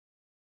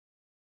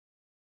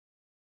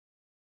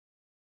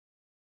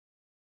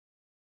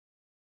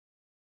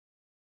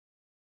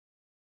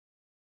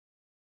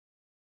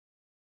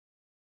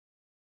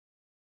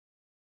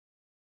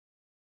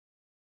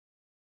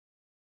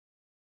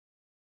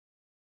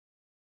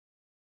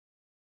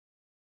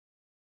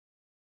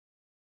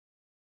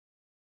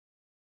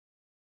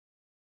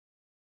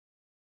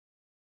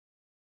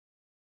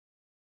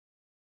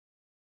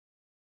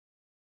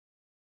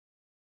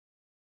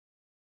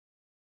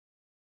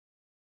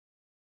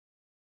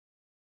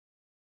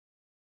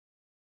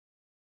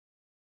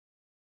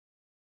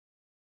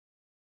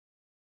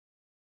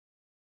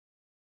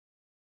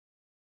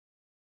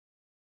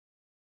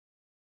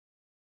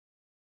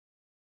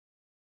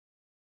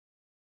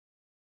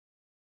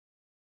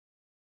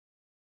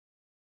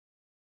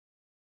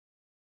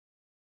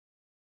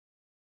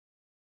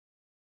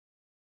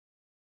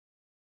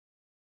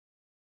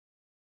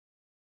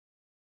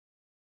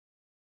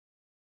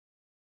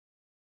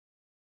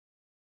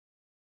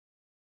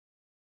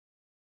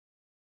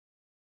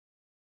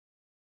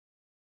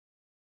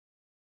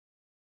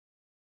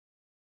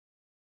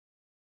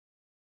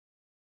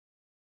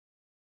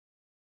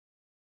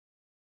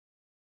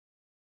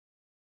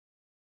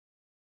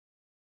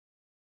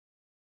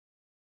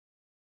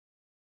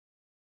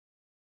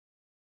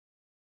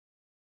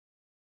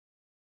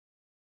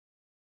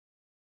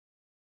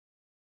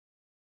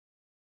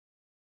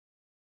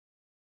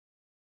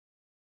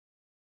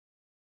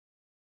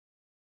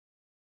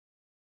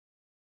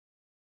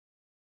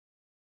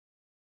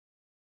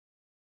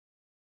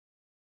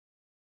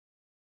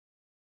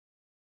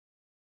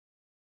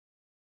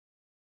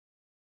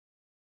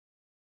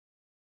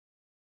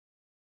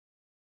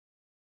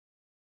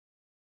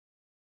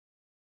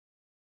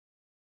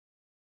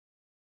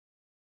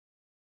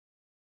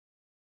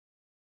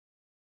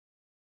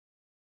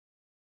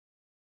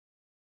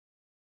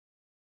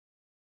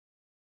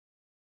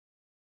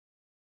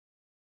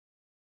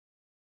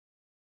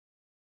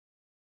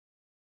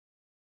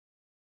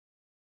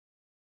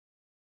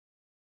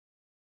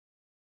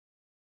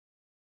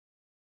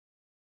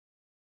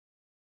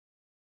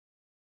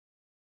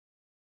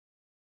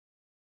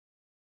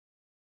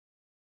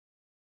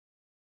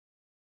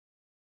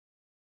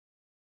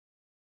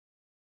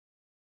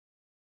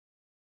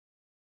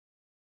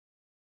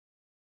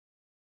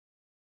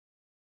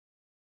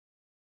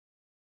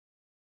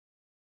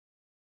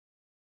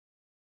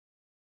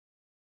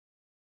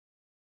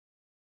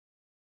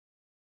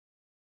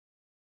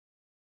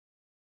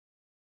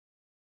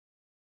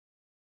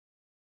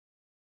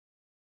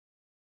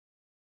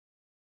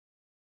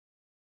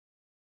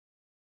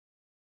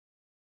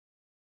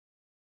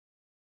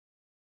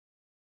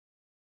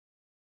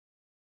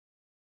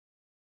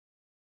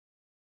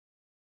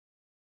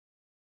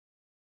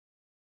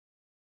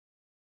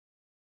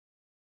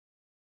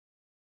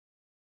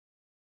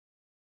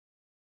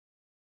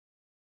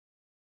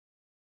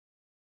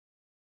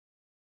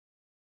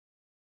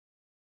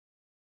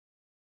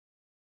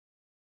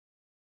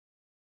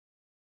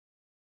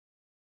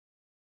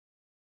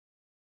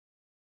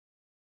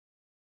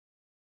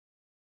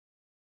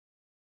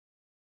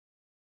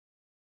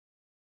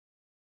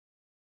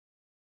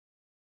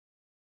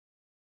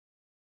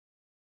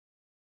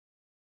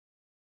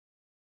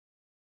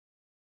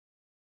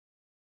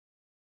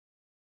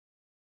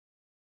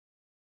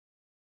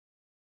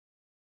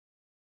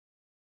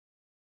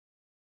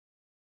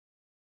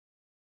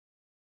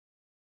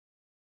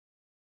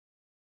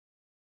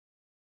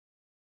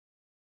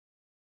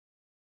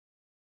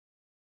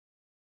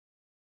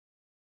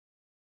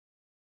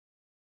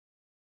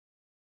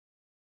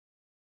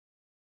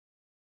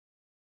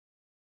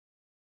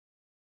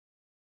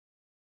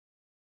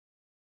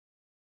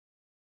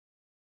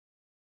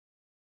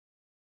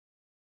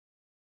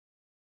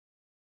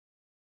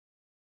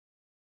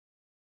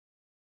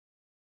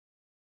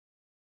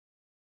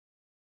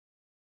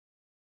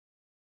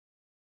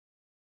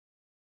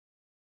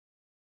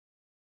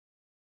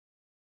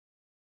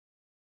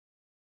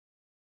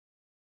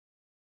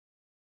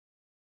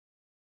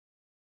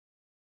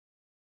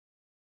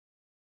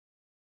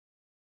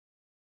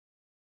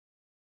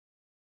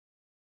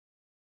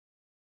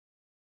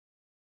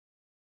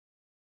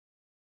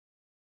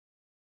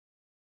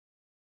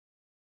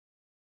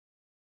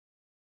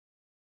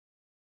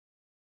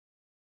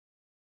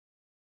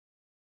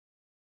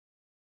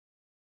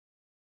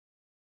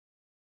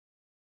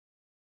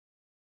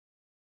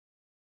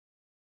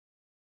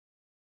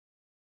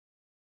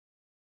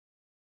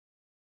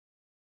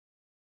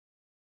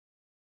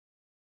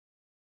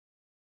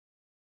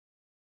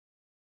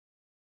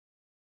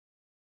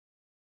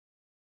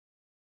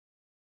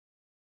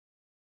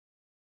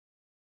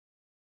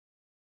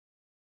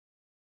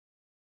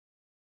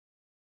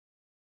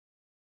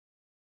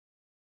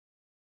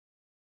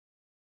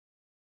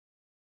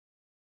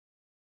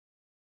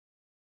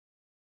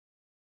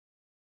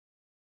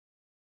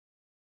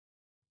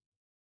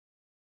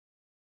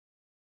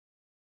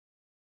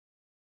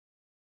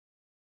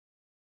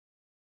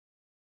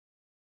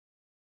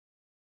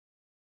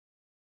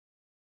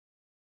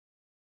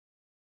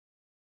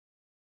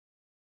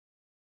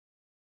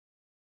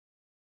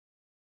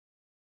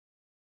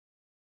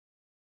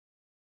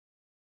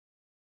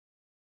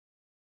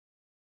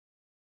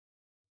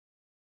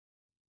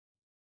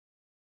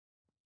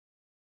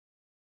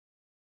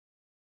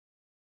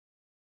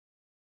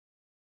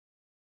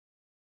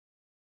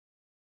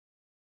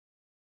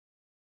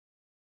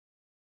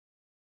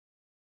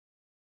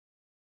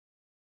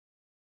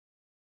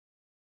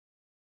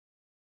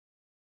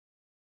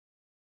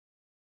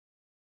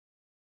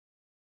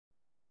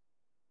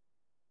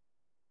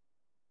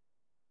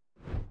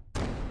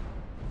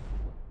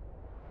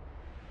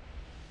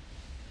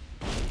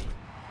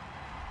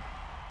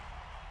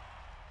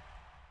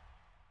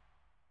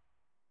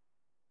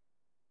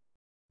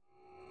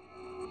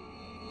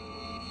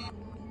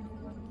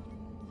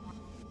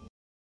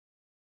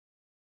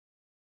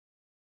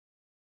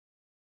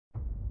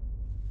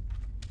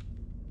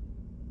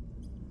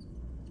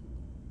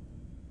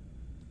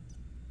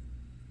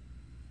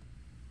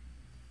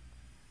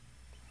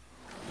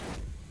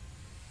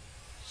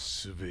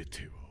すべ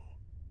ては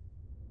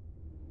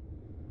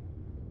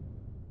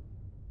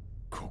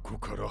ここ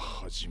から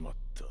始まっ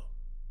た。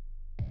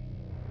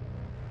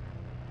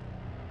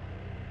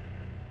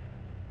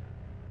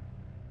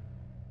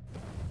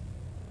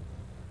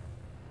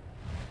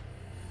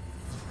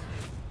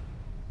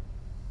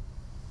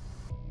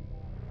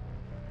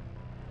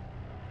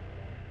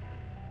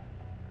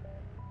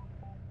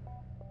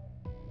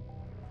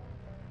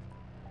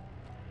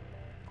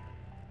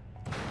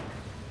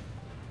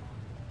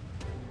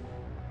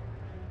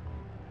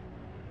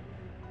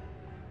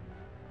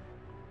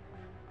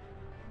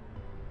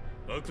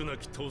悪な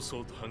き闘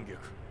争と反逆、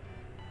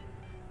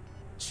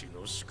血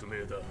の宿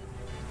命だ。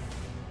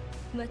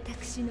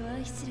私の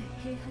愛する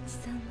平八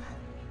さんは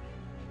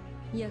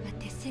やが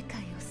て世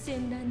界を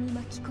戦乱に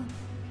巻き込み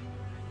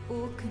多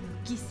くの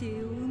犠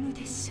牲を生む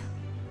でしょう。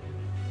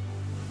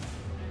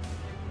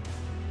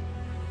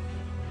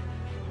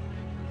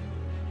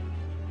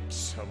貴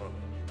様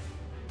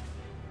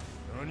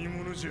何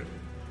者じゃ。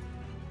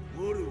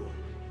我は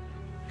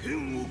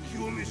剣を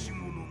清めし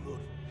者なる。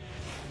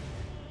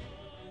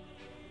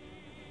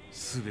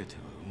全て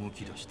は動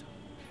き出した。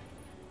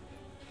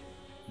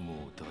も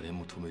う誰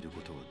も止める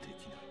ことはで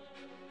きない。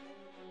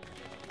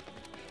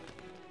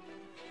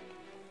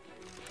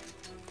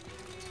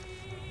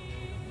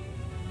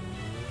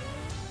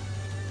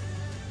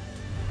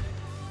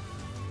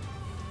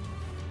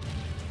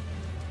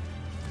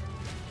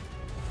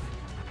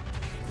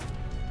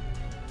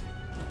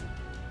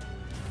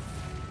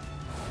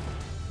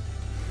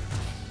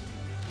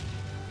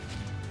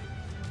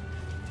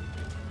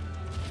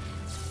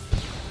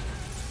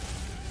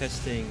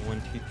Testing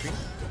 1, 2, 3.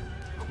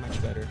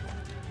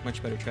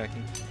 Much better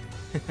tracking.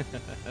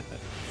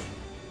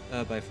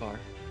 By far.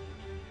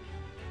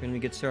 When we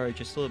get started,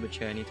 just a little bit,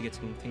 chat. I need to get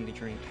something to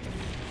drink.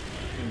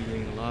 I'm gonna be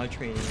doing a lot of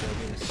training that'll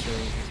be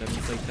necessary since I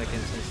haven't played Tekken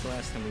since the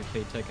last time we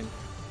played Tekken,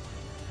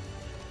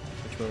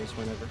 which was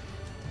whenever.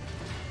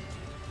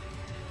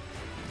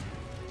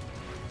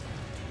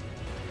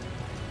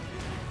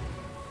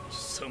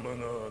 Sama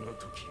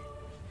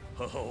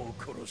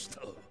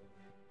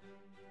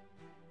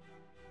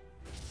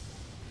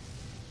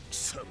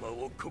貴様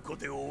をここ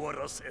で終わ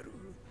らせる。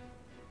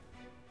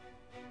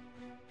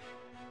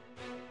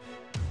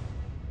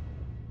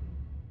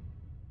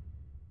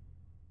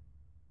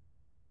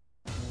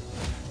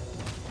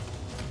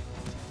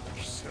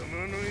貴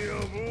様の野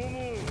望も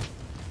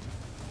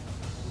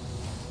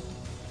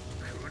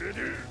これで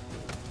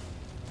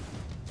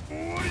終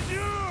わりじゃ。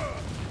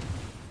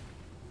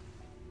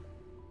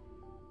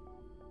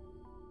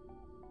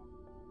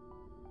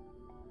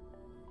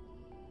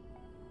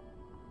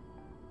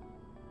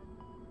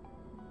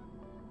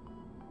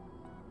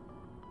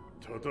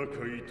戦いとは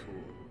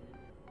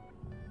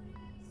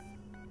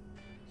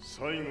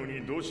最後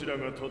にどちら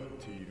が立っ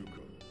ているか。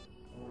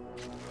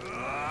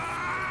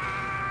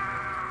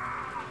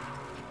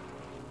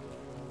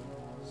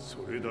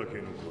それだ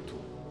けのこと。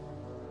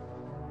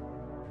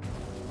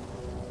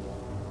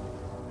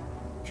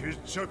決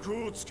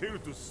着をつける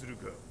とする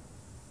か。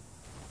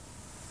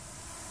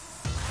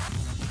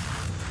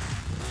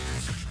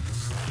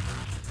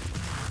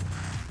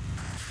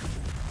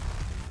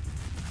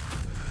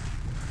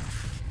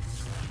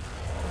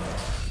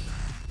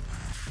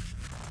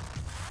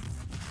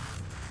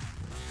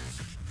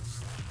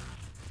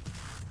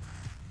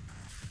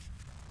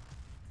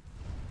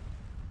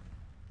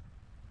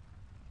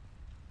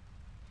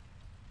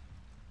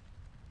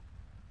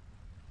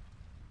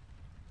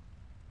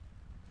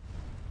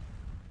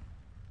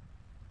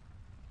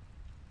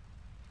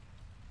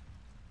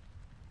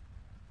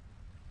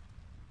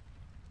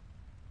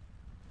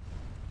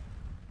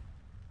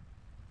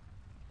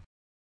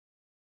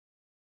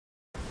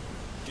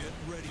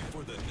Ready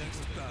for the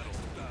next battle.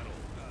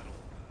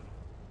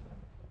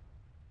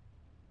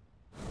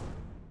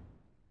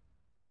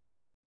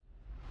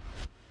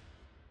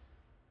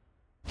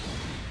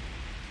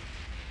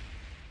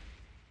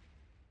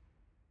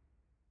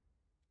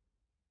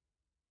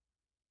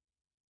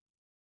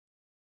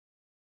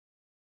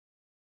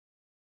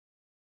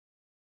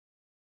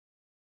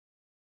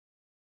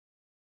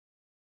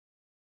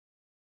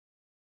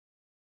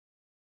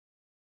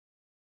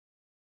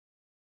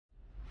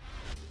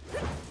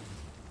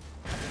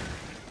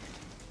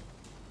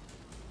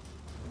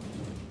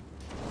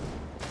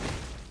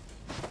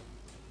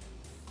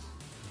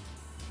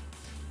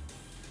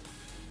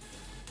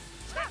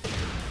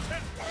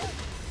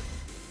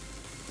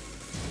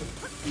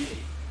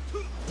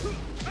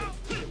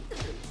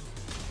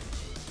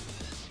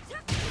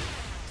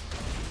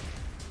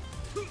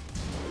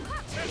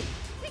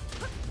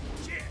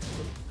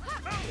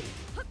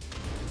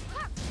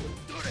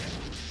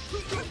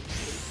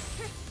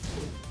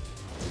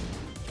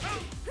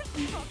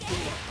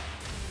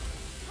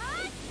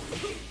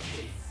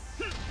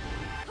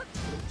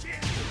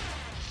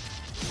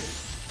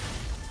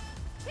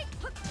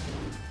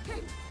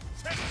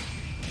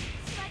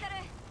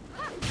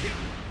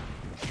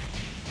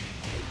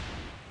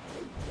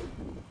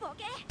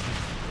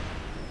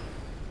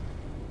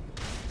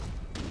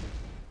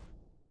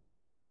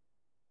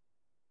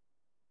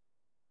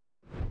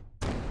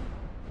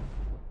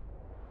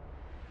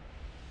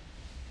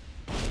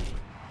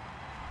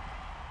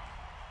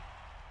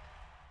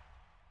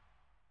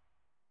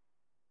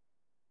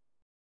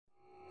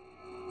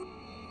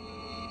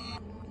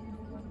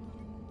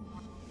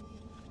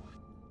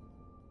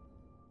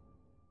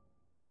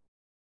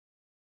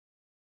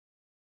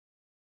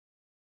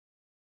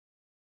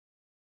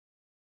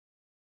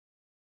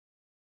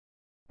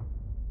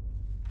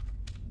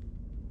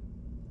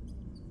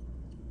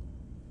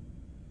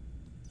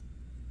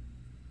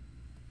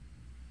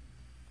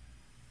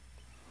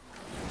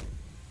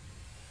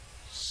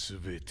 全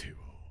ては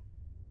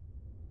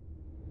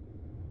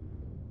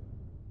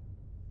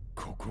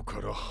ここ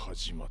から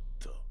始まっ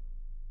た。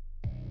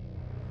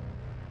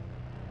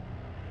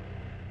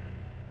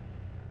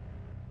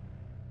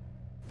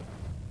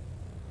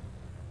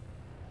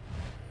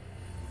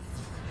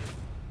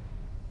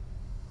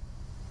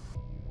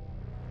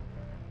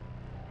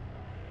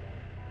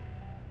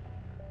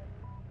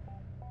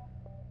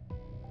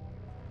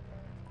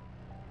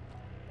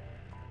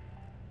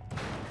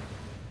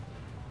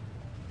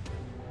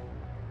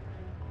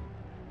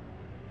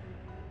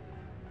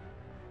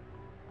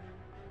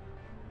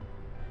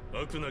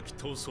悪なき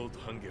闘争と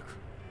反逆、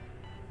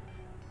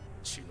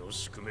血の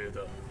宿命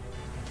だ。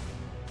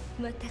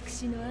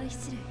私の愛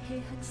する平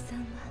八さん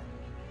は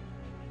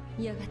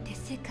やがて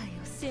世界を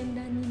戦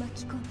乱に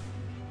巻き込み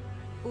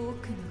多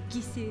くの犠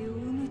牲を生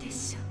むで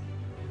しょう。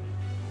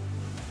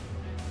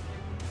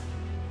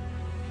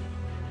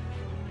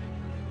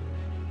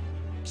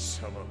貴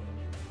様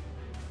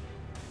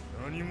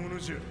何者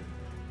じゃ。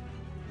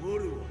我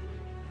は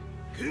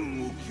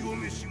剣を極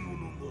めし者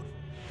なり。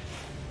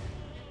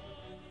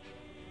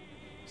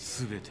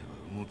全て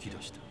は動き出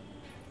した。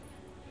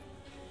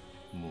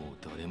もう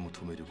誰も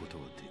止めること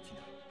はできな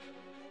い。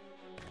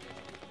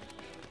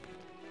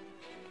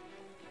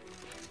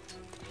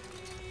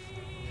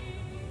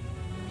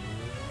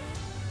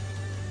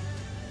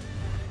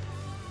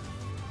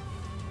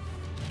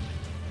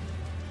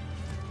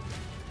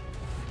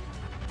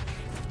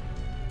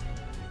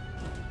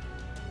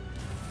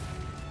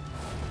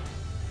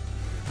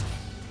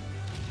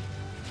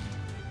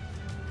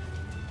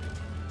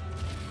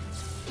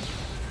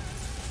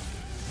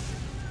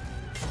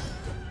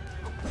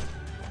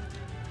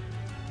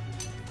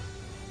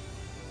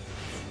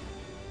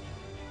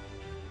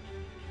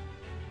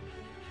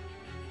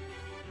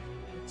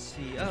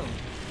See, oh.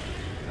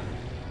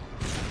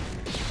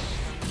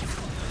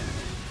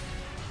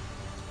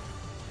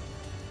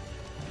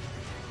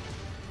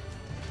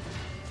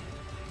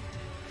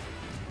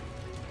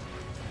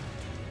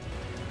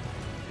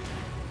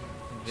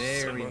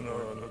 Very 貴様が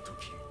あの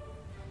時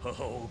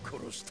母を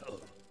殺した。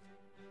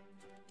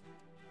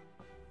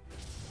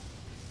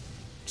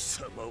貴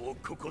様を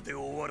ここで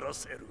終わら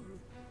せる。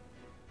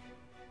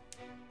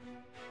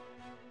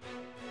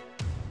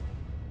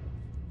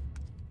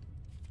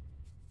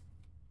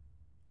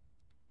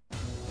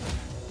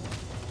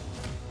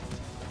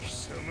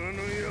貴様の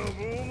野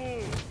望も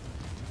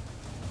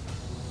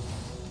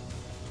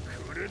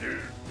これで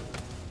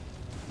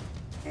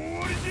終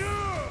わりじゃ。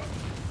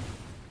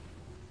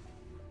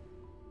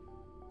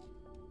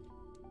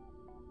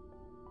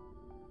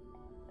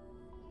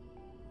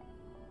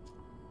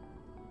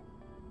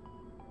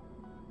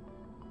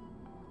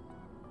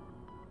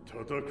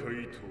戦いとは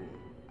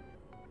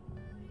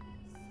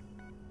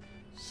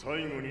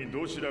最後に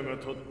どちらが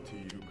立って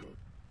いるか。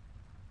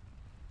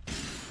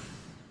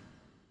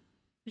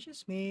It's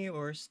just me,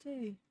 or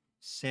stay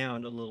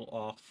sound a little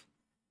off.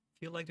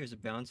 Feel like there's a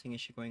bouncing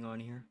issue going on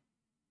here.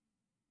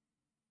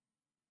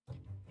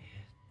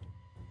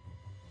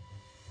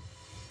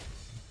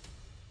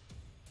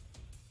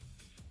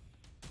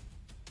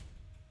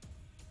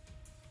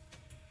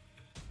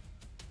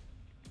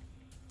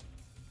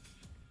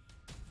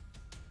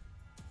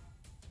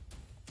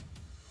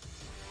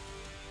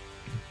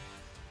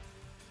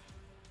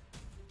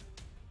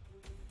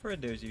 For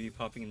those of you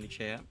popping in the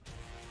chat,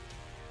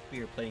 we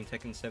are playing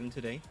Tekken 7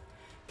 today.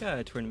 Got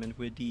a tournament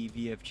with the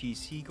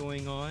VFGC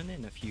going on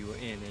in a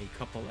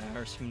couple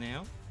hours from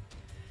now.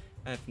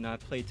 I have not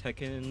played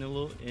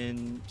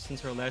Tekken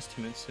since our last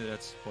tournament, so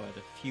that's what,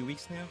 a few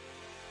weeks now.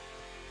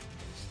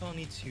 So I'll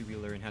need to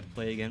relearn how to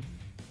play again.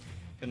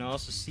 Gonna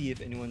also see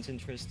if anyone's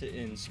interested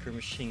in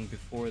skirmishing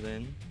before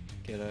then.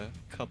 Get a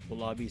couple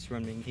lobbies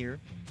running here.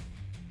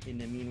 In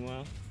the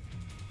meanwhile,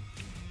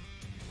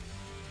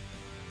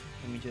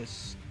 let me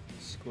just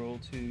scroll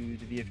to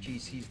the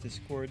VFGC's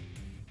Discord,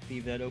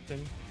 leave that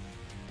open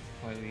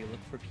while we look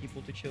for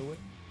people to chill with.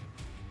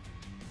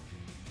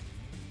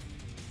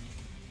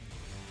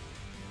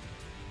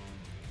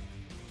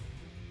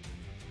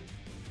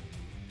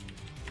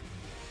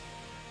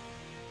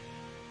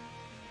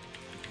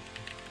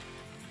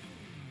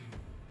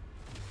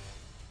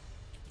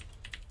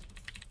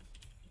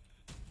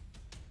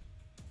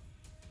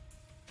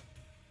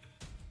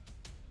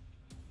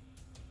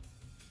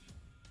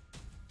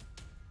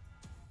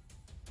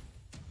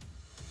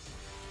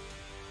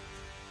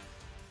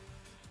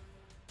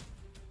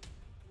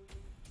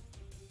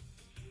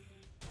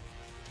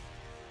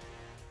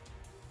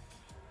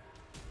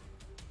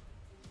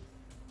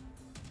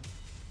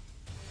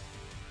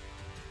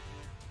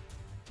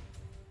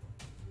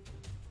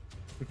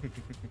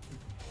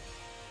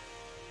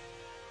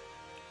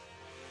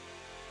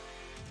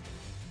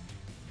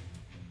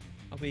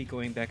 I'll be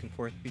going back and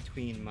forth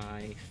between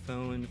my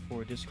phone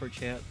for Discord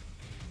chat,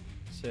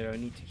 so I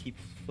need to keep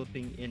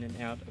flipping in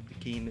and out of the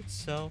game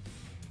itself.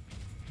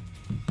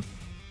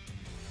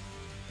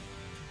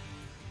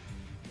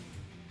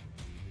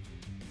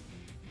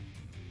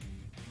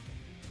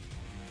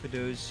 For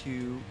those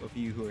of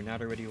you who are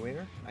not already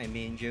aware, I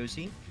main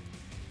Josie.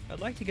 I'd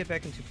like to get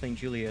back into playing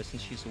Julia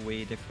since she's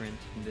way different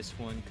in this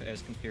one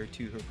as compared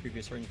to her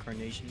previous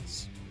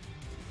incarnations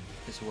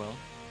as well.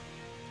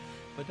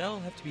 But that'll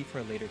have to be for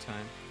a later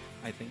time,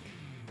 I think.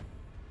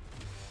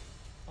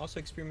 Also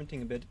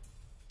experimenting a bit.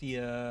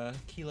 The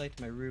key light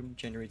in my room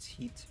generates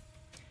heat,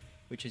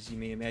 which as you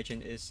may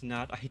imagine is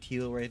not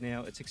ideal right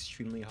now. It's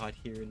extremely hot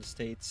here in the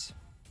States.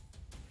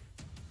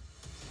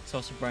 It's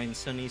also bright and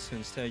sunny, so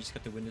instead I just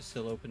got the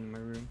windowsill open in my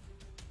room.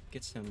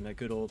 Get some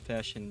good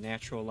old-fashioned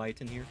natural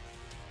light in here.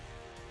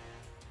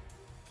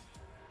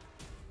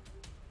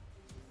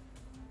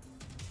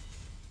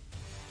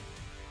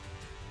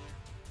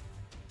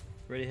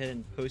 Went ahead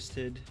and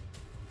posted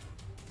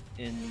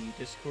in the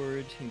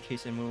Discord in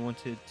case anyone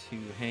wanted to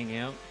hang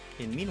out.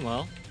 And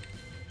meanwhile,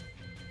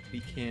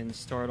 we can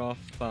start off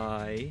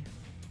by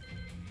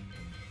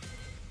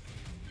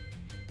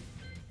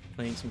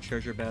playing some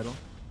treasure battle.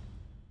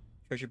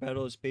 Treasure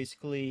battle is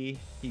basically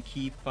you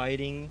keep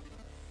fighting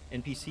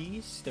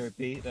NPCs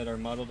that are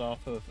modeled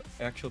off of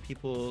actual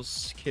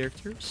people's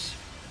characters,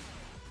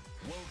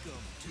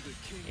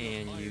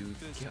 and you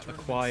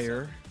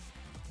acquire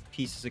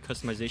pieces of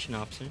customization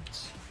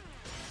options.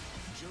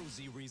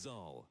 Josie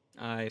resolve.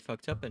 I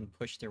fucked up and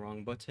pushed the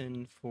wrong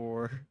button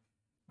for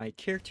my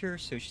character,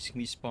 so she's gonna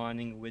be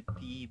spawning with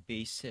the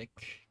basic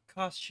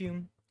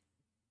costume,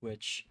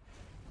 which,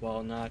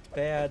 while not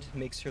bad,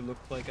 makes her look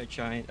like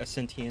a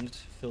sentient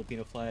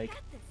Filipino flag.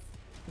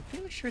 I'm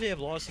fairly sure they have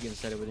laws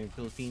against that over there in the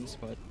Philippines,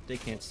 but they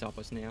can't stop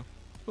us now.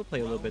 We'll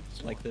play a little bit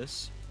like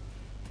this.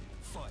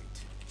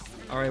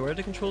 Alright, what are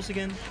the controls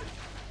again?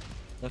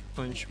 Left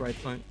punch, right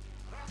punch.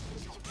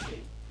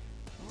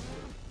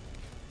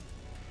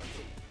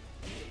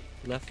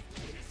 Left.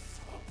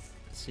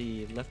 Let's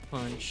see, left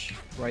punch,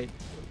 right.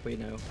 Wait,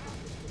 no.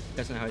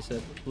 That's not how I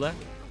said. Left,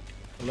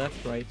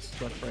 left, right,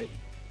 left, right.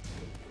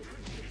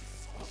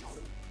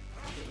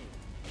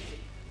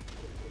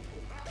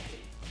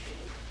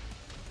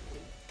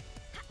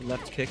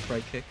 Left kick,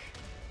 right kick.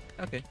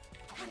 Okay.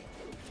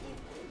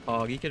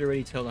 Oh, you can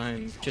already tell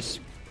I'm just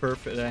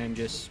perfect. I'm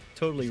just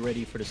totally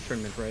ready for this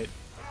tournament, right?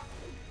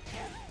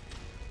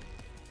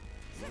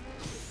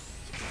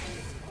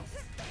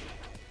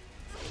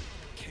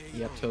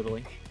 Yep,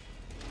 totally.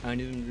 I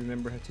don't even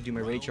remember how to do my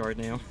rage art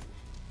now.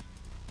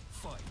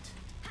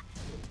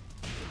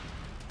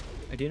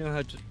 I do know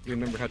how to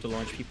remember how to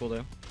launch people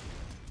though.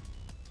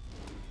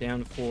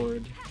 Down,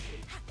 forward,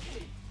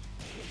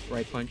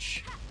 right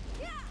punch.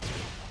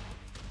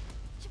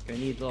 Gonna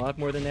need a lot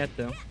more than that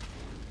though.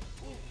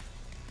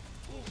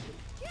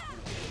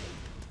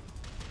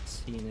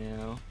 Let's see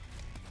now.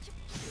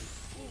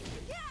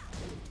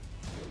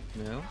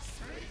 No.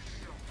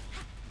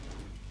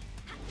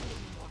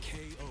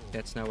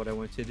 That's not what I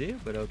want to do,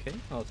 but okay,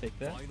 I'll take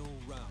that.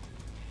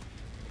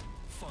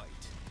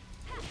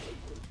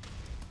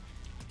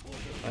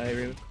 If I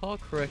recall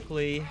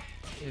correctly,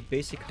 the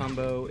basic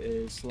combo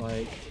is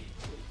like...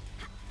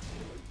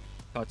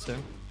 Thought so.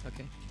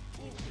 Okay.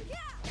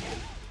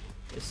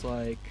 It's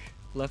like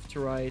left to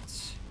right,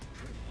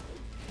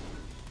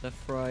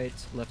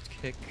 left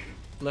kick,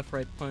 left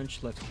right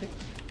punch, left kick.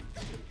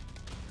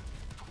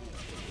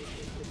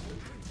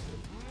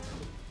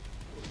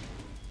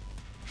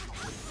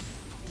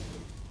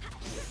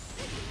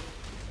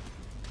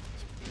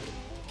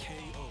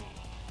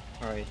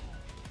 Alright.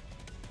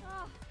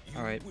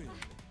 Alright.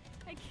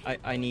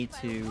 I need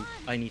to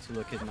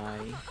look at my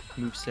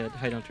moveset.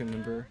 I don't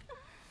remember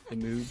the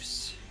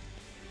moves.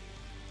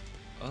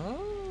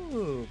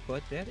 Oh,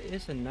 but that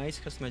is a nice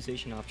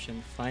customization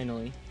option,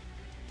 finally.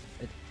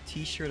 A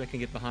t-shirt I can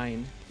get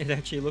behind. It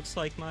actually looks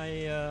like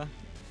my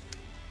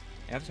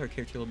avatar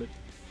character a little bit.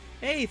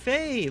 Hey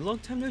Faye, long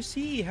time no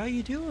see, how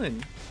you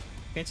doing?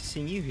 Fancy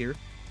seeing you here.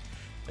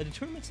 The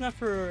tournament's not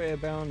for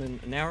about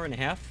an hour and a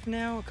half from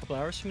now, a couple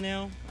hours from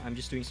now. I'm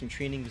just doing some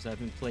training because I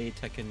haven't played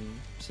Tekken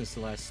since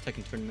the last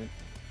Tekken tournament.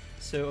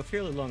 So a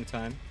fairly long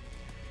time.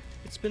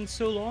 It's been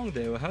so long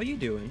though, how you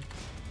doing?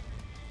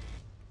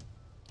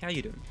 How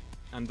you doing?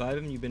 I'm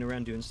vibing, you've been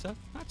around doing stuff?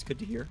 That's good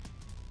to hear.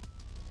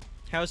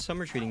 How's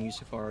summer treating you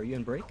so far? Are you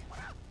on break?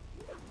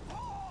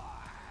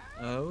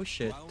 Oh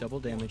shit, double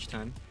damage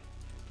time.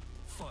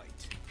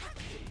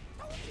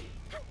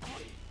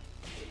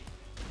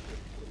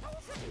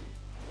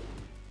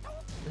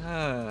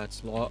 Ah,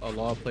 it's a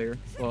law player.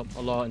 Well,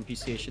 a law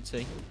NPC I should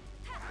say.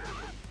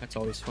 That's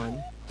always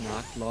fun.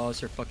 Not.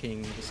 Laws are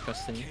fucking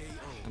disgusting.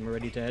 I'm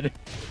already dead.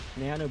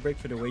 Nah, no break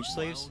for the wage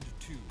slaves?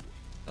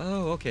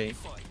 Oh, okay.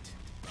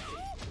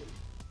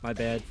 My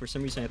bad. For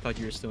some reason I thought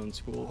you were still in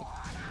school.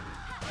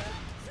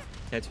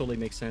 That totally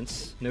makes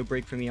sense. No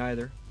break for me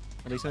either.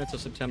 At least not until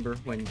September,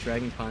 when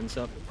Dragon Con's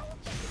up.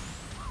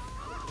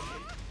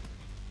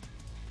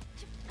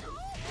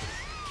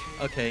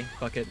 Okay,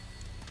 fuck it.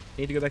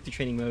 I need to go back to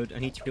training mode. I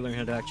need to relearn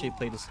how to actually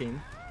play this game.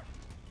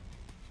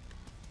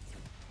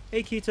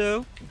 Hey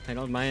Keto! I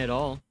don't mind at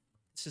all.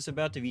 This is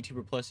about the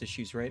VTuber Plus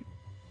issues, right?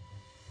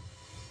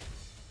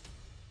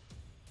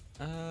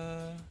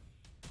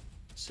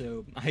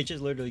 So I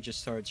just literally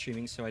just started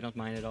streaming, so I don't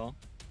mind at all.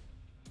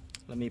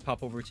 Let me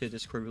pop over to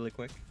Discord really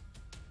quick.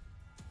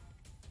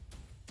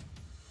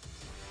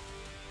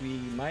 We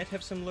might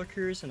have some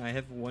lurkers, and I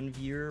have one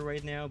viewer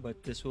right now,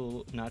 but this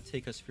will not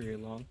take us very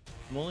long.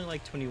 I'm only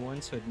like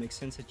 21, so it makes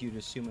sense that you'd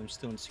assume I'm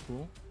still in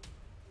school.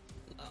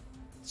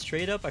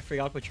 Straight up, I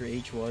forgot what your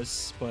age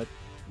was, but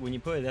when you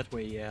put it that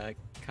way, yeah, it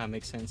kind of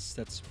makes sense.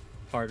 That's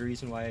part of the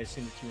reason why I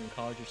assumed that you were in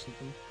college or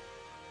something.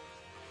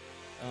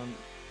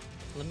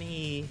 Let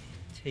me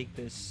take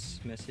this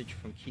message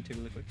from Kita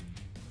really quick.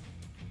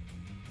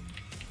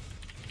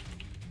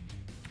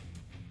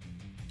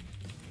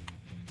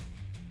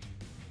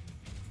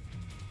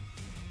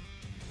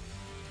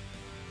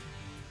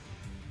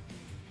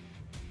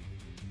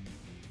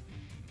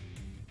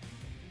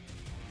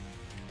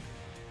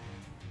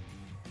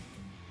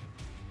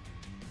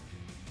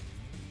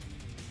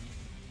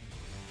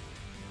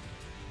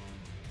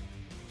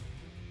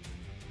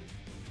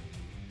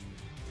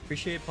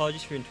 Appreciate it.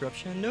 Apologies for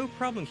interruption. No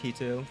problem,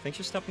 Kito. Thanks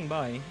for stopping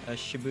by.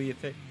 Shibuya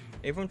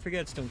everyone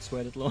forgets, don't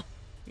sweat it long.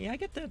 Yeah, I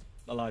get that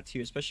a lot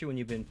too, especially when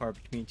you've been part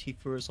of the community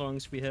for as long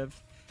as we have.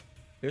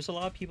 There's a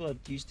lot of people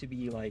that used to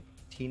be like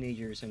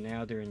teenagers and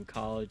now they're in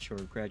college or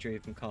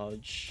graduated from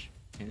college,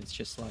 and it's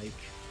just like,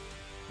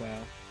 wow.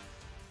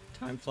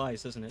 Time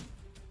flies, doesn't it?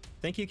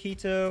 Thank you,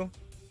 Kito.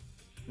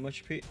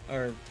 Much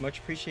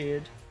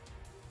appreciated.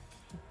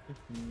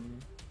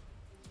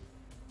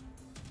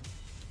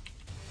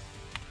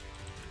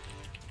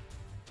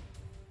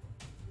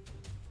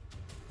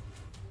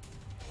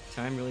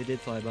 Time really did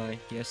fly by.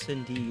 Yes,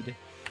 indeed.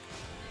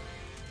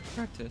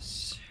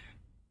 Practice.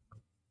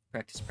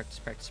 Practice, practice,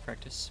 practice,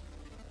 practice.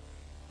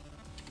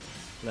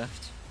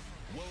 Left.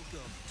 Welcome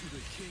to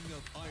the King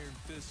of Iron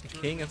Fist. The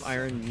King of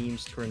Iron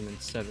Memes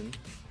Tournament 7.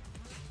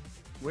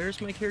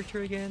 Where's my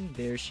character again?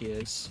 There she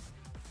is.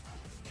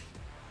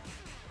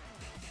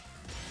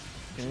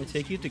 Gonna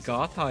take you to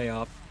Goth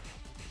High-Op.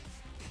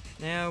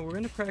 Now, we're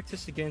gonna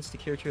practice against the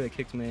character that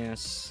kicked my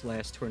ass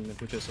last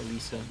tournament, which was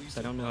Elisa, because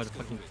I don't know how to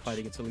fucking fight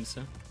against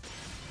Elisa.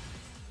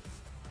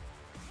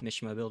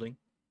 Mishima building.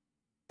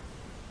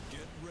 Get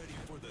ready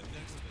for the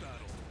next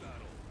battle.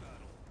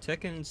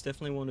 Tekken is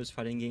definitely one of those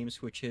fighting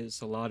games which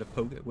has a lot of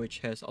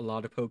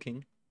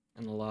poking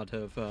and a lot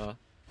of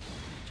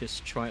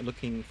just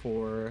looking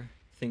for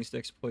things to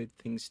exploit,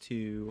 things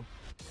to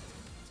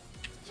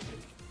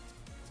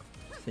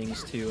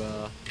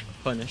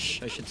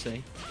punish, I should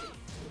say.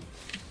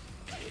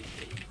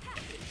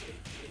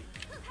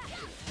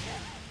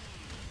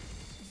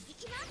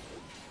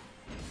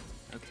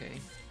 Okay,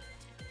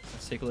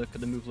 let's take a look at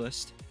the move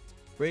list.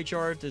 Rage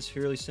Art is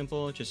fairly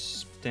simple,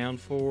 just down,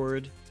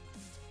 forward,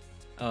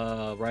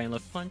 right and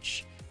left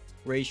punch.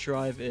 Rage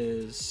Drive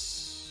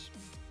is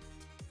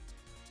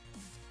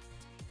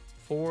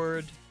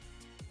forward,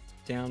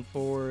 down,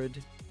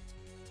 forward,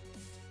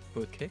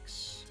 both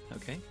kicks.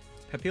 Okay.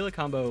 Papilla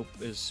combo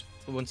is,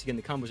 once again,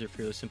 the combos are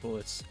fairly simple.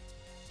 It's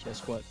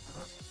just what?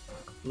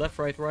 Left,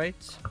 right,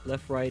 right,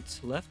 left, right,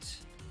 left,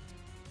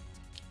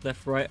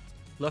 left, right,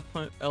 left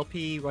punch,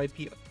 LP, right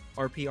P,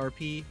 RP,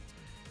 RP,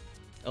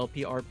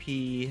 LP,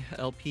 RP,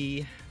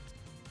 LP.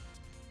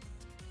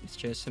 It's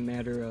just a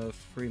matter of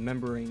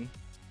remembering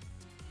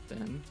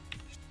them.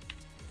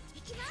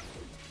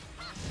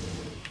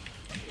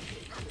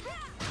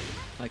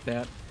 Like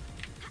that.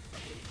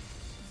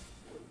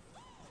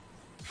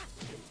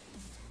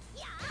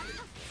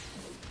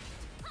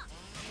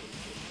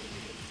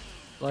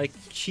 Like,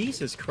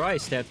 Jesus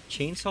Christ, that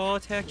chainsaw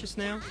attack just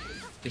now?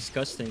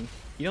 Disgusting.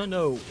 You don't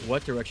know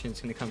what direction it's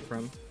gonna come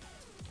from.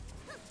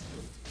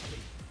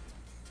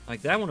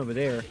 Like, that one over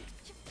there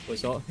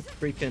was all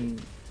freaking...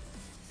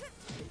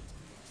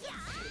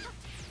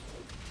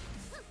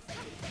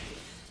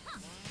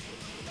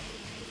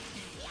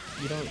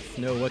 You don't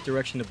know what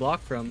direction to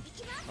block from,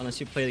 unless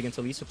you played against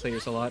Elisa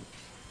players a lot.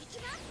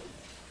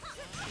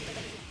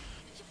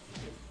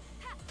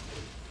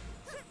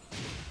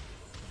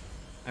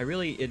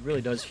 It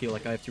really does feel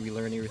like I have to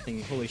relearn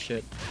everything. Holy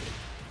shit.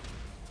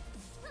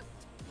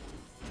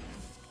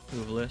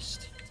 Move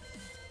list.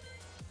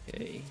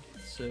 Okay,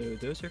 so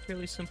those are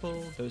fairly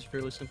simple. Those are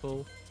fairly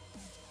simple.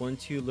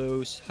 1-2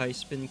 low high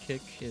spin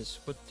kick is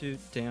what do?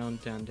 Down,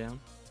 down, down.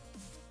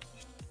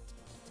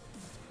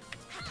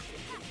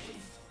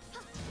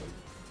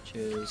 Which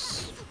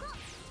is...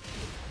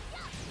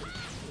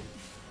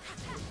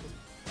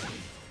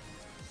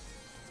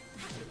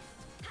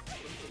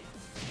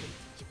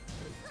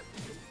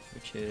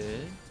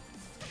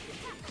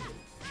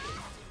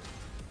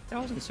 That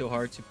wasn't so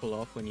hard to pull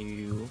off when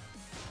you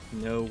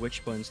know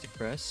which buttons to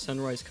press.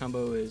 Sunrise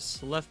combo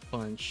is left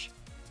punch,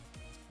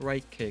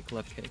 right kick,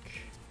 left kick.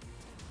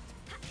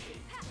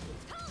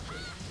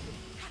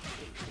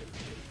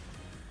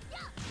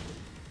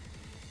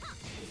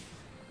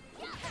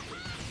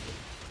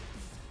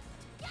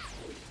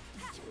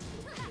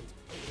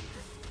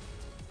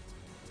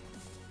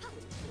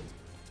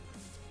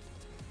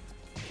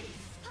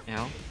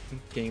 Ow.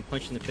 Getting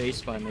punched in the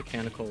face by a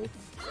mechanical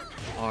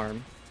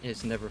arm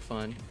is never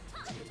fun.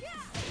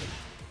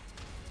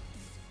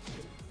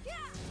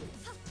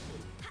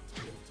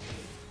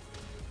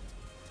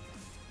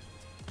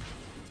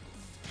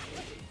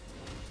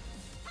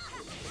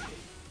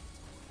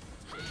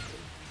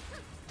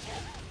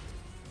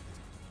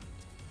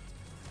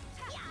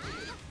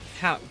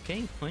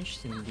 getting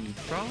punched in the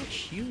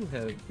crotch, you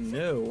have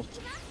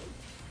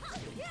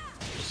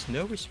just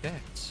no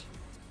respect.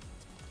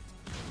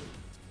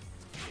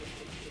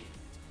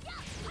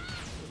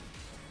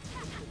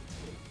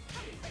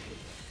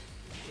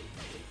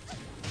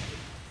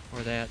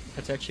 Or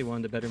that's actually one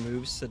of the better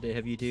moves that they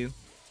have you do,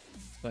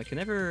 but I can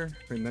never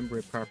remember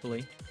it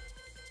properly.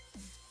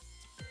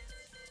 I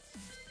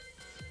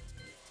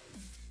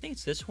think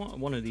it's this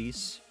one of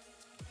these.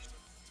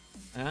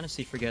 I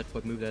honestly forget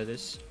what move that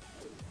is.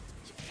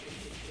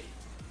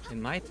 It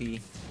might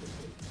be.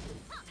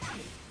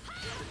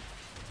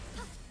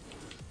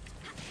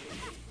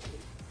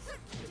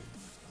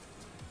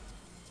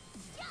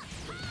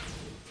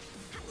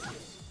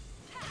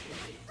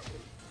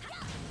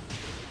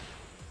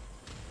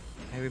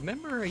 I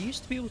remember I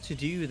used to be able to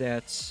do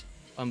that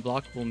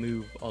unblockable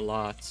move a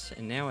lot,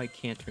 and now I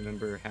can't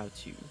remember how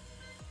to.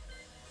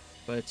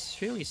 But it's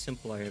fairly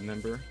simple, I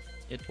remember.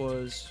 It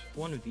was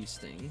one of these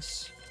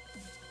things.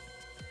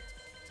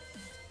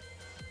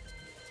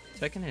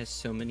 Tekken has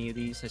so many of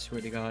these, I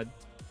swear to God.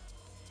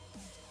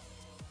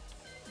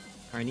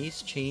 Our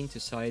knees chain to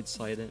side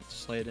slide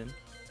in.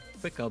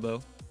 Quick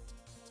elbow.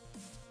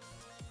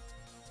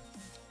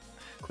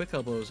 Quick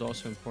elbow is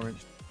also important.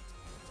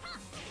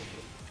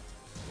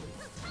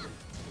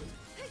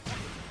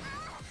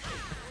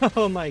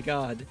 Oh my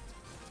god.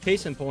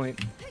 Case in point.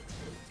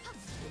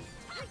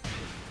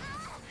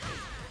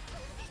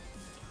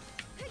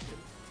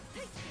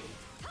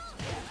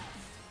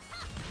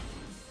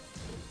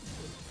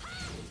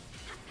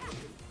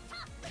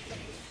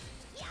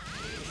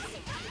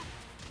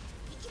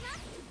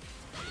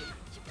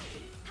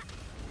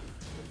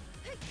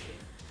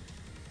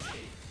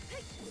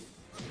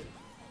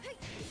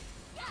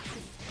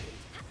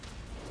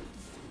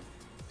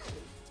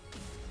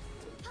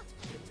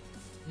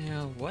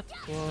 Now, what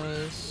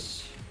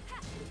was...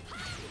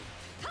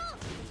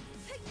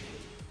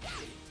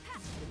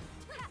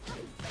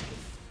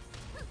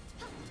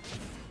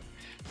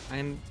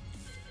 I'm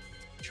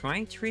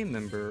trying to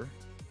remember...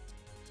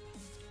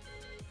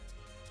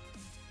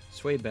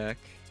 Sway back,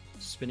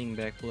 spinning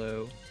back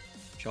low,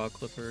 jaw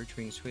clipper,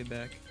 doing sway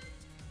back.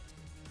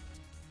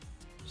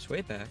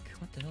 Sway back?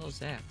 What the hell is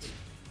that?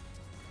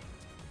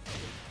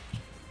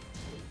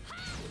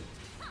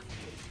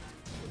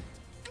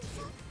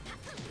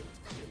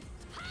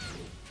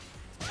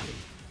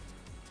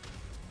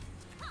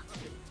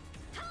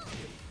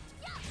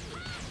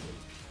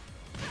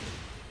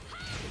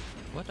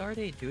 What are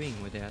they doing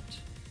with that?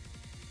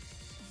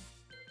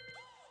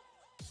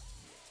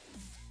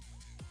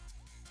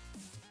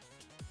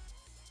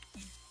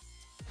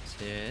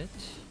 Is it?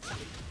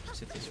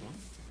 Is it this one?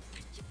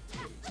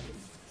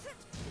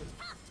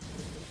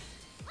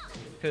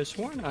 Because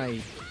sworn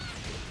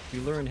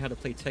you learned how to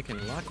play Tekken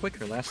a lot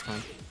quicker last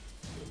time.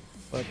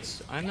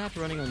 But I'm not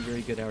running on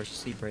very good hours of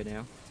sleep right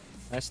now.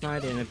 Last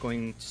night I ended up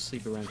going to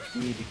sleep around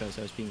 3 because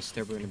I was being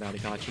stubborn about a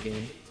gacha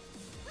game.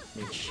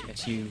 Which,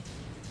 as you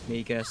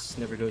may guess,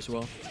 never goes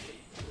well.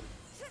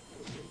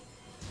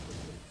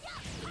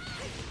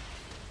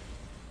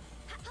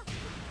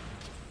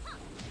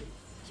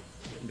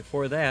 And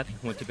before that,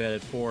 I went to bed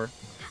at 4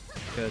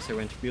 because I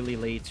went really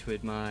late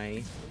with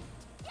my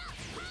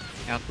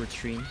outward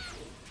stream.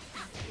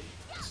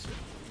 So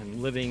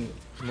the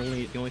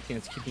only thing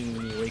that's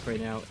keeping me awake right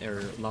now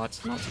are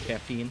lots and lots of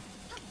caffeine.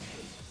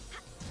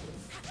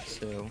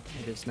 So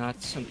it is not,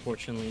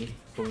 unfortunately,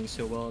 going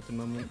so well at the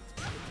moment,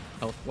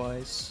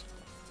 health-wise.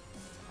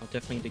 I'll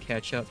definitely need to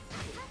catch up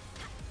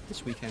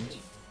this weekend.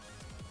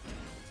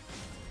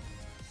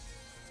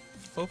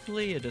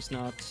 Hopefully it does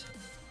not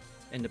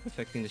end up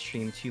affecting the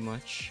stream too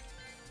much.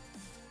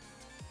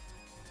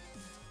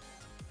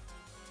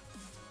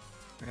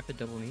 Rapid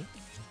double meat.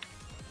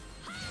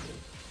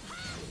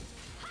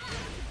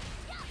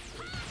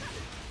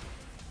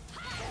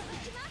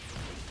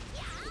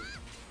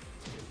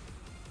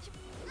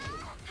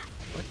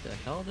 What the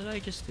hell did I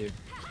just do?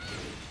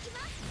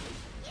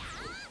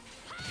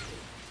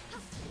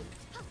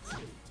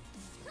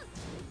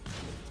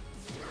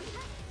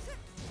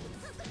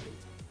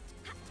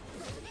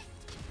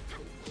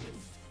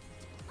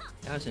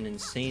 That was an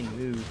insane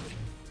move.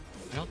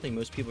 I don't think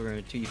most people are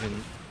going to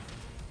even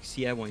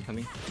see that one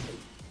coming,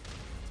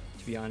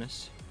 to be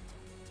honest.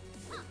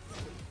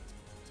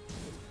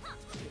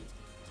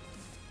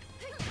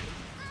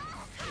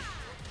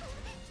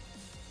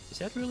 Is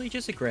that really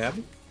just a grab?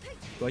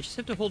 Do I just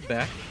have to hold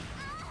back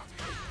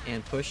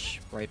and push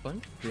right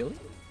button? Really?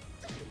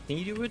 Can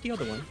you do it with the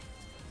other one?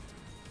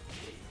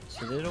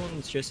 So the other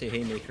one's just a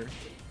haymaker.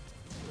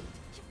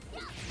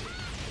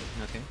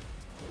 Okay.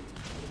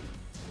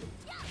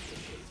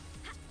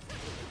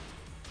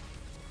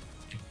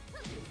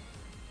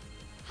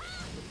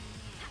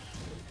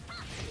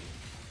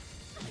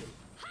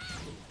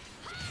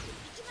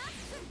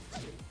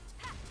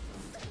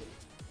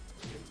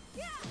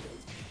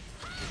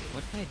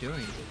 What am I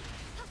doing?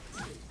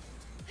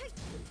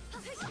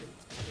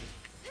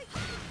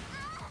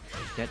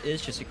 That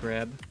is just a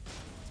grab.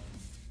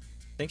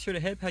 Thanks for the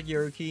head pat,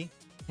 Yoruki.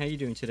 How you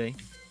doing today?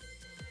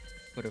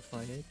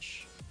 Butterfly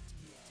edge.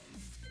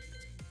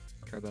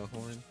 Carbo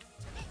Horn.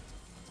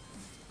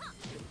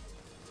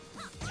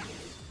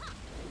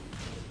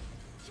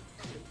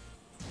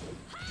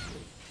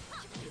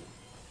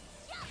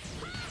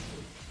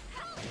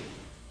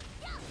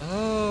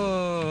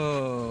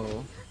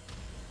 Oh,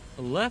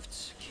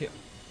 left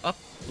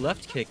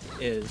kick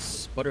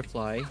is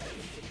butterfly,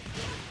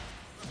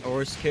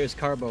 or is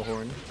Carbo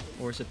Horn,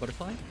 or is it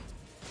butterfly?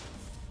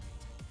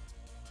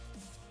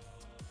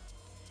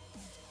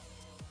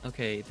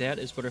 Okay, that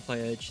is butterfly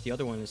edge. The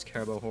other one is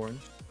Carbo Horn.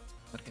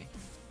 Okay.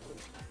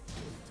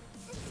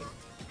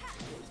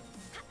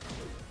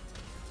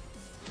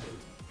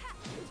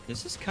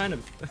 This is kind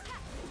of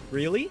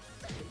really.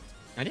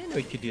 I didn't know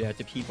you could do that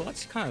to people.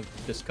 That's kind of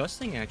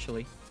disgusting,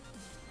 actually.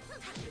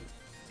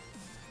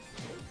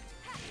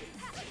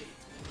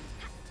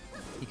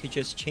 You could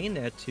just chain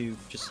that to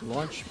just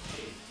launch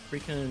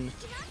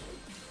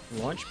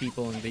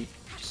people, and they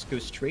just go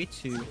straight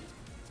to.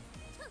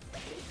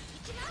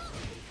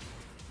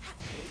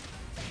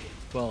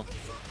 Well,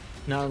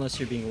 not unless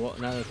you're being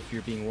not if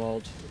you're being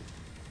walled.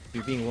 If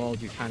you're being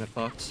walled, you're kind of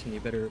fucked, and you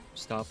better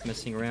stop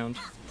messing around.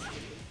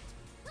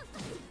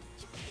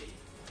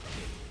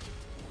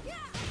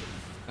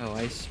 Oh,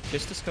 I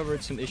just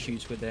discovered some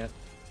issues with that.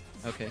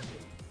 Okay.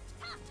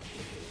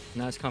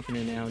 Not as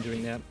confident now in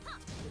doing that.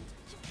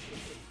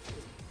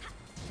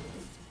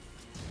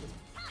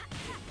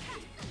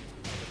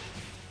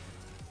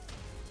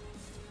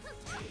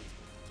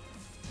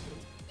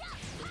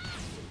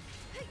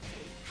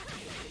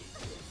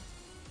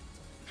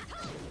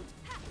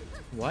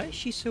 Why is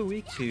she so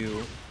weak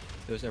to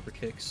those upper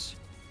kicks?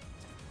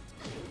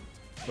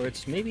 Or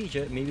it's maybe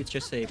it's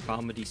just a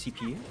problem with the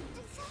CPU?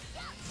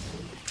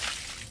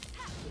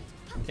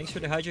 Thanks for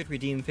the hydrate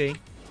redeem fee.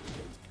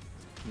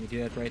 Let me do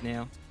that right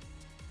now.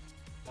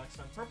 Got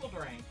some purple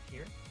drink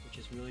here, which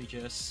is really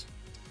just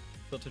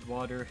filtered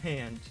water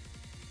and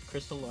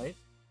crystal light.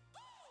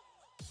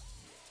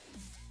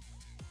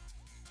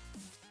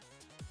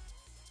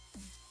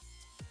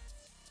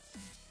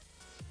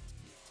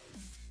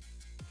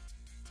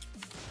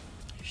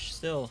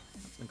 Still,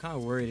 I'm kind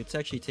of worried. It's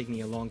actually taking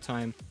me a long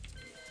time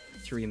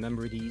to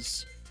remember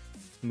these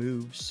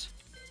moves.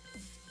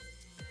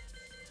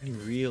 I'm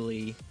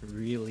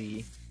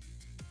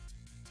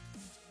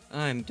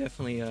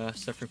definitely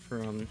suffering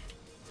from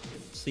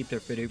sleep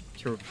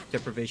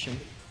deprivation.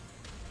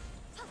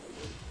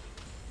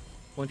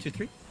 1, 2,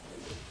 3.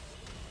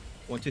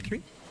 1, 2,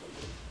 3.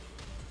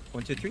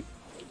 1, 2, 3.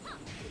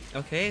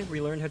 Okay,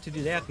 relearned how to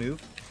do that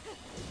move.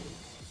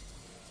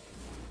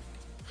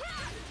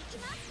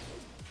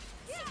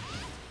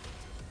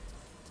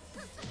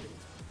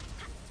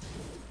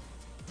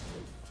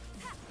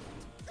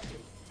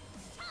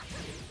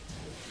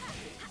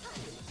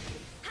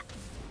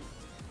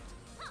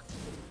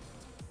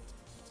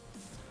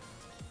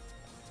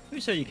 Who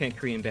said you can't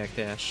Korean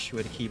backdash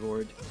with a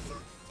keyboard?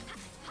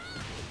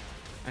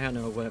 I don't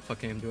know what the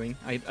fuck I'm doing.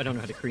 I don't know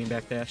how to Korean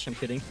backdash, I'm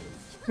kidding.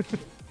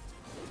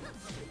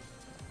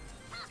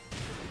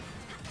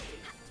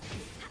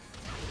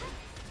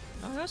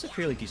 Oh, that was a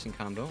fairly decent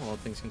combo, all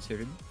things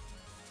considered.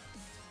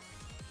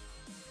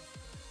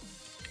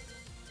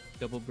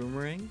 Double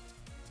boomerang.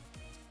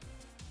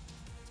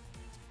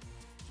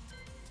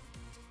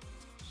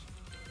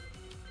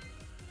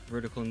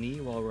 Vertical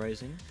knee while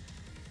rising.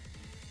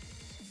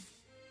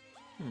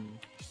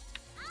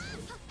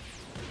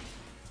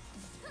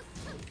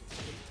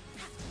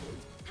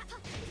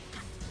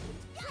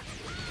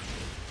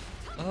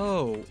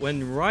 Oh,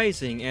 when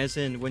rising, as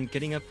in when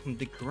getting up from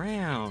the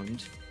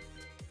ground.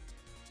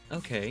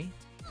 Okay.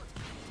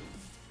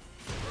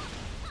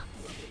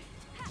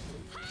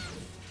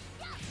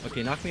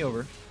 Okay, knock me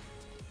over.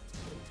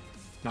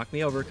 Knock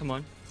me over, come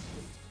on.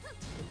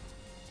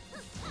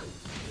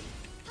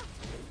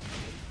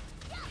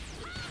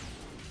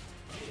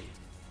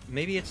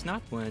 Maybe it's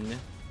not when...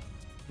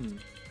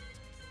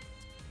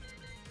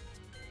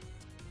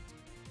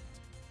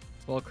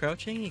 While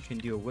crouching, you can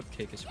do a whip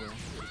kick as well.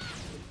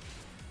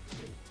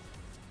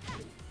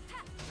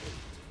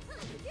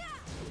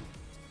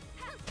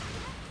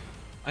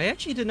 I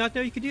actually did not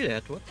know you could do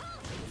that. What?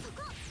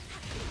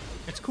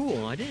 That's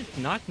cool. I did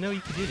not know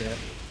you could do that.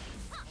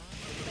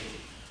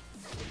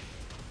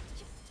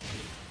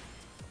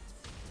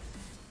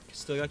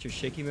 Still got your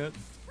shaky mode?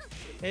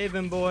 Hey,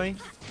 Vim boy.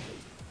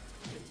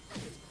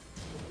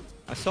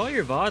 I saw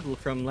your VOD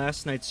from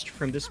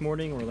this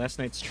morning or last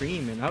night's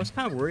stream, and I was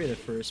kind of worried at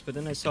first, but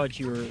then I saw that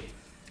you were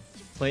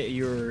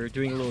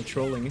doing a little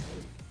trolling,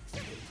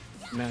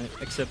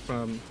 except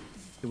from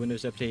the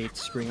Windows Update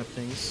screwing up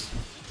things.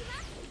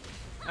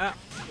 Ah!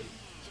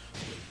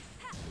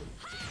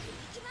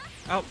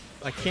 Oh,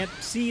 I can't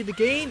see the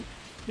game.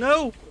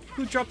 No,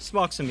 who dropped this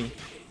box on me?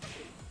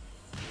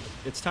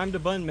 It's time to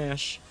button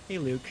mash. Hey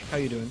Luke, how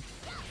you doing?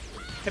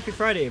 Happy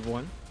Friday,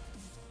 everyone.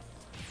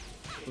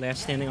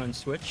 Last standing on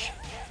Switch.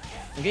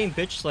 I'm getting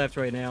bitch slapped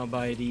right now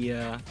by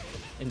the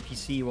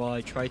NPC while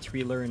I try to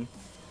relearn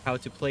how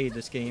to play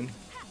this game.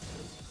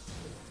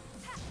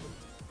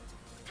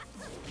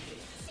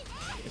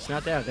 It's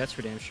not that, that's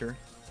for damn sure.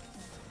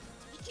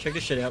 Check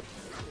this shit out.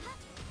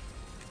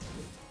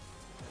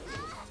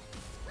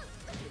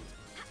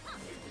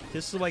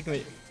 This is like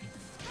I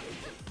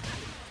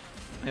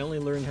only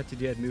learned how to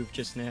do that move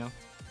just now.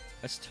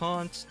 That's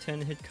taunt,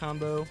 10-hit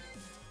combo.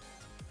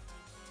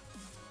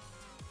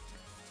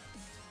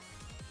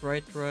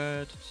 Right.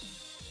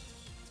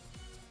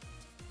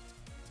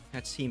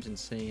 That seems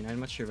insane. I'm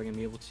not sure if I'm gonna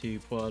be able to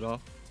pull it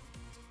off.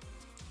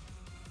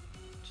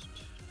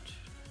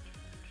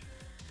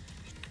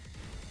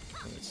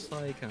 It's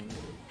like,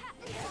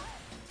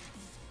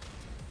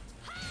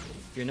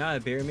 you're not a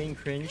bear main,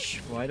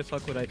 cringe. Why the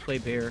fuck would I play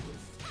bear?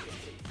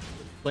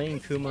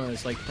 Playing Kuma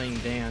is like playing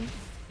Dan,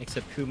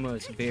 except Kuma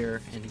is a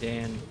bear and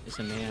Dan is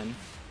a man.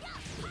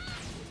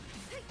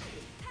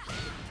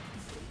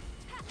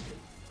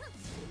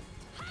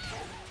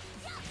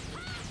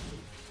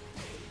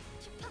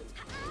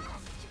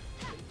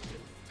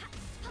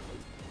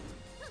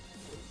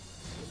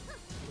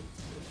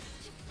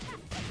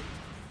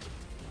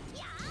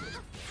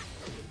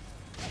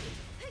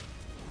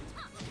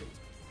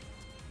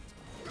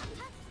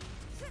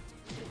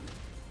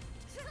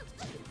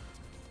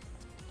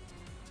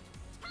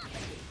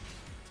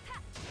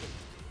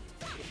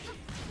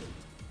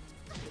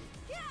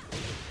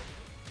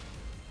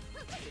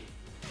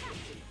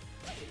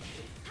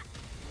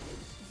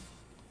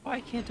 Why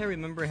can't I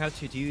remember how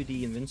to do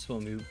the invincible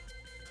move?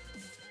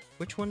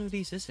 Which one of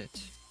these is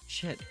it?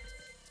 Shit.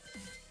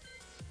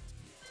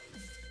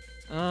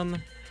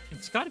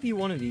 It's gotta be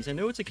one of these. I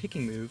know it's a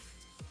kicking move.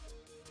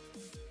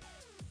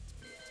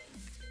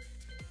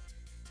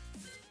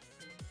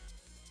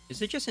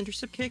 Is it just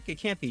intercept kick? It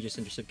can't be just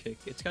intercept kick.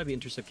 It's gotta be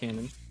intercept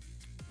cannon.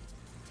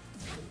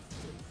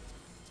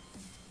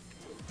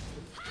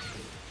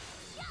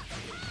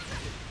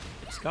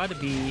 It's gotta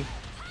be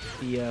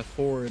the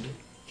forward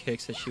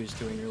kicks that she was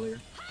doing earlier.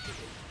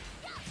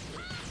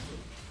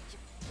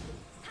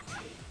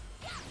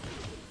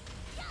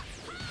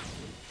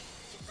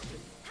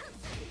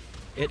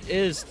 It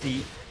is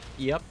the...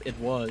 Yep, it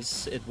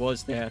was. It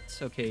was that.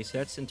 Okay, so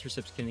that's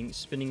intercept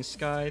spinning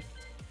sky.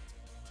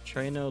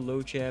 China,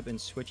 low jab, and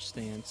switch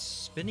stance.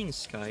 Spinning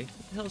sky?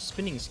 What the hell is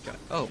spinning sky?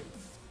 Oh.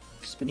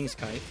 Spinning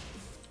sky.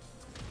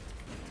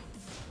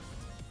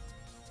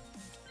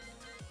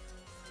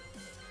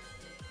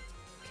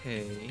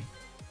 Okay.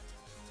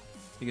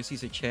 Because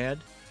he's a Chad.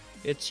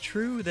 It's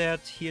true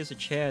that he is a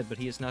Chad, but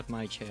he is not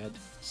my Chad.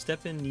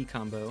 Step in knee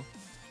combo.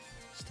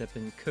 Step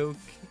in coke.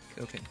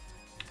 Okay.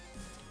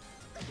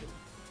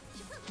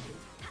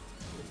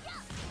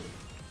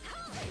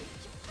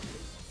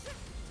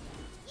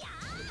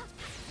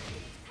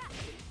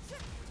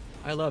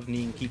 I love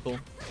kneeing people.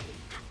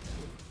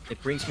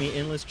 It brings me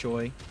endless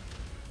joy.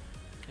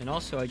 And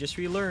also, I just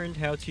relearned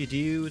how to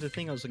do the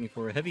thing I was looking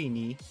for. A heavy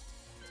knee.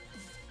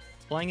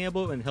 Flying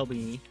elbow and heavy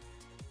knee.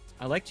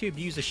 I like to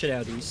abuse the shit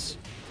out of these.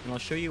 And I'll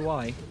show you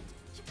why.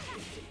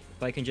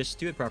 If I can just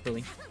do it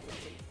properly.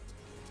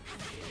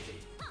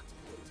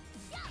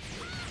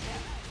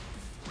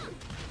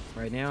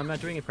 Right now, I'm not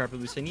doing it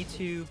properly, so I need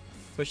to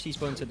push these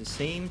buttons at the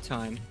same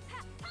time.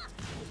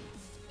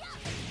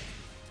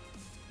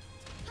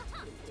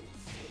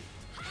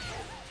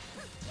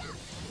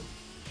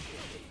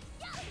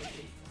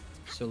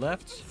 So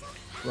left,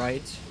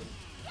 right.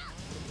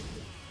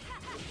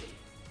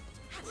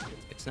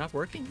 It's not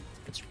working.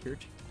 It's weird.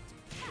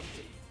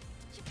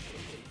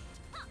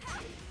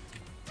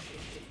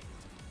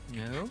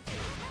 No.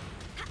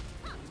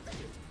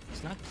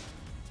 It's not.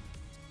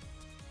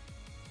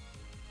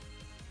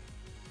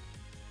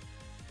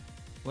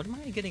 What am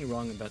I getting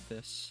wrong about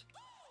this?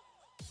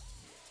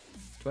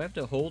 Do I have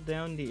to hold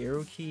down the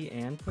arrow key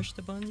and push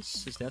the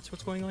buttons? Is that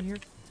what's going on here?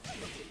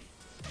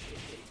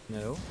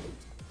 No.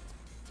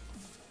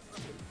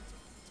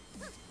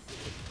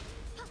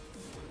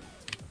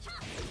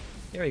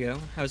 There we go.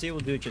 I was able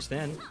to do it just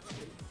then.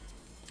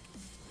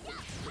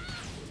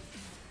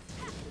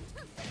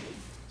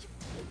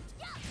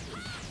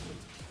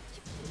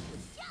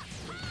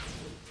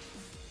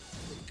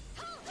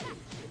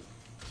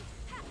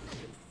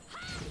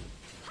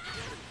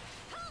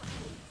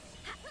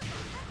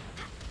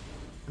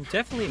 I'm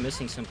definitely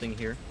missing something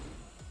here.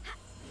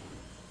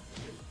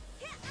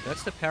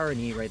 That's the power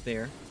knee right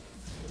there.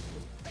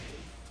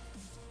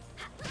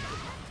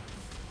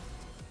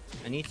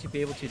 I need to be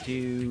able to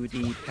do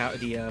the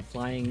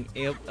flying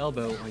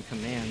elbow on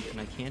command, and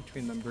I can't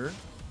remember.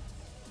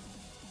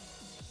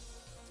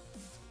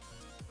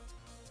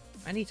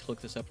 I need to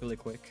look this up really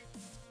quick.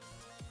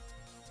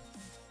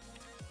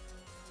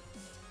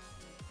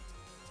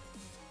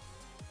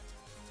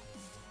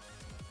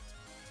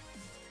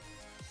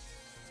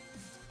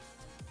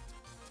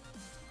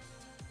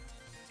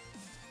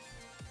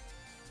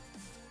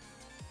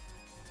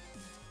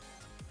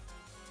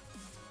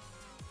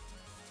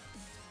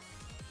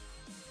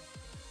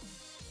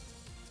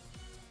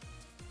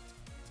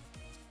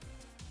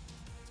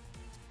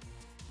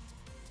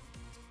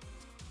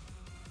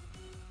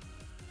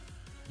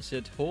 Is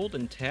it hold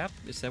and tap?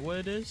 Is that what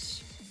it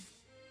is?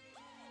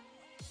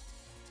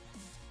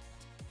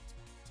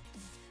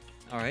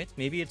 Alright,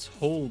 maybe it's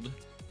hold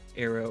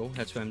arrow.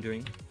 That's what I'm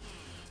doing.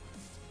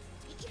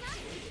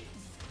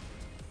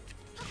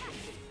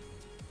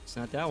 It's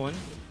not that one.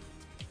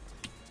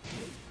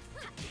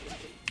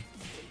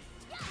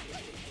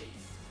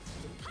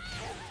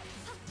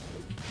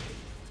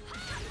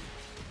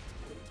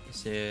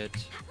 Is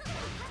it?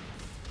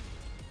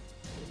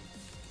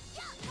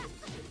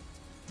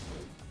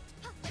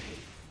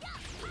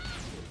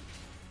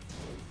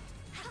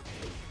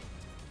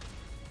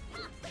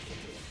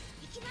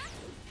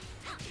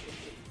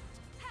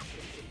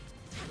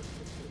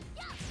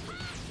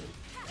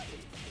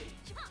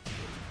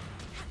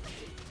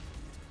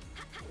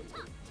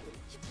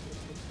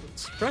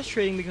 It's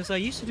frustrating because I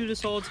used to do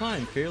this all the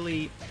time,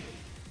 fairly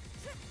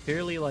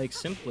like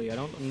simply. I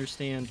don't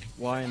understand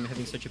why I'm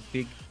having such a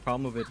big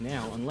problem with it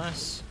now,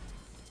 unless...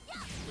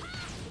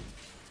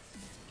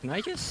 Can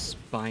I just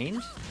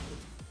bind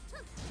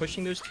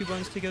pushing those two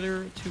buttons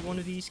together to one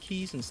of these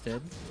keys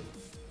instead?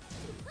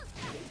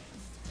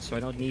 So I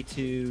don't need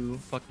to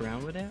fuck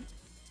around with that?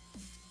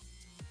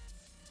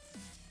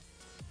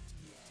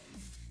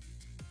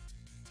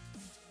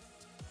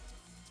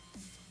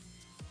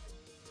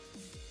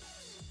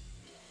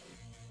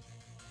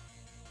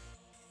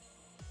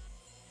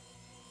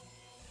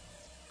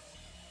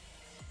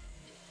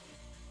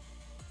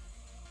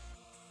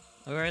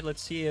 Alright,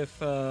 let's see if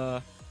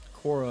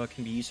Korra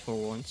can be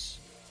useful once.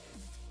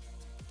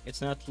 It's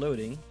not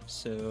loading,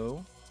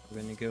 so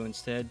we're gonna go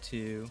instead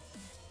to...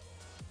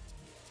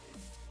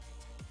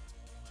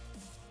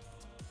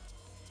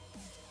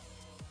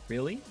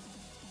 Really?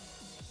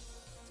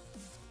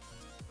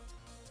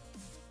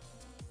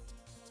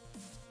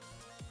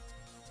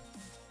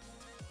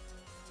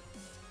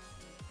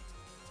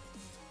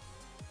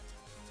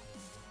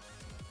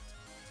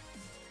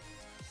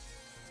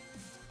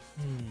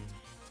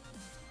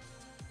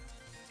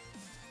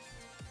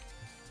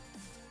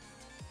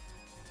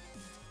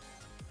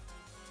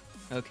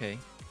 Okay.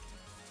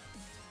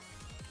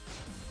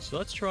 So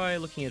let's try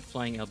looking at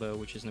Flying Elbow,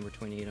 which is number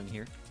 28 on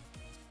here.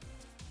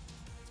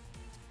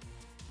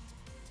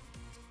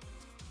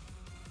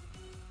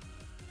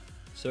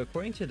 So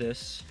according to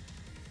this,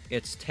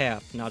 it's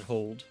tap, not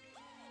hold.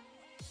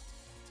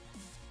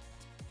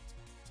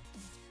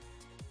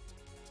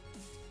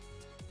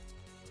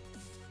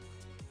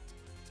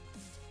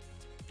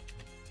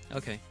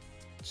 Okay,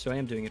 so I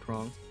am doing it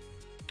wrong.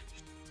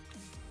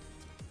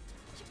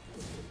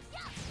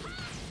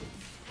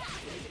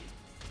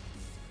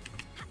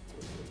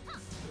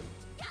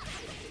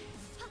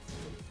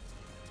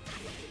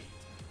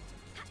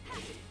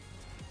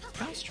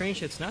 Kind of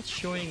strange, it's not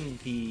showing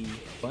the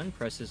button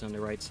presses on the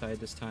right side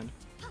this time,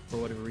 for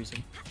whatever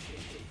reason.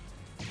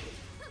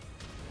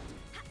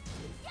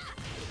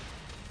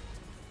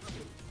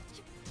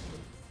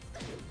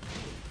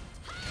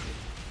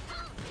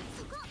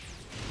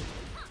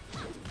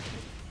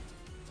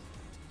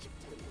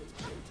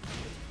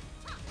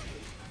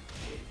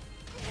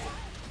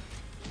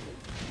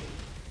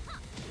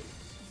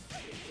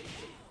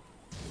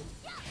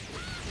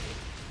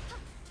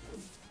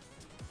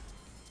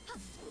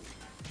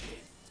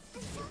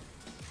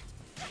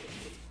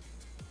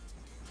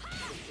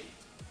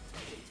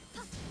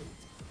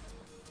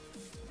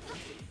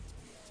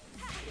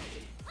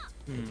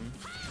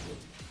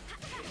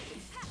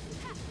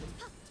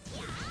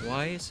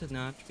 Why is it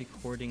not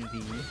recording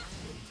the...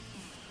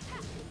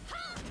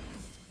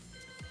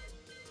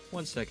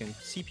 1 second.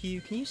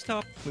 CPU, can you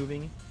stop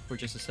moving for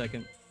just a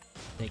second?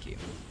 Thank you.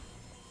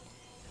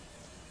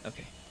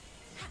 Okay.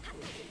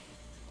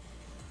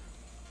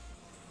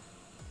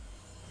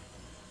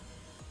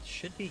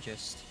 Should be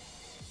just...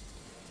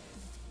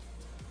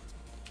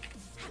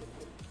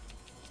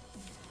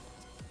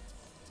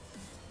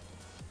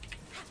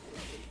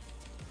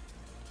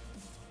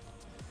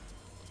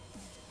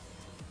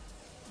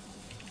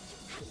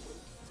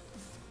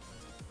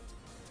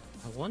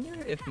 I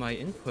wonder if my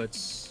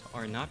inputs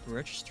are not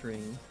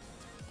registering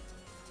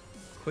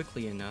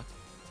quickly enough.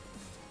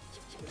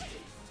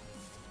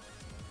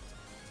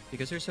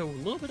 Because there's a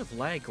little bit of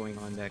lag going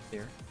on back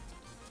there.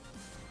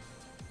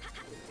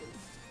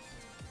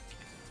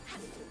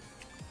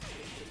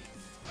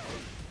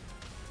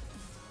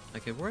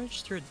 Like it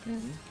registered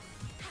then.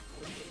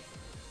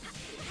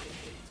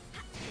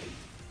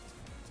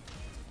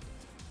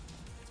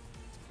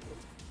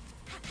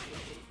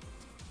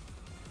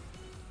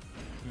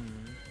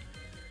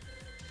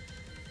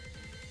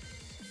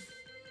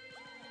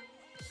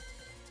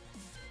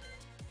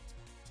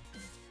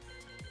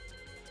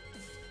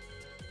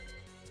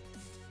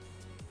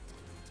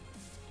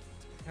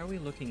 How are we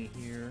looking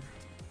here?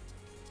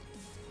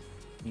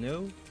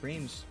 No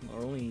frames,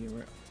 or only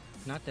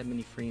not that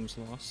many frames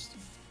lost.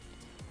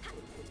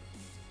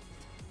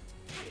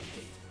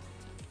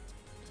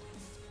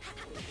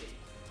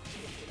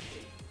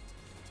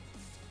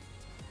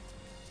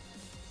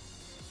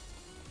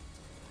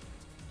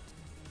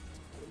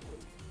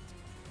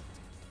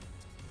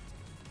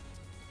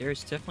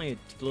 There's definitely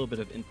a little bit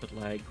of input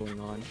lag going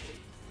on.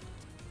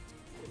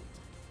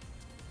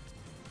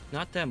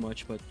 Not that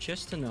much, but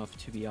just enough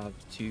to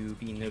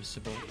be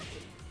noticeable.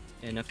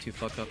 Enough to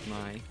fuck up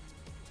my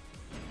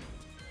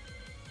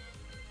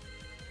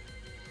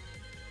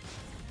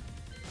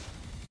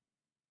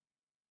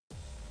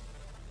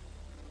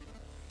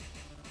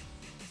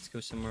go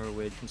somewhere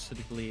with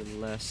considerably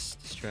less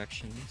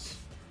distractions.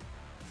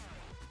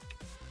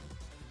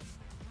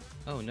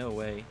 Oh, no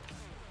way.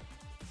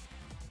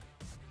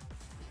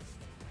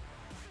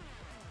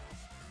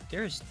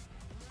 There's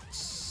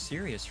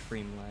serious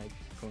frame lag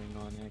going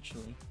on,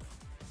 actually.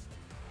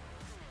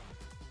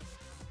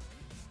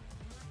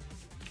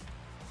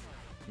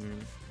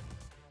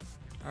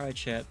 Alright,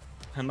 chat.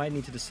 I might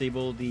need to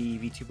disable the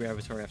VTuber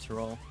avatar after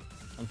all,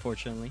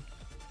 unfortunately.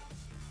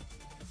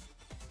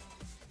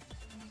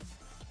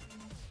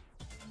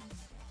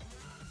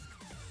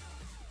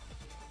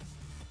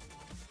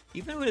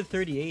 Even with a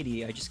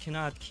 3080, I just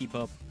cannot keep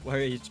up.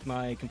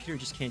 My computer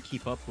just can't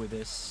keep up with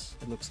this,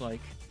 it looks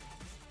like.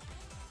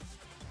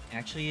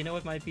 Actually, you know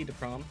what might be the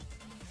problem?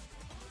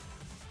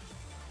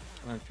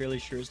 I'm fairly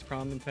sure it's the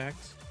problem, in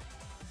fact.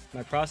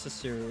 My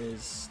processor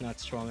is not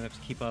strong enough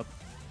to keep up.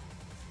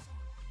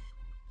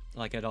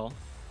 Like, at all.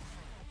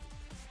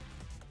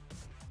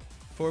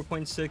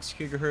 4.6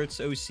 gigahertz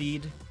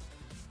OC'd.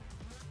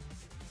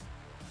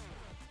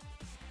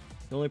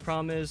 The only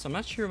problem is, I'm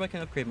not sure if I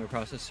can upgrade my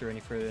processor any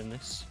further than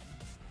this.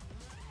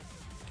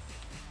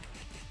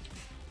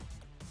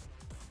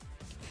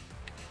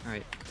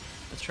 Alright,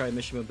 let's try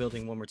mission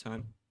building one more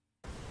time.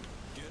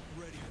 Get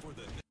ready for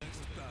the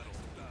next battle.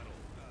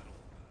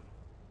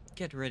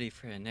 Get ready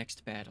for the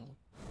next battle.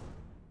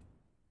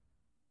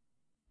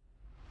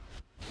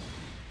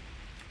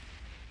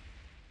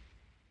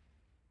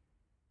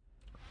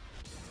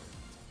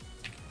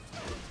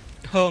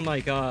 Oh my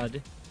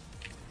god.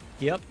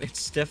 Yep,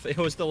 it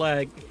was the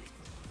lag.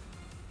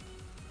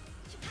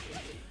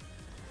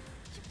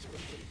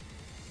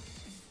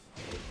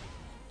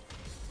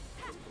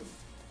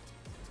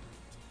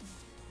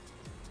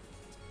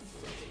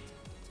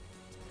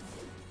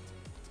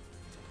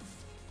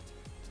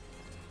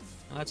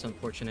 Oh, that's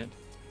unfortunate.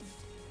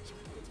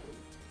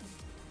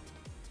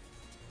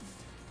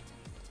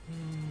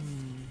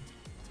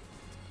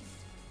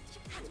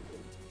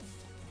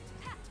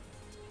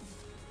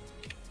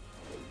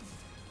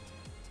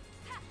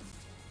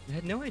 I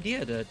had no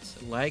idea that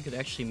lag could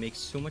actually make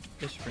so much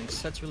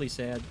difference. That's really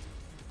sad.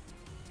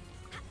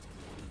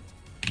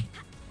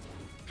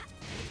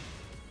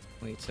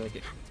 Wait,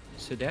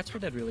 so that's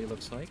what that really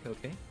looks like,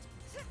 okay.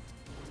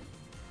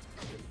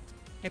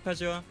 Hey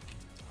Pazua,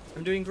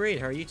 I'm doing great,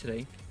 how are you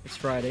today? It's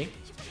Friday.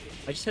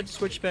 I just had to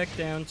switch back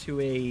down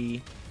to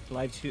a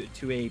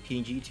to a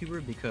PNG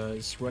tuber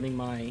because running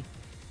my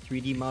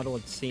 3D model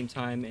at the same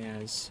time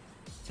as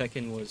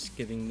Tekken was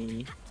giving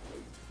me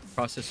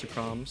processor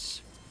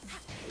problems.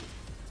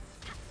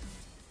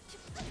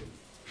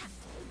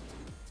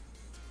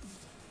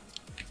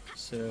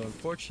 So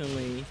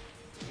unfortunately,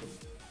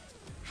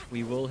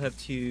 we will have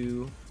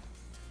to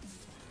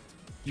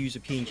use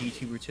a PNG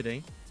tuber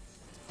today.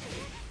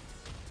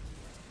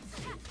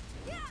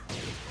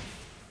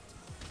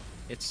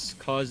 It's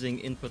causing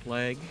input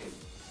lag.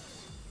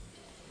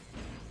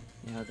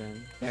 Now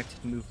then, back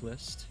to the move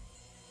list.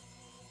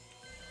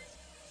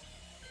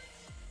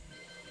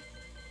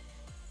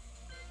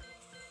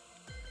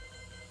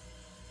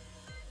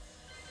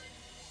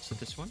 Is it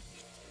this one?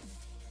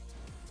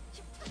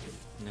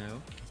 No.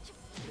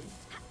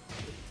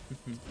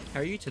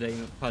 How are you today,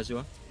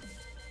 Pazua?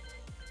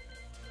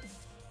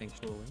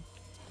 Thankfully.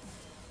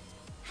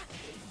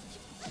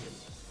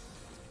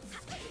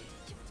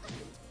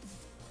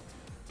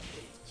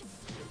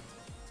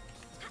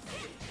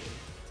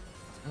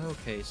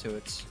 Okay, so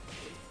it's...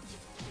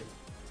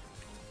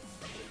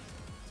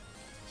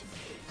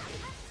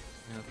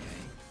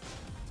 Okay.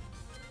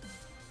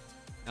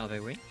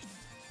 Alvewi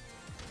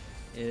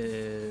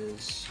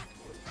is...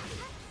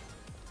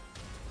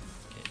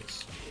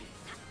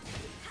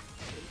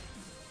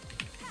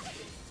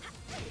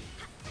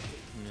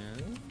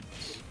 No.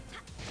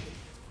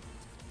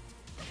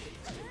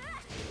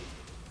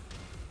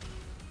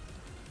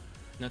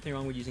 Nothing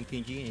wrong with using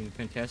PNG and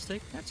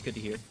fantastic. That's good to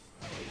hear.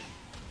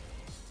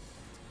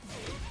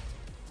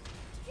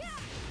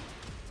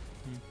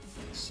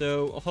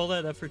 So, a whole lot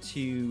of effort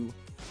to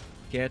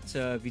get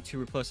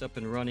VTuber Plus up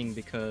and running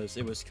because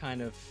it was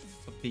kind of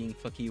being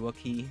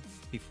fucky-wucky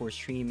before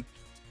stream,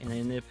 and I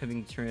ended up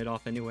having to turn it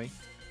off anyway.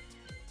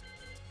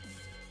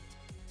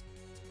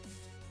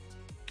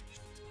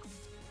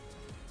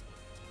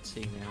 Let's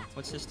see now.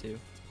 What's this do?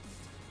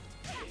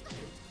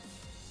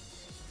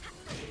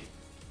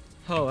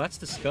 Oh, that's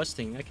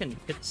disgusting. I can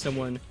hit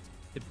someone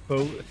with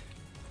both.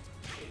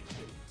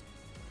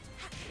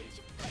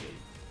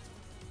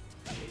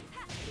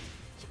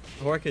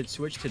 Or I could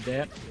switch to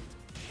that.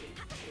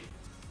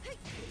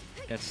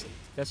 That's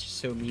just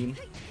so mean.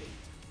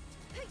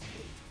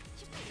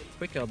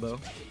 Quick elbow.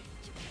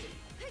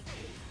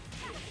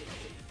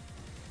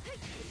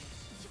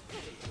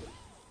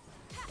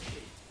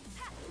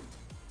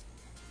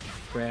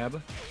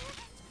 Grab.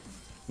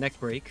 Neck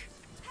break.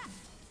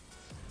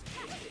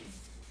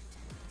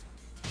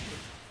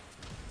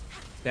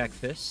 Back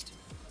fist.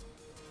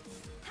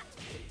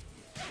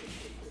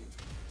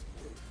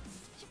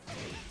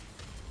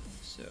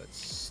 So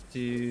let's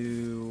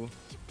do...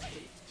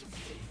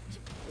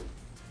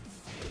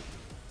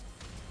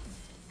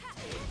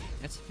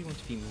 That's if you want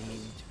to be mean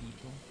to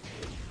people.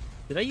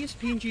 Did I use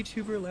PNG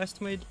Tuber last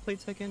time I played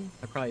Tekken?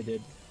 I probably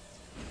did.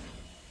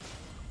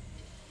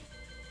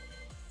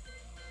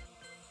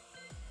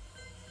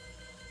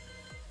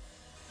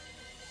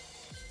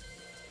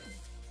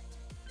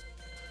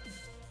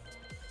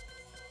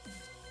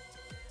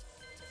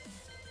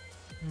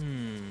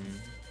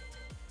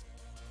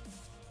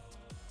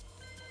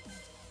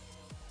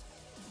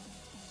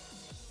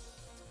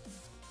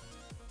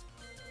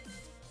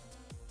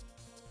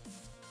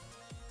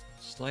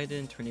 Slide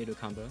in tornado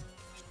combo.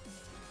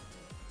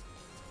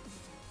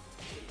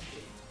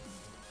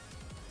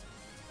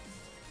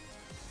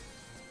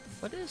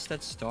 What is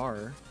that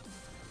star?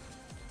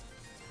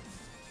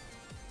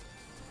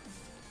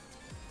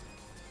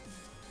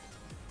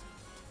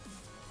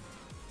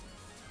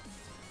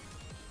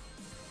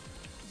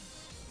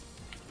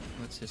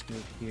 What's this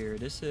move here?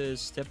 This is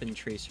step in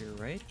tracer,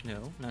 right?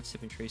 No, not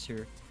step in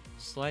tracer.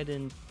 Slide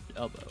in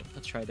elbow.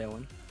 Let's try that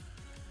one.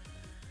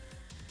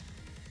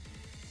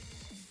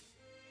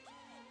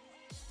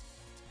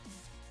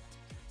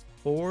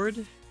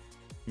 Forward,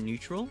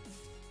 neutral.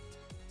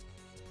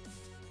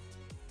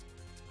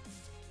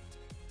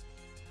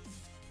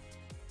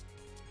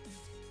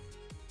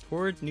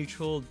 Forward,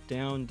 neutral,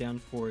 down, down,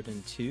 forward,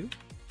 and 2.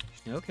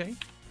 Okay.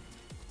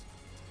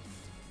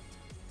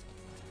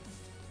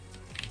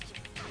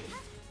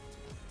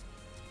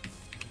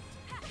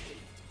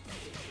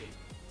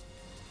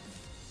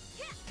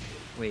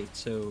 Wait,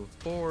 so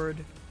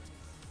forward.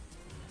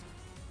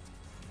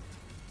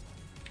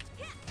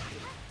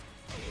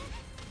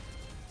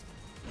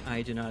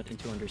 I do not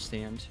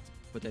understand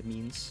what that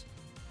means.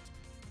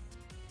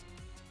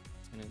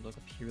 I'm gonna look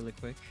up here really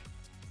quick.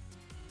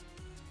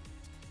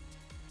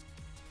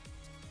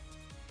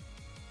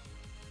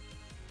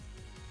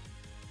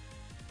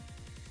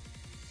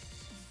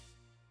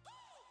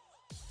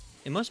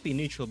 It must be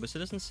neutral, but it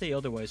doesn't say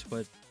otherwise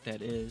what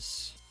that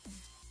is.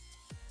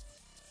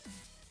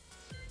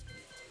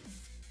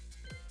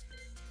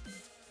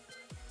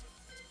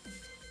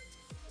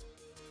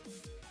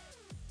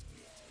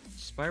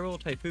 Spiral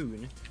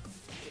Typhoon?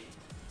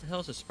 What the hell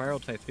is a Spiral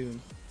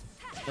Typhoon?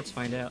 Let's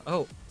find out.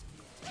 Oh!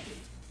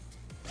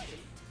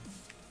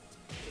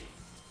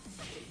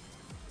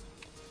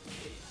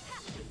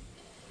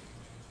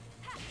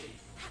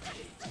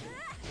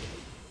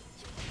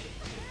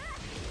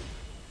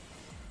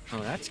 Oh,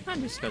 that's kind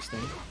of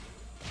disgusting.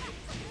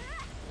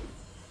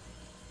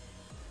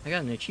 I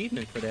got an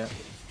achievement for that.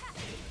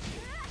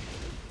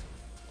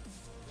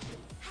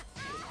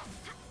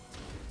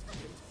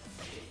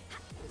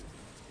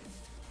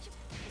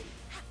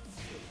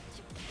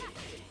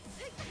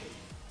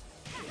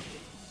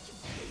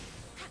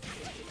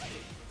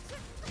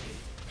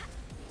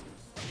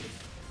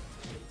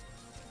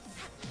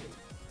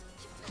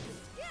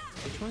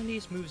 Which one of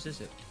these moves is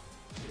it?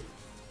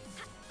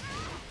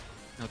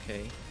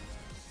 Okay.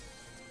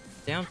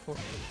 Down for,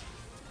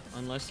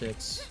 unless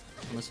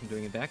I'm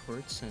doing it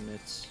backwards, and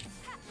it's,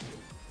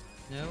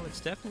 no, it's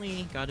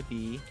definitely gotta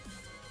be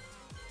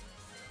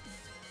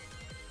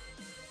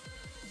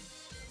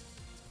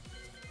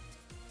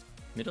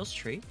middle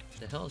straight?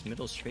 The hell is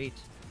middle straight?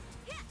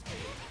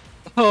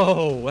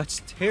 Oh,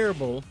 that's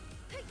terrible.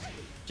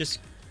 Just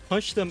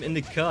punch them in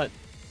the gut.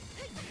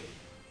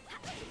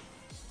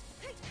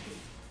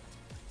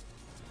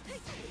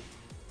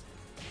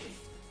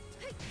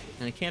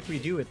 And I can't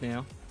redo it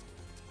now.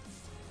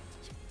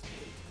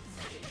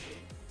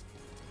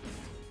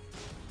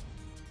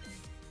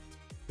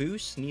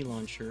 Boost knee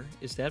launcher.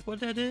 Is that what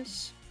that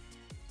is?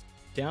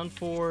 Down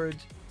forward.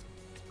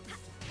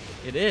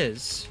 It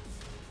is.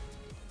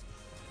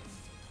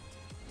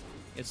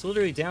 It's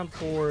literally down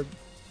forward.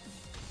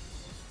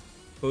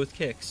 Both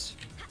kicks.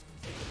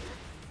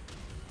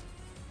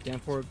 Down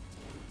forward.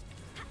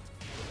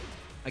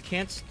 I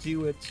can't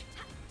do it.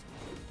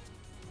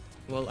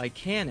 Well, I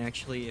can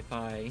actually if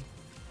I...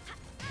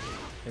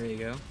 There you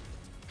go.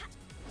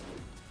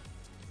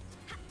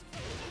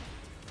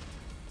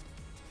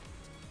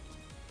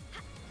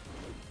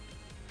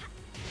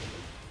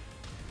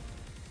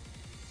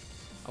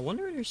 I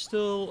wonder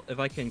if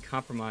I can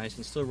compromise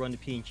and still run the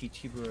PNG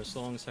Tuber as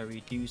long as I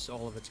reduce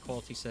all of its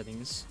quality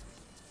settings.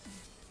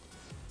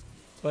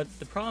 But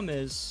the problem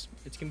is,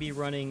 it's going to be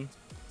running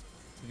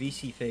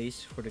VC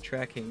phase for the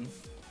tracking,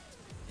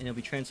 and it'll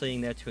be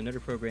translating that to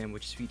another program,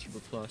 which is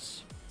VTuber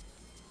Plus.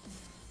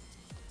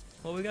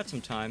 Well, we got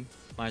some time.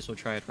 Might as well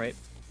try it, right?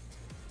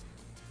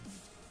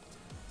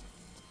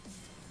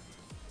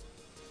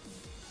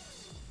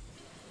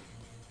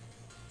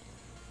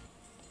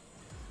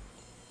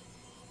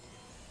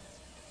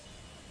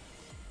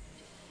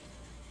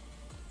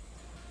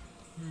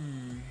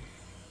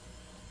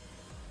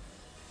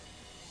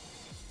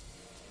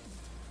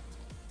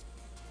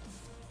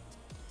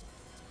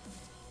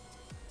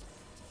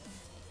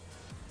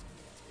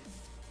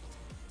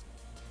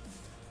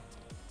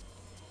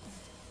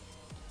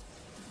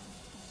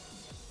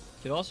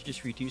 Could also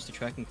just reduce the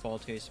tracking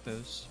quality, I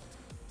suppose.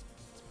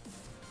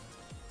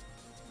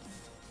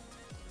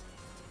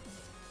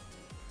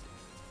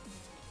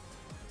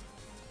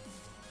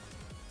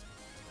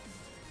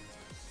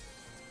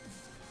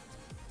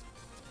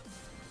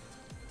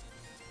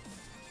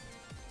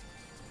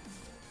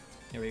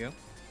 There we go.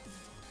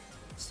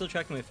 Still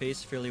tracking my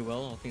face fairly well,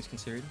 all things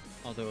considered,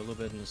 although a little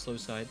bit on the slow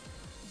side.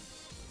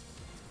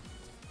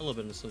 A little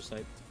bit on the slow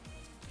side.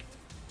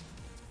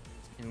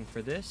 And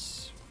for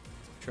this,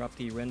 drop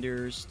the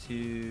renders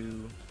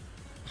to...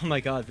 Oh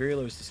my god, very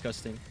low is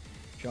disgusting.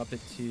 Drop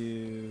it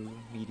to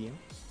medium.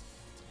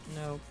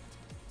 No.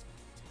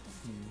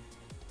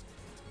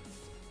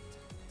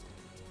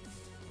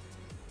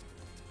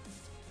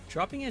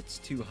 Dropping it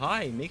too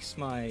high makes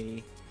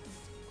my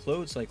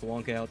clothes like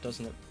wonk out,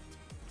 doesn't it?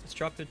 Let's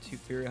drop it to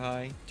very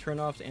high. Turn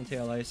off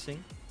anti-aliasing.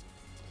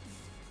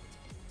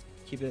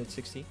 Keep it at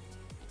 60.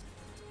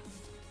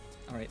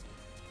 Alright.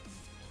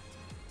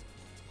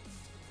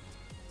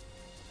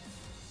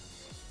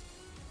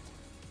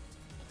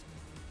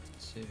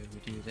 So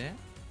we do that.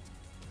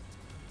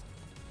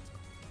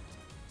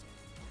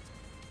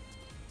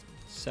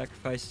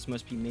 Sacrifices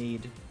must be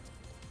made,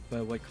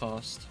 but at what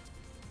cost?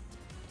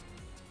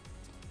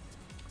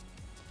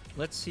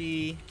 Let's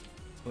see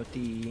what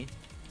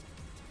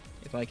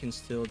if I can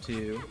still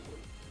do.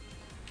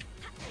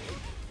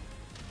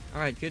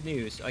 Alright, good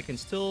news. I can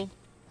still...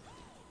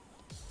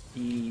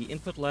 The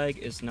input lag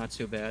is not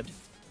so bad,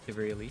 at the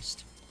very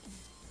least.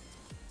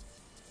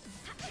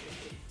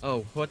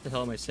 Oh, what the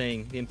hell am I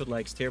saying? The input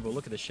lag's terrible.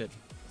 Look at this shit.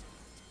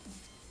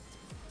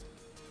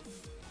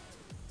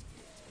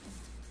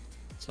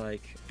 It's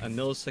like a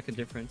millisecond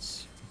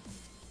difference.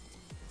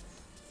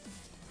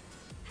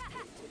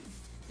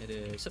 It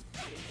is...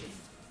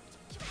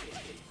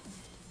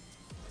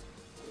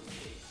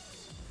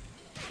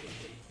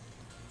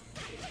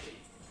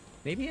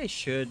 Maybe I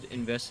should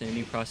invest in a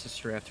new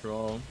processor after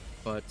all,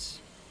 but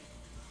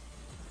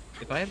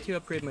if I have to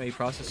upgrade my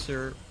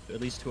processor, at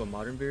least to a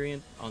modern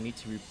variant, I'll need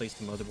to replace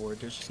the motherboard.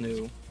 There's just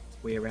no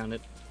way around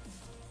it.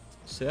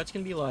 So that's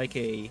going to be like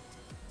a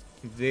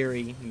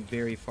very,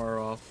 very far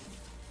off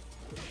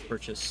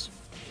purchase.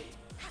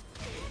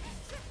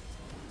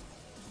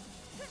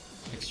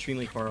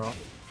 Extremely far off.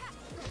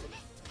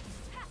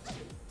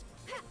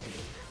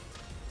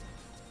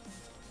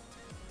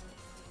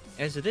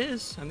 As it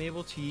is, I'm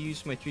able to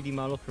use my 3D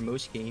model for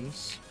most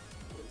games,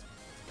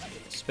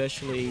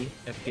 especially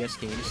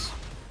FPS games.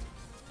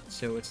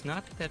 So it's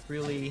not that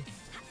really...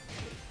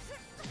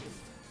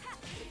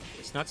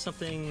 It's not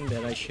something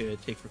that I should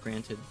take for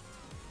granted.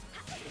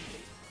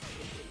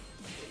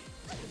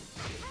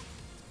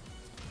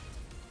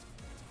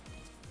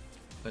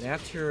 But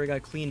after I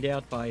got cleaned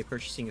out by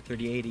purchasing a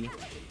 3080,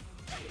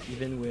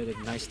 even with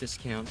a nice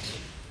discount,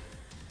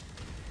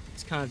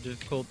 it's kind of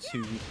difficult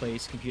to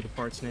replace computer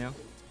parts now.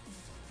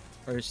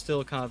 Or it's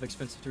still kind of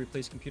expensive to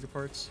replace computer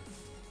parts.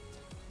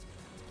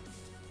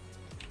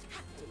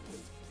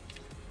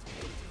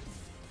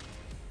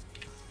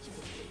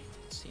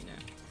 Let's see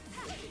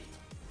now.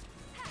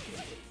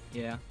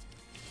 Yeah.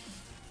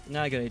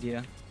 Not a good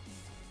idea.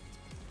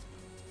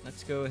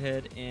 Let's go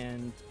ahead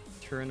and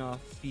turn off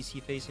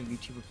VC Face and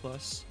VTuber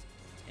Plus,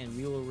 and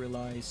we will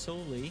rely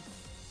solely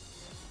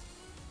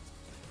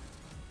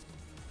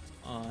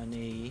on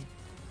a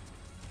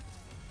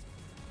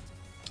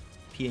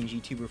PNG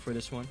tuber for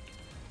this one.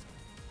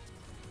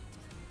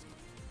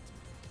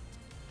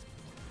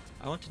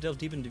 I want to delve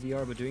deep into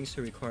VR, but doing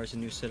so requires a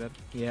new setup.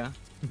 Yeah.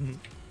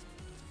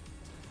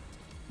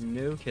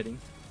 No kidding.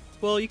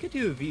 Well, you could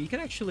do you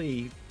could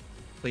actually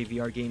play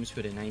VR games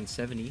with a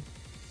 970.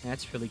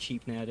 That's fairly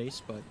cheap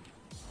nowadays, but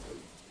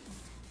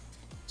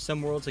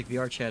some worlds like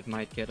VR chat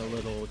might get a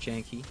little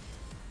janky.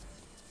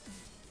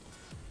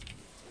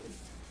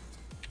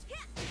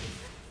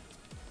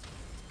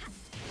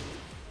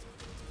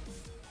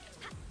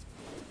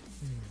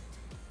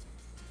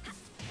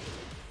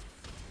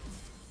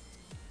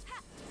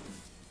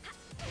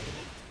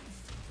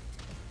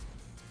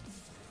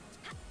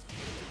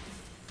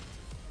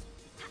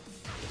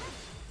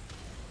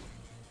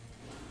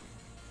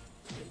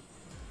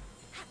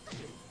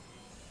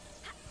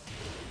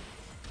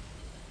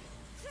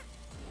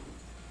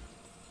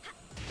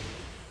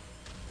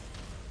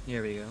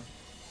 There we go.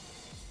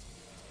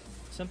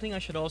 Something I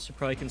should also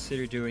probably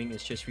consider doing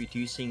is just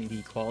reducing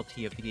the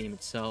quality of the game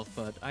itself,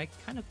 but I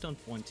kind of don't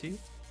want to.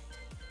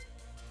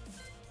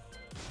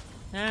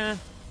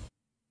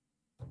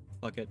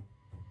 Fuck it.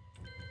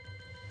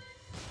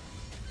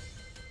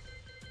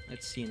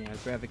 Let's see now.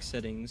 Graphic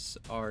settings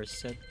are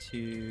set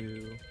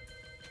to...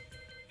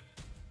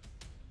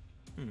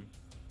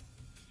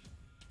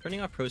 Turning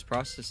off post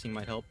processing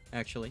might help,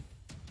 actually.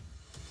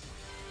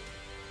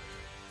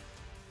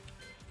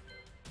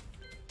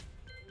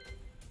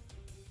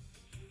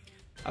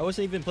 I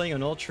wasn't even playing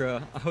on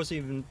Ultra. I was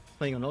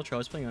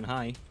playing on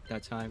High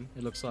that time,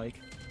 it looks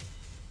like.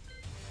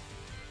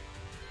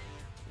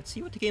 Let's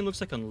see what the game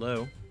looks like on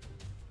Low.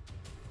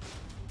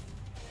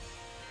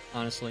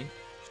 Honestly.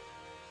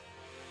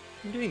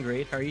 I'm doing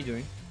great. How are you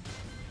doing?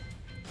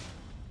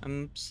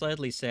 I'm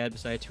slightly sad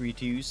because I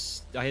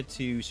had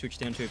to switch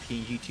down to a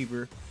PNG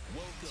tuber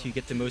to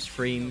get the most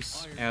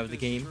frames out of the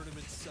game.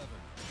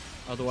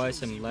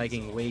 Otherwise, I'm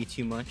lagging way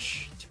too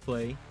much to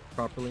play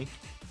properly.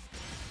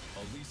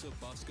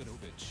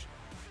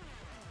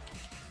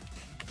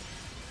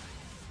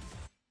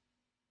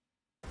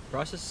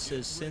 Process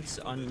is since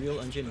Unreal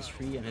Engine is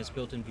free and has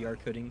built-in VR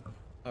coding.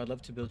 I'd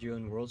love to build your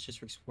own worlds just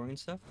for exploring and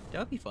stuff. That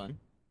would be fun.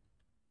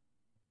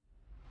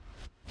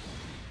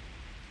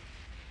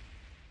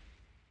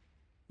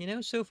 You know,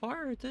 so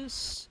far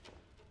this...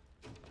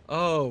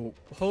 Oh,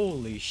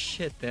 holy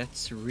shit,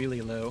 that's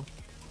really low.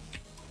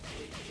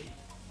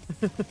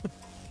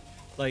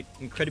 Like,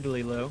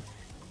 incredibly low.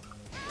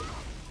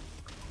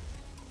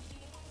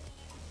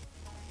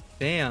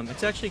 Damn,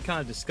 it's actually kind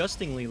of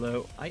disgustingly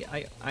low.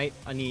 I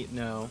need...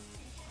 No.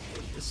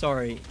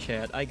 Sorry,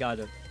 chat, I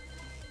gotta...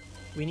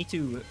 We need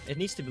to... It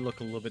needs to look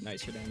a little bit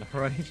nicer then,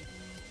 alright?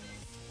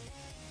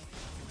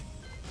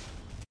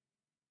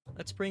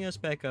 Let's bring us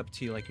back up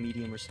to, like,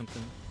 medium or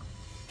something.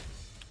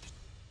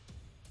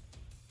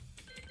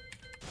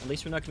 At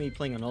least we're not going to be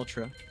playing on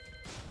Ultra.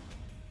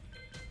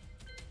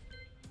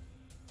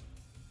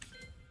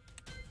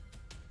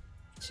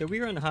 So we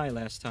were on high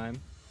last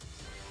time.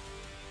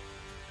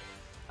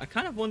 I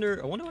kind of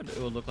wonder... I wonder what it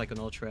would look like on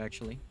Ultra,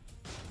 actually.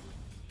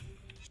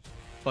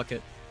 Fuck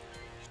it.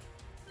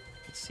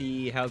 Let's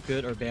see how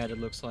good or bad it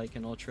looks like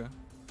in Ultra.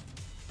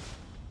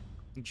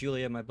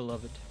 Julia, my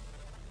beloved.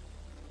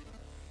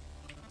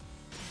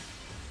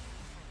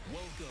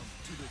 Welcome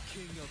to the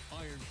King of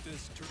Iron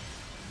Fist,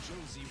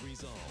 Josie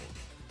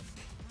Resolve.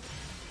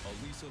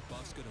 Alisa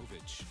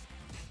Boskanovich.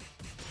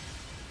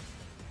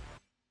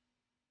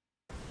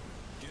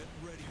 Get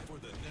ready for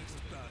the next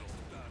battle.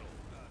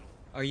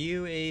 Are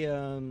you a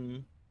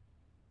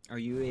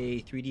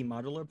 3D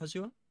modeler,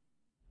 Pazua?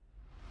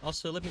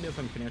 Also, let me know if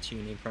I'm pronouncing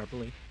your name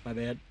properly. My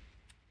bad.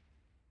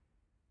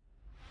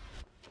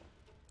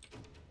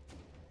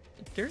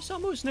 There's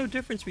almost no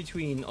difference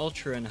between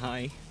Ultra and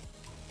High.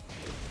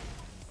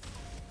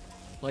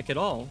 Like at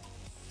all.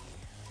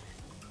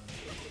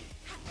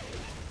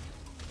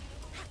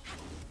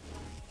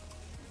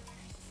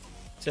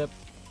 Except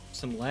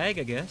some lag,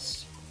 I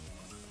guess.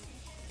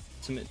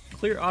 Some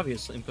clear,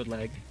 obvious input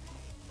lag.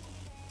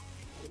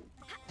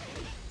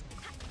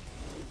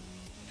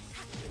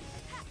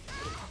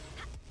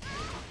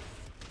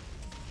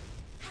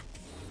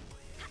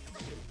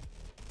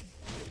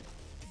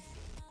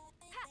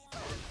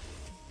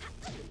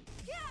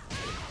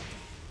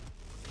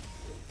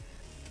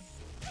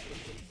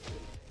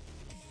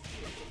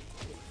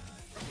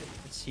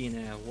 Let's see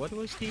now. What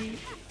was the...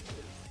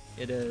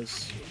 It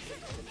is...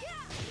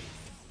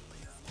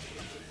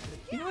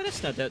 You know what,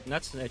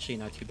 that's actually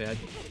not too bad.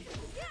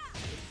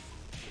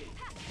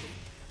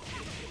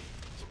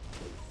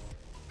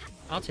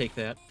 I'll take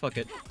that. Fuck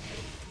it.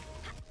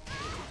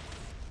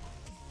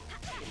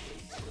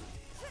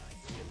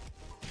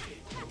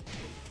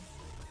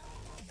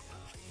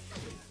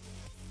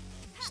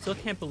 Still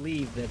can't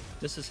believe that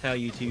this is how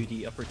you do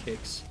the upper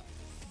kicks.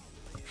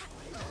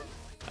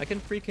 I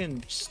can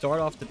freaking start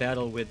off the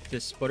battle with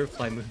this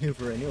butterfly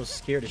maneuver and it'll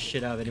scare the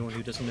shit out of anyone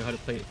who doesn't know how to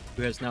play,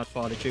 who has not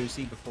fought a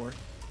Josie before.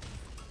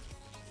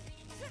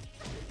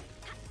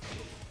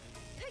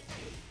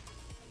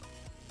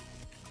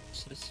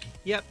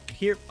 Yep,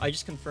 here, I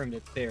just confirmed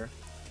it, there.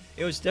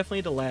 It was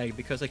definitely the lag,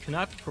 because I could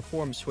not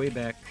perform sway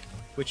back,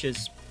 which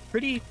is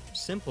pretty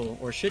simple,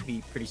 or should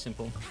be pretty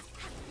simple,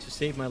 to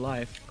save my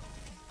life.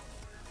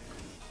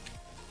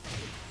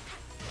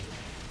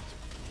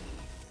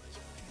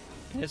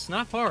 And it's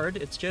not hard,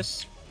 it's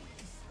just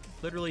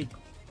literally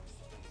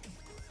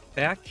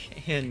back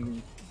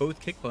and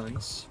both kick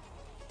buttons.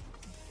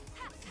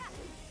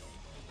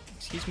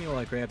 Excuse me while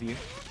I grab you.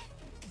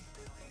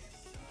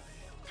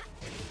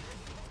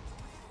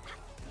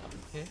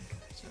 Okay.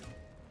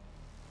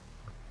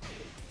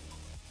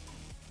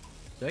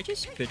 Did I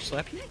just bitch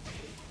slap you?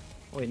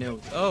 Oh, wait, no.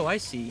 Oh, I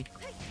see.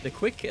 The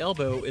quick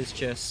elbow is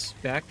just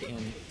back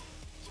and...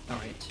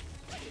 Alright.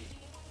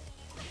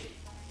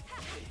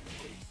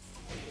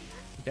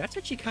 That's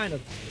actually kind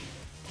of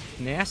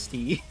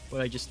nasty,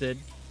 what I just did.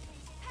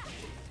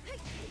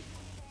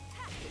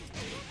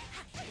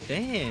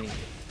 Dang.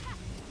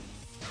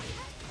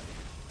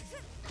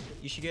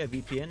 You should get a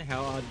VPN.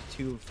 How odd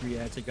 2 of 3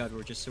 ads I got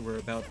were just were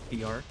about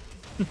VR.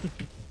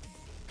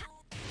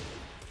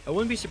 I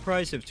wouldn't be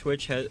surprised if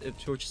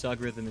Twitch's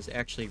algorithm is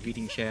actually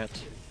reading chat.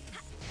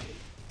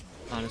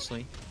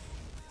 Honestly.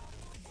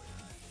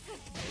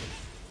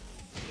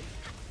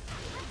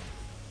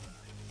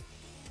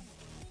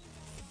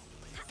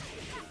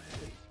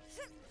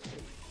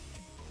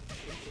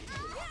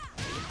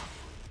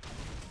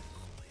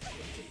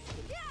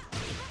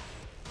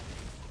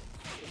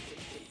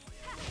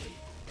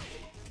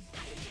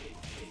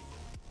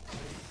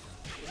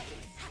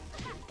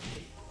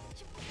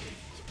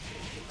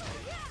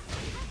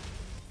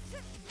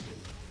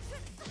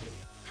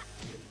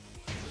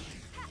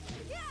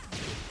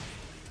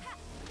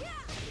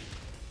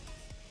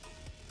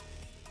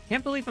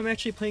 Can't believe I'm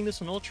actually playing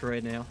this on Ultra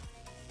right now.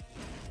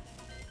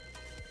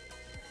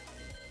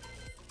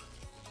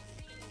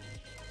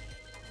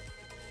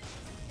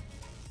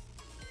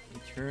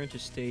 Return to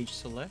stage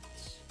select.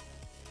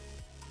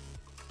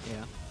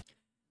 Yeah.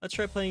 Let's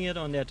try playing it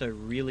on that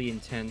really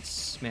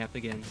intense map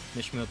again,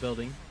 Mishima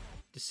Building,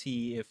 to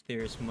see if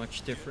there's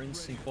much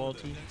difference in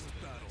quality.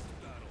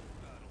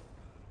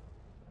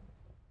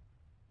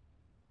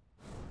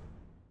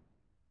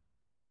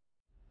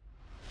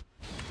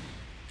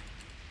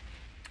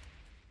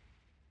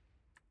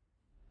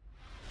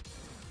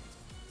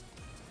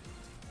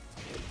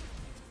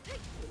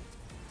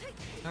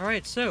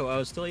 Alright, so I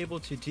was still able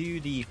to do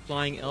the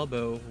flying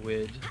elbow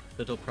with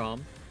little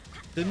problem.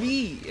 The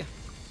knee!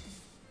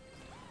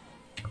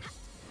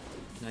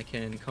 And I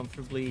can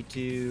comfortably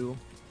do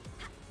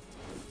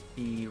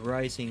the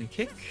rising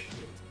kick.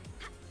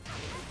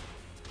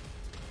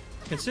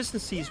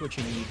 Consistency is what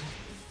you need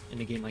in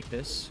a game like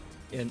this,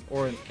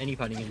 or in any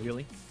fighting game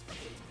really.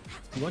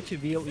 You want to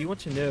be able, you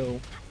want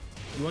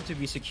to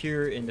be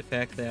secure in the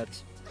fact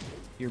that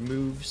your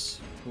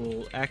moves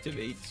will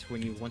activate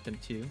when you want them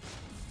to.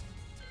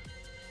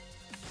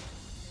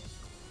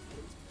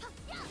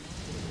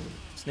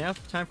 It's now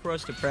time for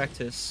us to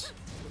practice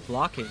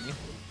blocking.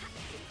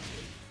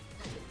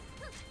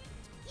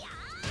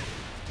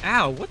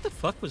 Ow, what the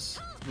fuck was...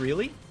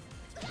 Really?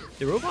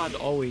 The robot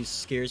always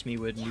scares me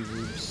with new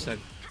moves I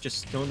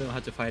just don't know how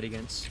to fight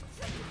against.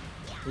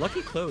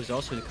 Lucky Claw is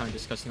also kind of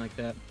disgusting like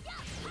that.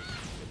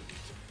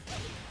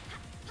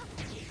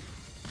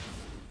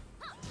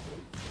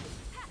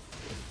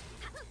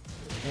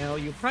 Now,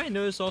 you'll probably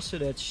notice also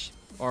that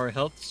our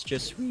health's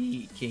just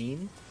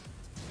regain,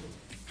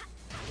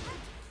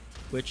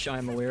 which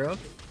I'm aware of.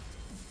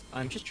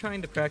 I'm just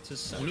trying to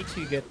practice. I need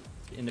to get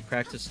in the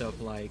practice of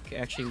like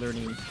actually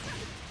learning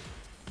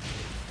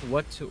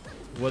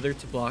whether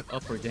to block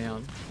up or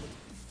down.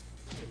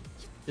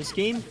 This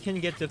game can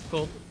get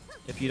difficult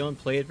if you don't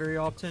play it very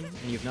often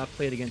and you've not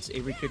played against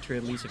every character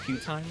at least a few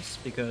times,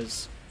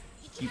 because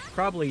you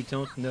probably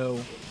don't know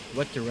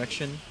what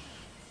direction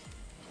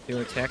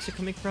their attacks are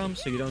coming from,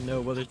 so you don't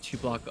know whether to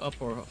block up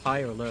or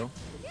high or low.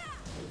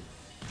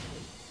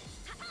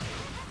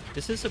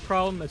 This is a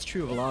problem that's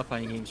true of a lot of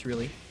fighting games,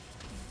 really.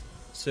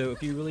 So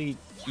if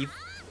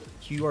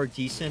you are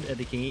decent at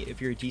the game, if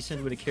you're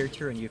decent with a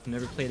character and you've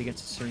never played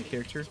against a certain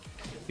character,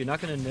 you're not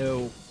going to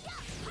know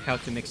how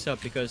to mix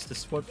up, because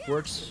what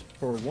works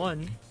for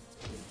one,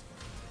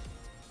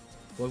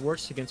 what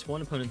works against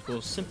one opponent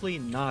will simply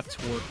not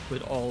work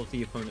with all of the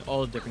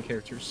different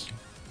characters.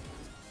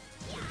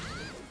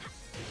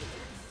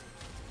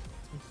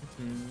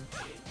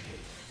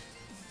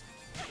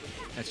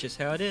 That's just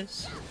how it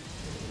is.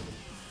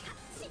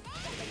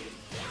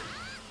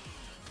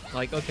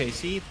 Like, okay,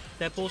 see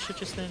that bullshit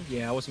just then?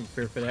 Yeah, I wasn't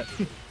prepared for that.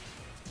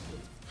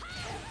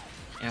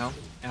 Ow,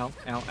 ow,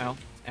 ow, ow,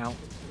 ow.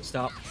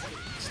 Stop.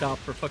 Stop,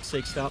 for fuck's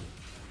sake, stop.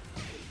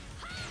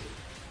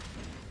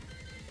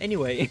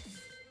 Anyway.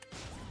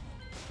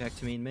 Back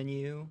to main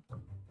menu.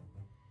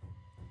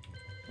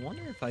 I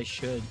wonder if I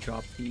should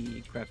drop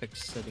the graphics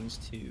settings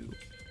to...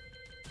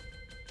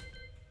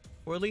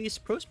 Or at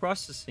least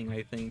post-processing,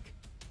 I think,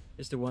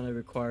 is the one that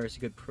requires a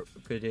good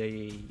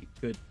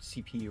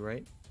CPU,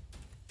 right?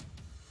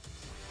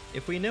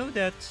 If we know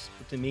that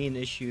the main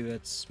issue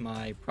is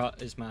my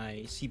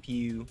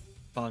CPU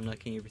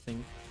bottlenecking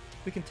everything,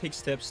 we can take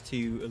steps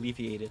to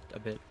alleviate it a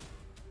bit.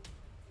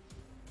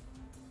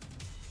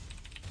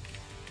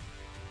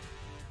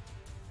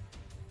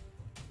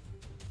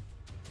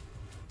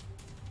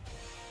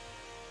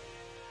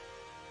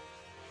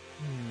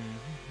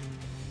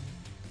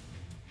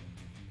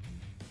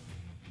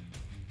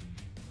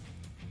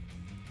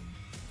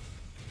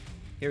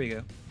 Here we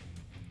go.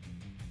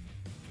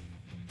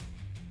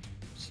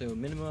 So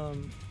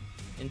minimum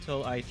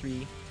Intel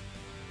i3.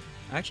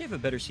 I actually have a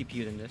better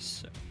CPU than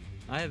this.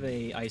 I have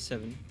a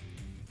i7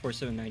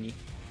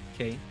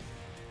 4790K.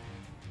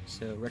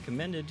 So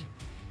recommended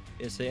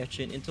is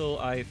actually an Intel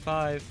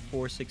i5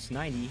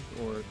 4690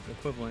 or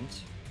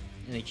equivalent,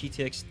 and a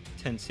GTX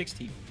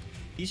 1060.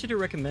 These are the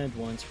recommended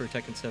ones for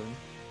Tekken 7.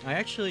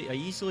 I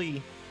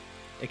easily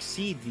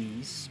exceed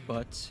these,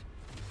 but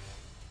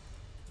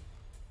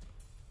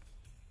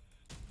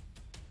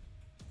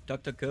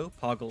DuckDuckGo,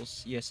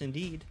 Poggles, yes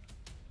indeed.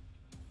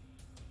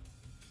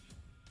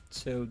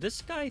 So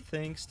this guy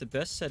thinks the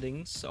best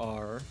settings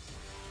are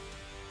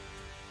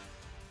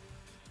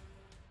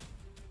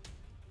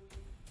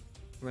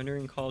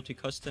rendering quality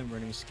custom,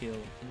 rendering scale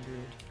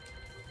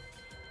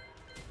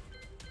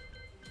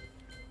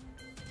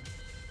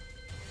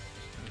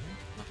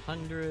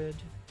 100,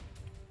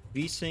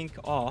 VSync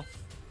off.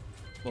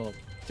 Well,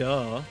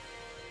 duh.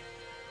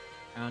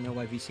 I don't know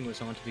why VSync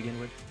was on to begin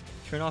with.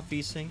 Turn off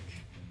VSync.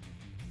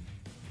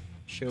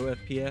 Show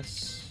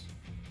FPS,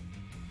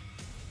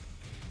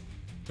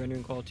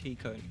 rendering quality,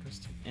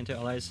 custom,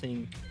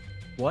 anti-aliasing.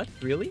 What?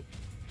 Really?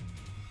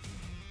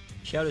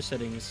 Shadow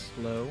settings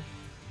low,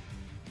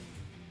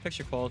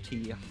 texture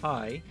quality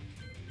high,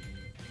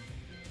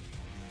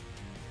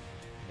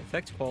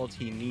 effect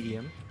quality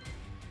medium,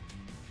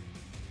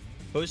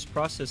 post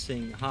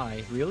processing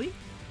high. Really?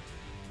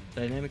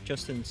 Dynamic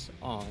adjustments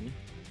on.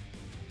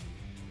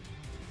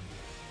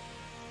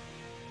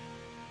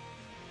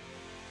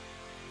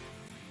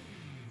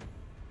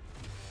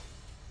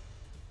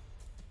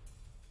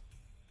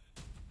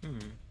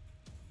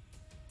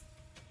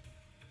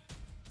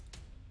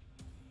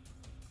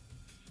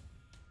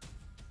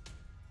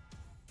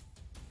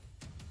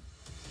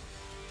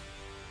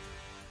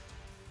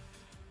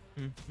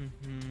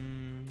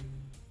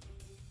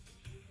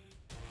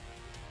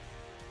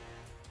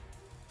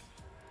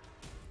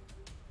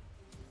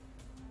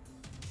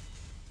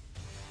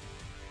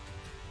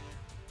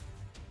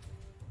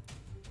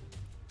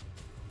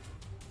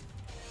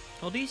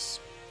 Well, these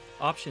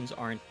options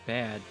aren't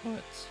bad,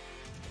 but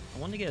I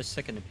want to get a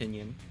second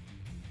opinion.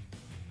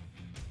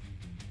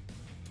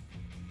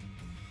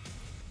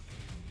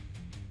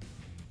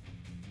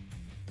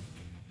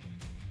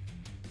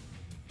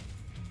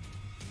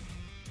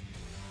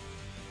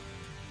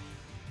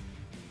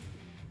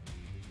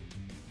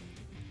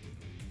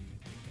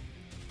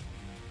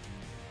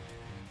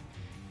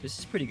 This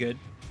is pretty good.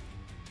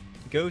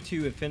 Go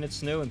to Infinite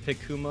Snow and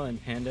pick Kuma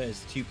and Panda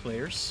as 2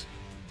 players,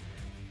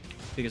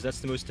 because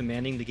that's the most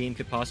demanding the game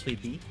could possibly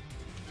be.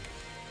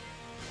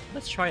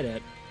 Let's try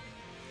that.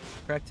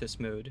 Practice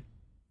mode.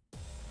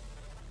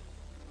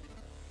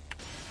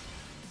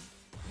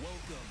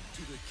 Welcome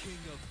to the King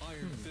of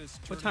Iron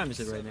Fist. What time is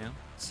it right now?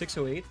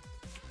 6:08.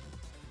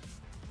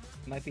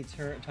 Might be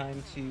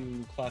time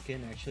to clock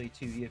in actually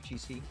to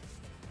VFGC.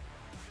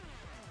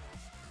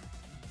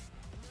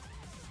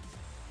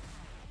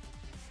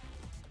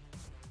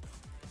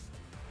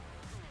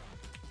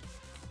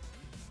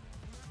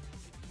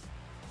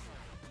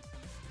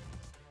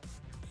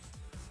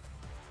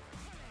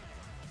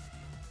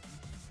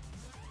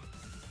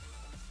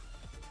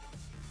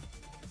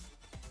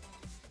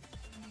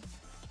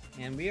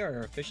 And we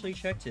are officially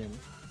checked in.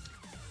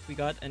 We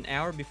got an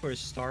hour before the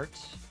start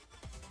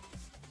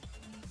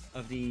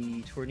of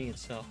the tourney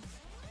itself.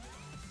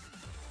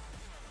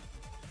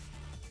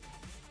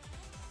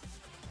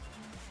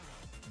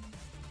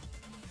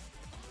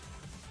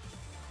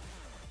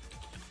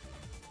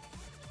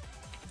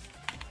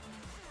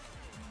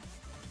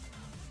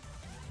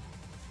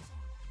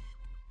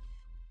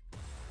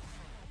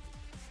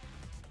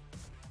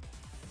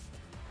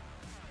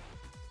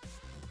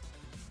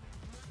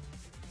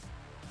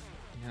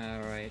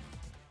 Alright.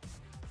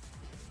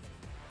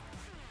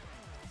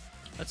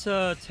 Let's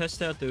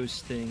test out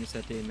those things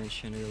that they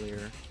mentioned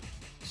earlier.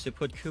 So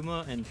put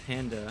Kuma and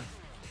Panda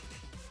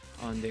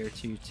on there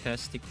to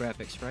test the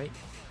graphics, right?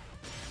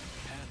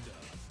 Panda.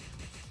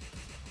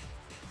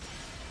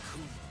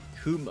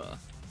 Kuma.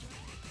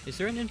 Is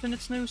there an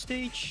Infinite Snow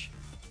stage?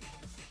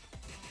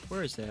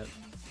 Where is that?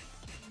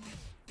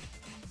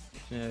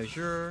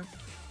 Azure,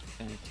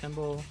 Panic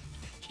Temple,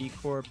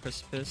 G-Core,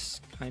 Precipice,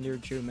 Kinder,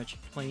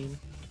 Geometric Plane,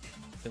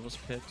 Devil's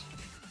Pit.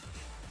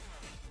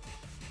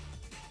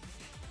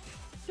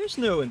 There's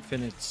no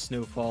Infinite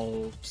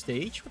Snowfall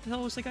stage. What the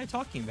hell was the guy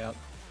talking about?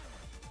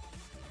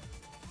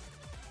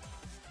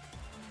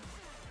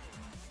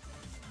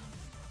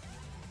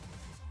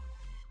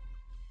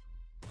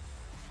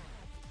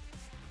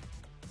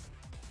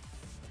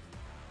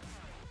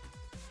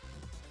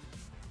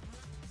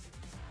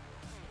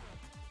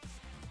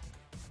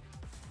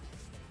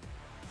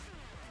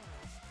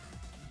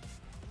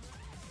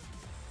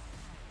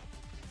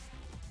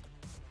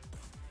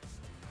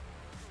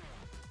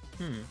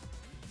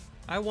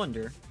 I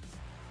wonder.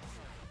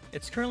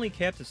 It's currently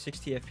capped at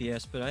 60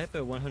 FPS, but I have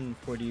a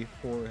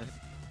 144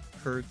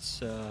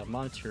 hertz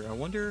monitor. I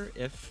wonder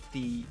if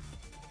the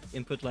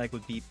input lag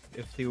would be,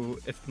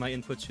 if my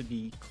inputs would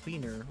be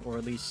cleaner, or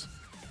at least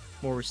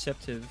more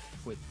receptive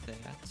with that.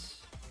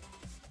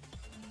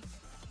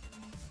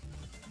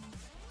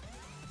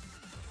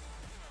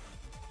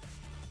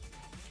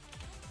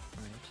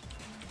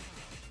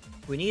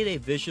 Right. We need a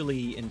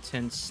visually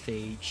intense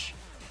stage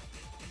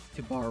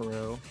to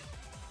borrow.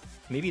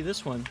 Maybe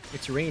this one.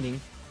 It's raining.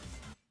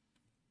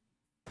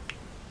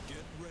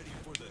 Get ready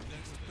for the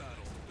next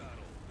battle.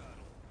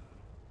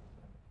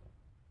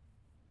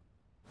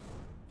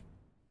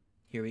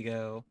 Here we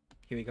go.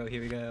 Here we go.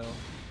 Here we go.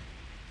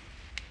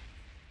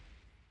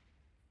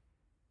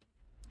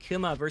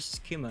 Kuma versus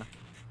Kuma.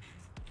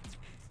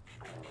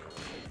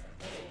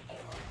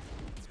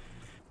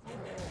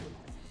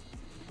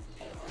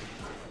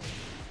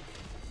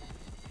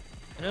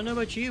 I don't know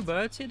about you, but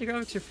I'd say the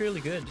graphics are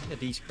fairly good at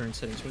these current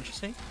settings, wouldn't you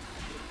say?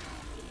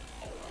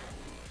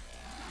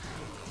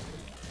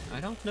 I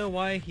don't know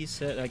why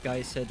that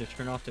guy said to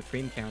turn off the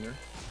frame counter.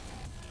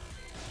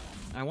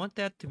 I want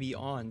that to be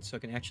on so I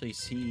can actually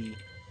see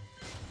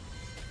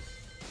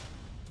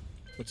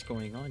what's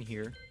going on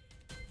here.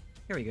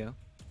 Here we go.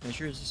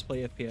 Measure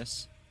display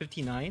FPS.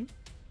 59?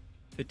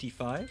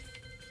 55?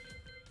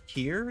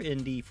 Here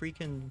in the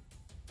freaking...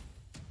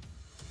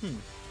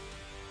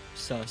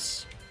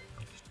 Sus.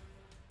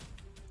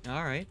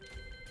 Alright.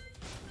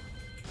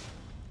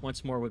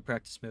 Once more with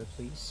practice mode,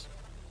 please.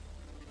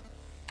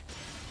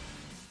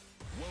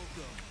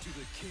 Welcome to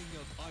the King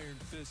of Iron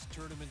Fist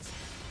tournaments.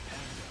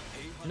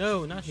 Panda.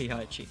 No, not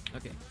Heihachi.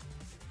 Okay.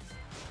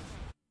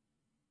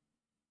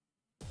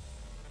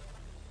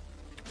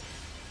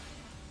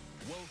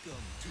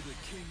 Welcome to the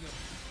King of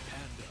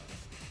Panda.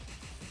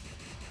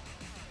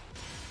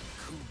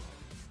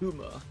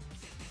 Kuma.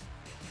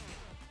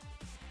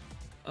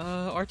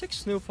 Arctic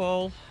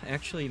Snowfall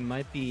actually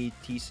might be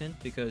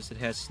decent because it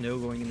has snow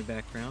going in the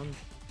background.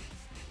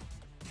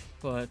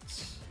 But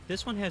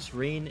this one has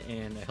rain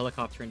and a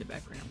helicopter in the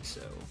background,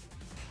 so...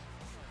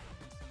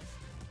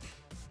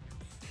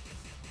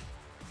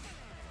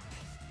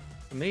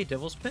 Maybe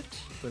Devil's Pit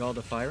with all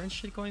the fire and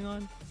shit going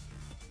on?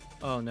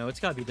 Oh no, it's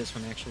gotta be this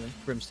one actually.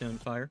 Brimstone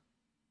Fire.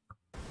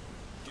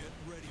 Get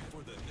ready for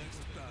for the next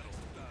battle.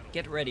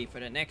 Get ready for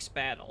the next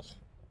battle.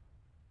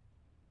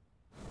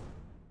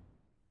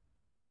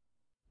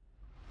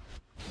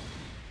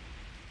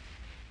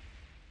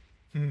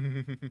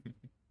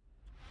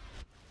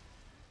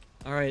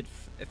 All right,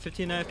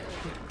 59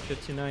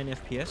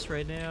 FPS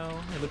right now.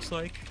 It looks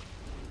like.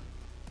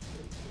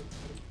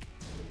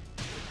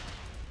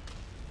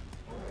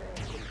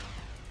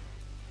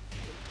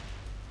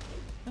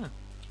 Huh.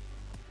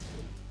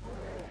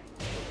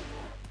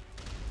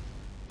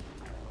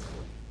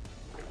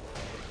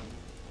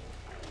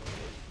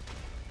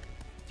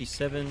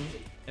 57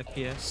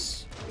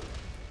 FPS.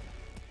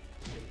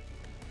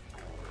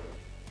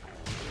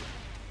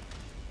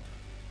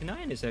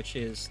 Nine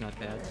is not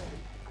bad.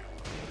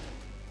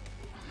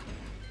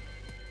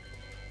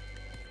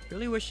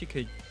 Really wish you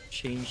could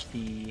change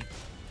the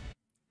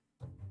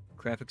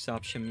graphics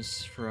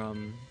options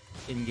from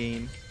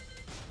in-game.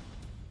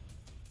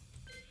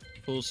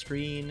 Full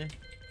screen.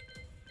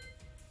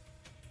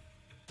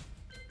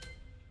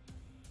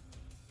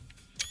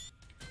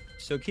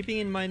 So keeping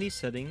in mind these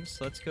settings,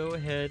 let's go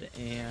ahead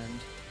and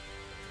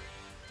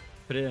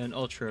put it on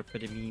ultra for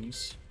the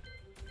memes.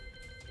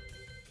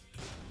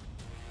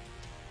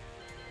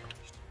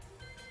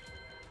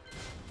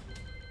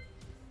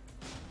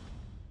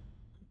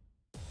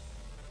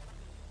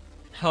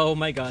 Oh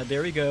my god,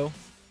 there we go.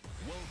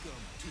 Welcome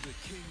to the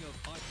King of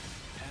Panda.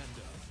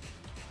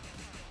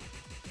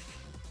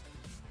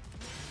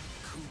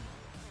 Cool.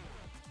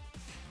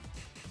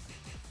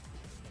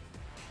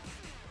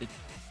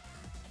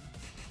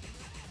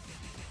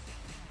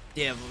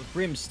 Damn,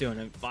 brimstone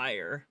and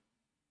fire.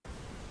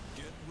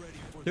 Get ready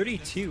for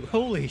 32,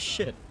 holy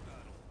shit.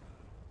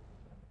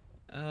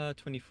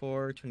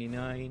 24,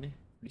 29,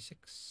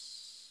 36.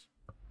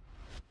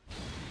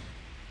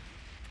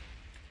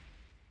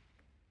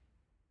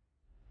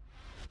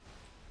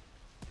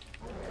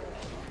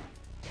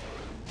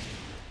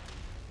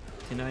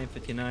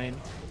 59.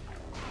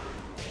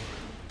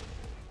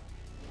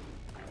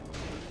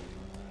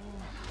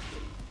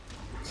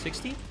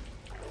 60.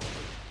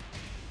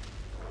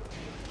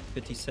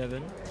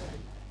 57.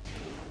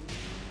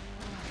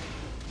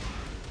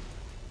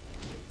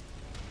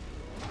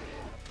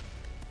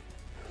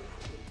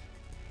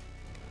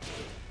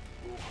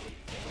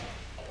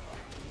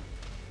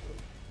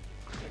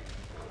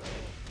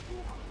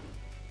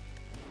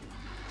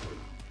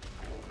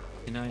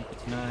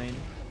 59.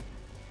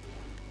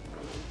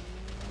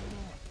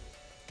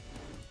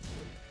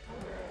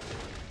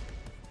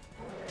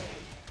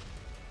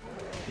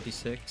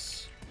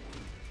 56.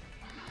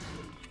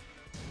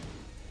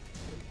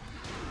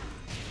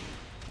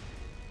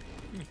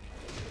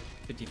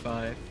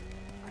 55.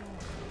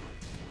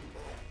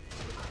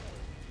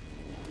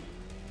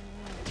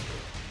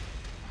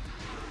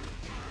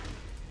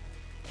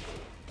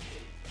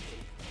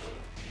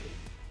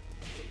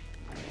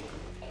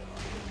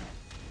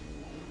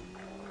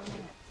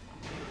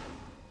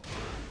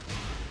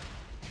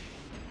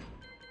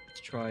 'Let's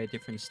try a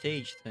different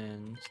stage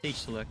then. Stage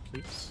select,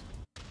 please.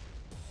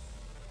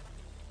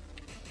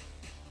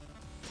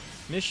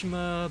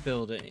 Mishima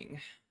building.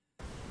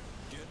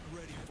 Get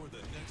ready for the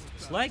next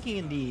It's battle. lagging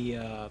in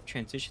the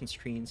transition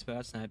screens, but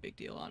that's not a big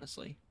deal,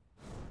 honestly.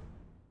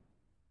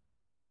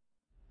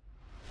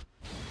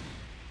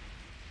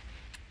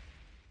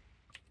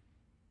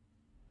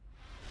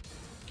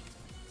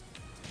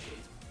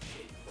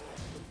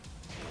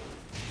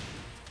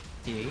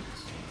 D8.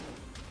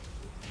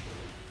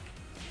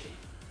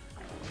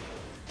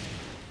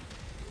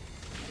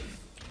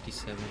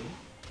 57.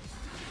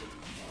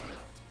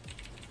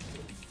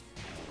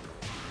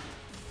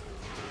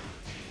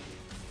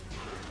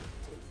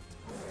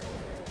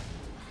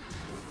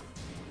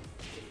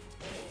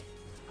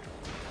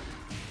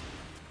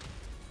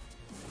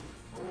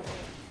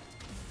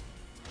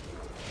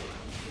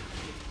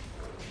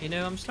 You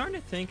know, I'm starting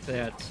to think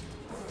that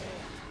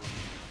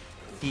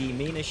the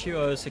main issue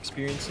I was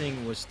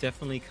experiencing was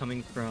definitely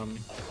coming from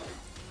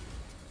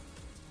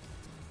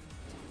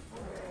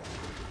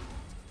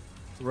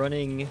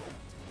running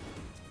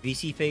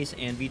VC Face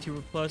and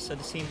VTuber Plus at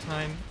the same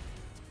time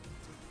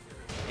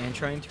and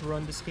trying to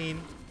run this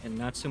game, and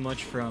not so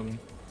much from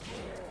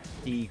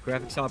the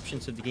graphics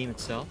options of the game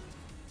itself.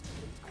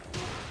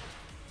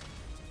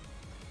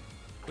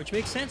 Which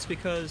makes sense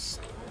because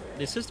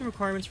the system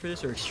requirements for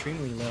this are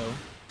extremely low.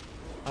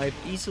 I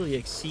easily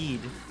exceed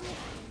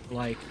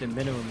like the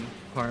minimum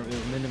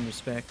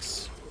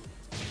specs.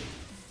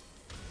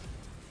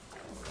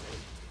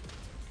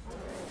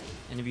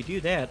 And if you do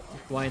that,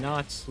 why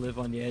not live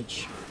on the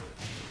edge?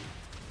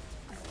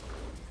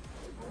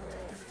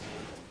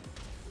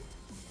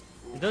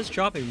 It does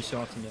drop every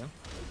so often though.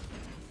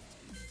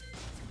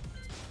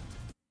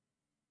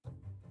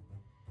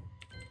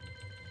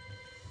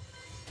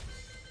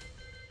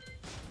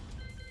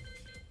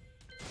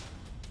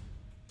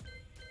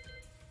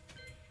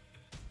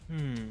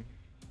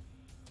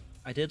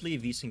 I did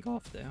leave VSync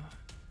off though.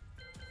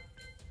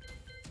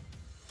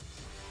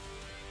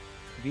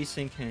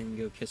 VSync can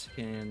go kiss a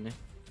can,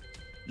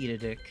 eat a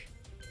dick.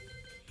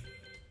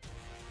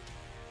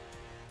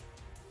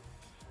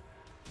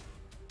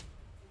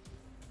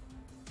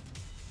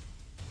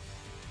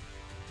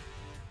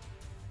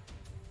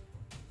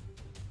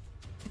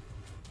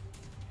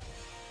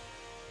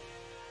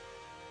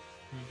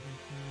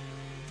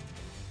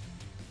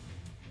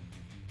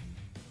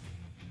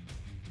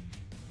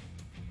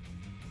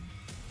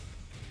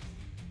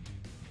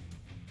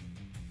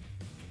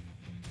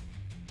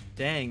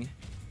 Dang.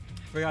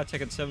 I forgot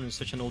Tekken 7 was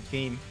such an old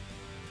game.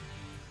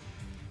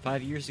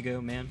 5 years ago,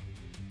 man.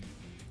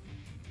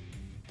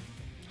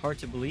 Hard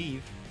to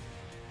believe.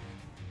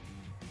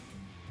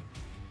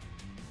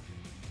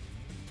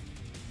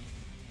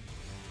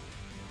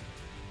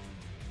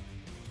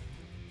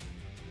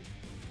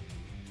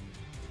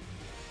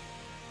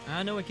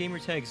 I know what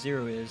gamertag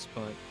 0 is,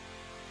 but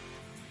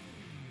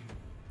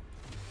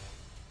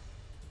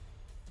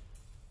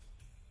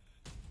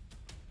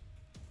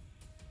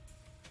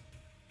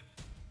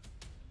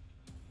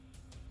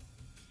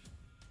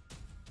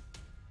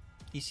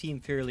these seem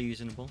fairly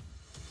reasonable.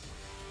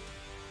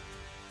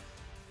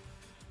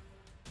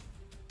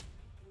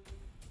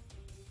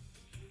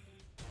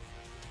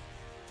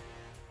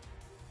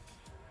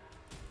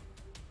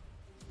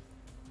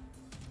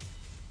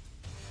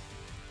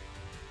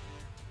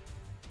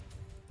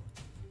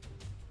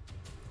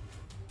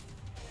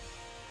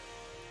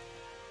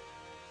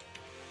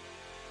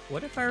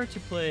 What if I were to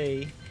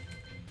play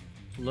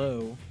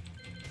low,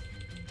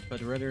 but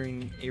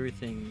rendering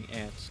everything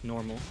at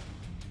normal?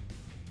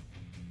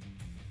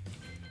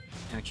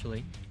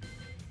 Actually.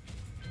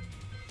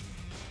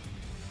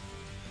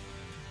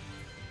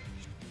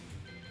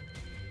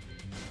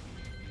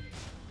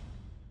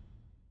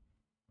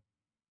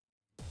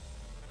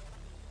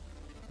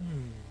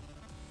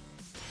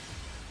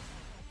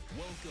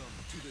 Welcome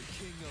to the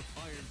King of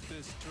Iron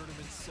Fist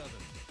Tournament 7.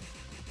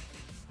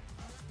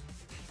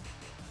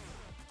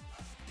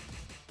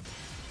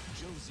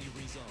 Josie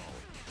Rizal,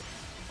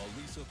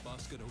 Alisa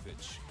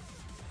Boskanovich.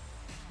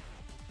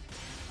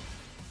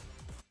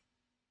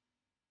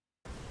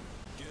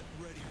 Get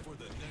ready for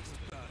the next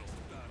battle.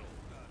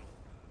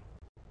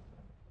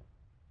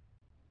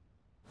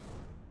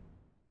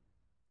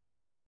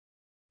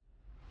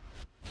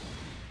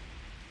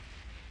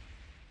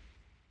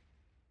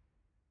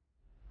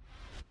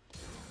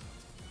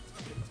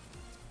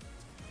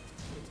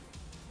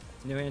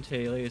 No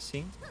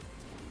anti-aliasing.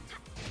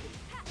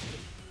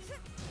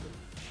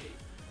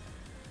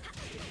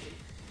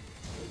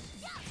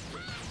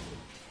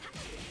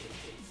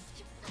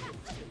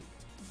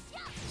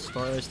 As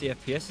far as the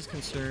FPS is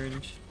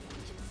concerned,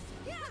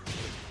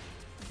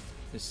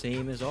 the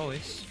same as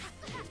always.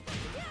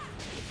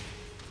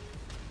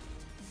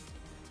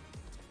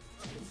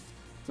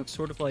 Looks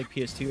sort of like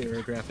PS2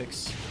 era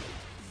graphics,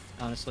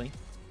 honestly.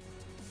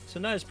 So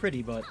not as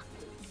pretty, but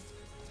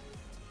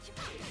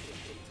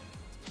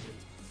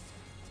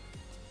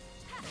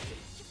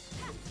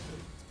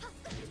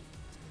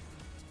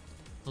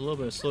a little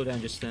bit of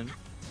slowdown just then.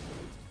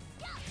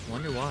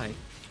 Wonder why.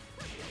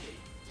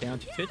 Down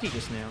to 50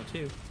 just now,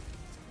 too.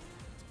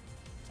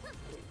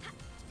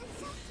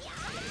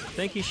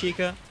 Thank you,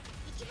 Sheikah.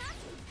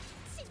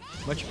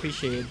 Much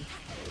appreciated.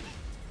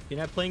 You're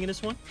not playing in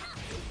this one?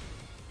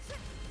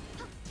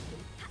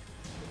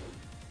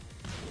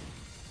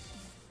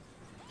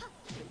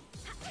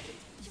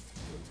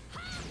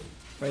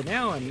 Right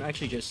now, I'm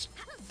actually just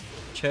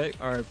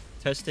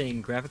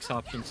testing graphics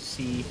options to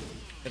see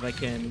if I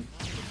can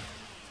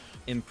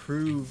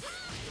improve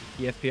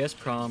the FPS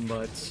problem,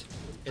 but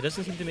it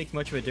doesn't seem to make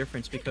much of a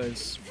difference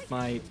because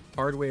my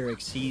hardware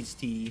exceeds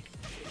the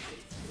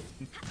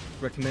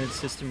recommended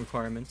system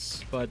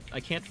requirements, but I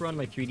can't run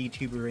my 3D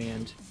Tuber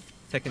and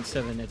Tekken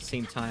 7 at the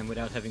same time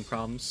without having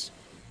problems.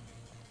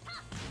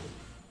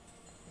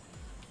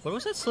 What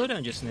was that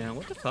slowdown just now?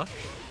 What the fuck?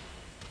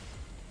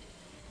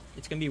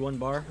 It's gonna be 1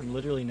 bar. I'm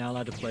literally not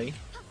allowed to play.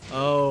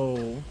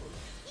 Oh,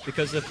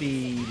 because of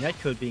the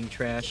netcode being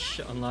trash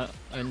on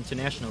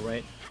international,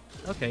 right?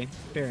 Okay,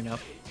 fair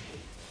enough.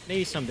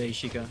 Maybe someday,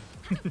 Sheikah.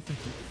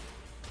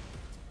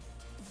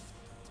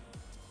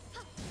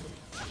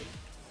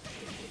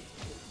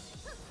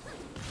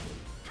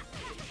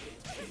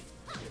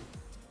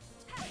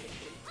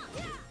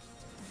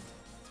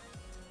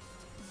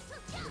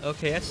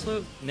 Okay, that's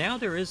slow. Now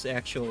there is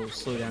actual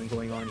slowdown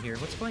going on here.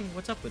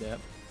 What's up with that?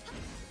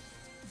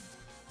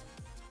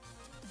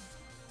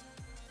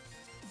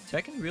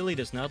 Tekken really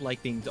does not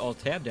like being all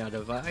tabbed out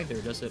of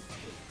either, does it?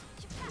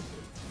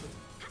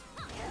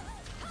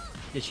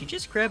 Did she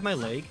just grab my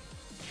leg?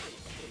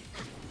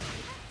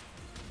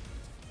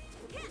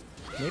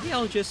 Maybe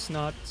I'll just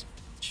not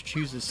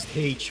choose a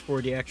stage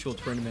for the actual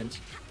tournament.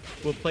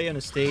 We'll play on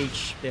a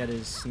stage that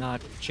is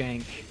not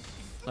jank,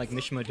 like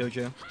Mishima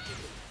Dojo.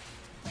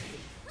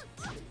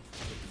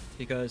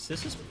 Because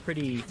this is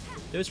pretty...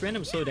 Those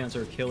random slowdowns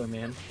are a killer,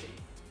 man.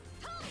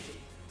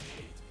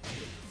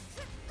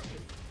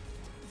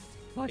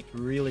 Like,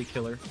 really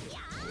killer.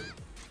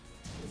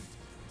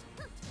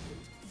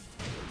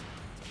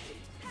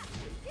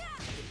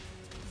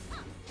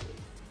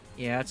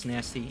 Yeah, it's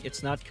nasty.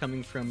 It's not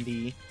coming from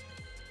the...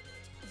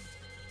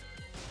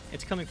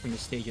 It's coming from the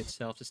stage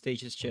itself. The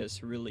stage is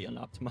just really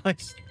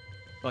unoptimized.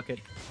 Fuck it.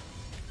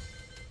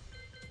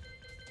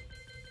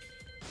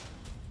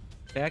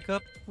 Back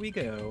up we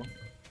go.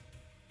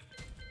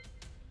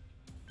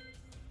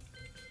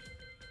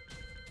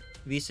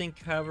 VSync,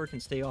 however, can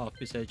stay off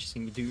because that just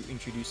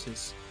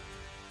introduces...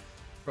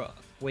 Bruh,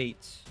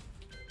 wait.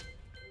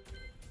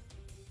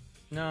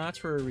 No, that's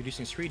for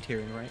reducing street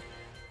tearing, right?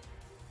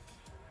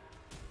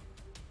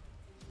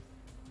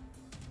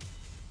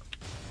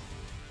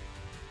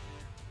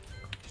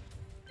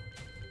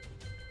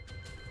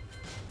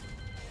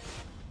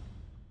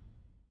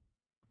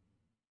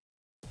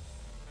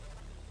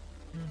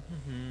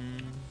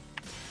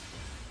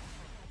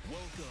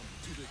 Welcome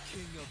to the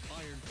King of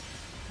Iron,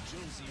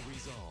 Josie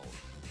Rizal,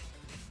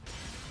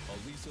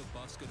 Alisa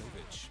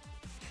Boskanovich.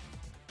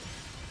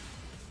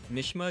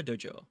 Mishima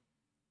Dojo.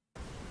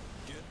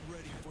 Get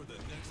ready for the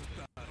next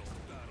battle.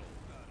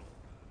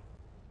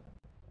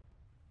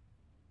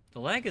 The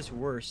lag is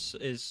worse,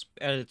 is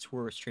at its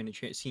worst during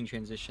the scene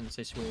transitions,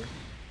 I swear.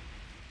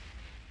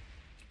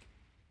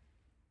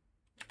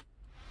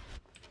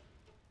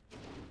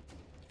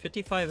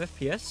 $55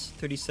 FPS,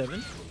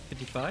 37,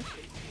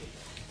 55.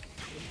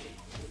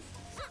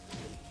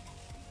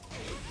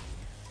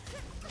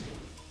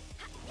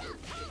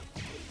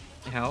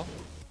 How?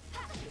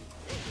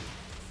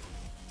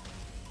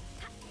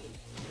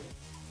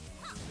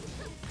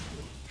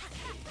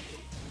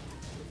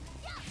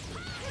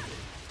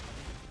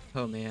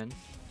 Oh man.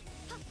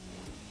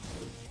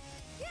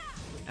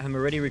 I'm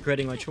already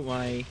regretting my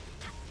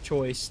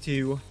choice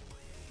to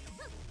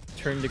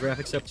turn the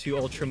graphics up to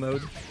ultra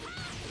mode.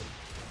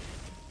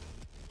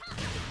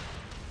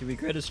 The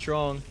regret is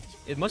strong.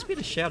 It must be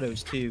the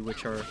shadows too,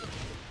 which are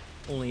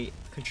only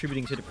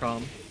contributing to the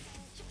problem.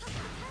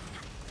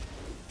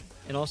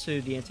 And also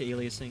the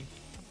anti-aliasing.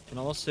 And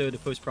also the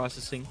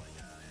post-processing.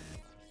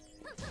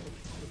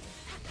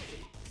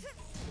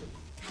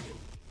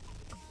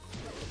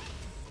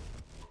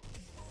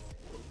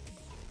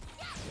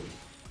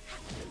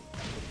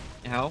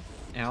 Ow.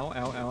 Ow, ow,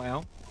 ow,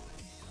 ow.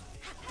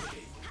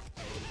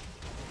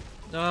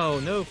 No,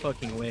 no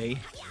fucking way.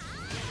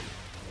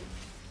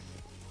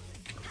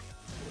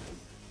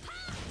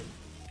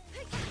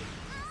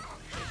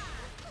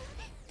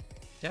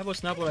 That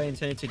was not what I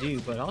intended to do,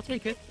 but I'll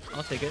take it.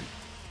 I'll take it.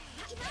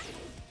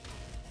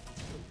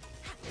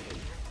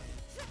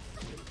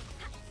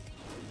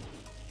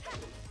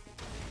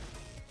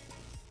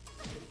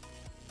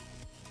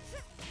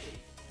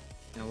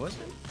 Now, was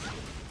it?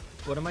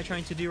 What am I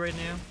trying to do right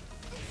now?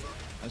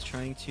 I was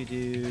trying to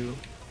do...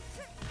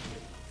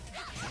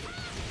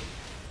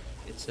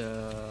 It's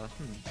a...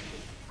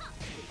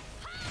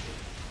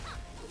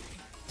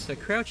 It's a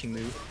crouching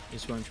move,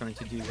 is what I'm trying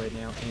to do right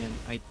now, and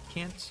I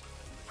can't,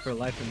 for the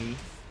life of me.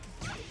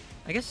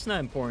 I guess it's not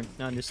important,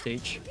 not on this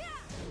stage.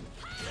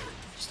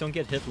 Just don't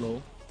get hit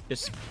low.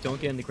 Just don't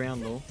get in the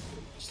ground low.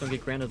 Just don't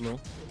get grounded low.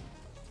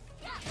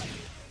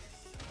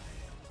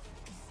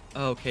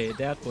 Okay,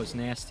 that was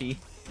nasty.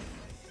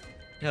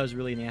 That was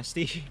really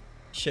nasty.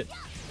 Shit.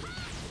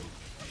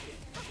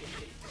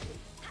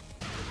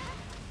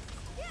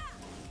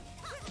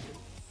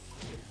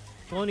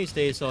 One of these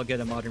days I'll get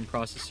a modern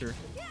processor.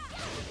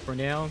 For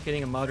now,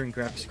 getting a modern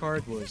graphics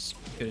card was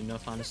good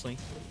enough, honestly.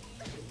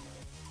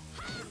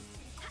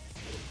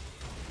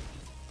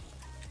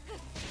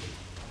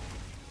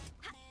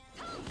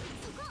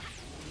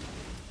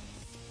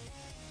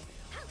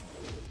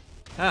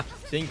 Ah!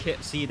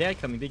 Didn't see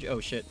that coming, did you? Oh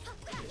shit.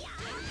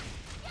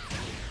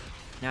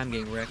 Now I'm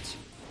getting wrecked.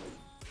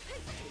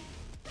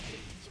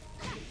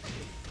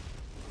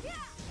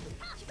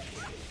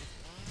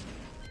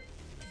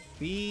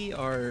 We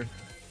are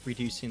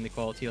reducing the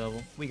quality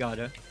level. We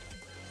gotta.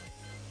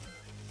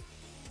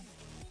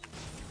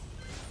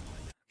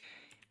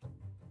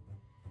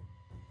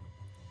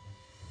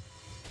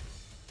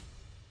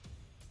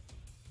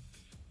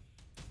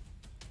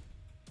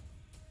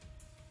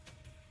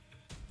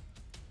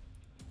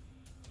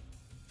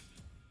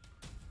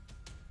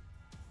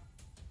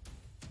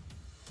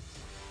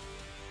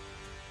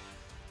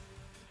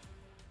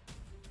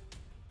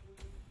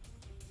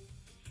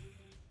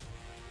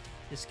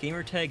 This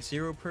gamertag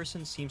 0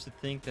 person seems to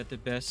think that the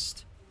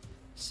best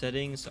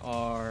settings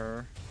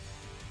are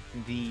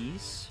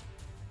these.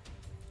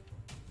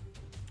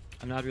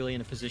 I'm not really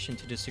in a position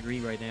to disagree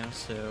right now,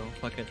 so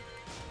fuck it.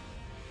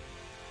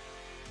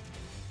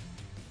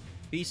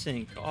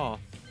 VSync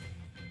off.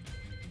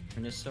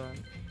 Turn this on.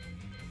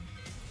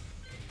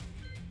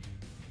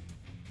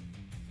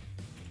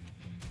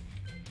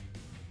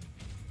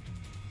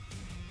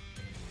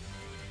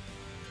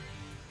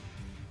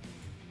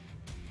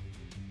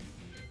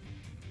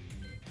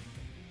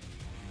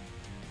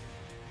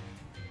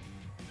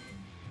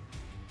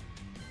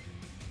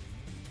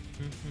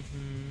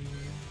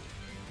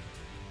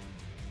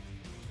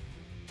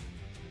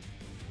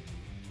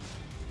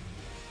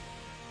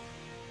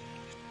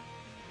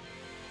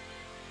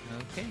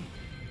 Okay.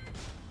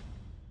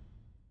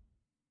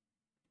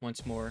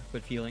 Once more,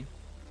 good feeling.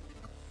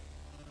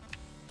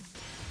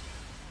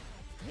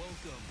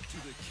 Welcome to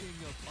the King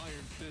of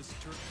Iron Fist,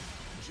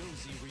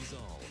 Josie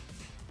Rizal,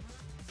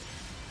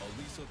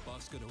 Alisa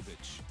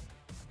Boskanovich.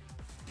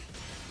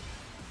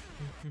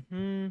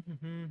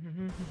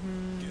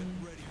 Get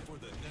ready for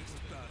the next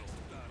battle.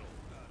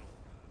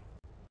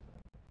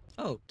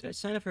 Oh, did I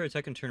sign up for a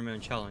Tekken tournament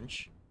and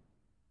challenge?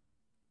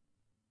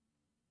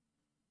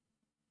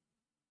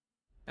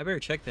 I better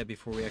check that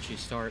before we actually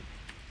start.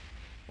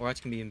 Or that's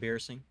gonna be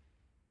embarrassing.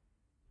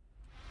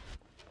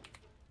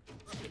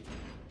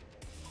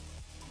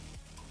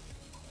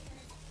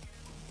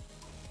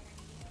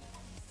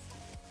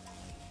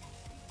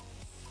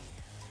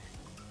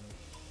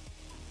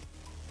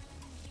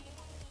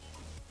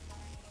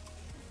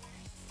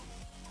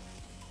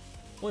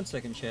 One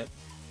second, chat.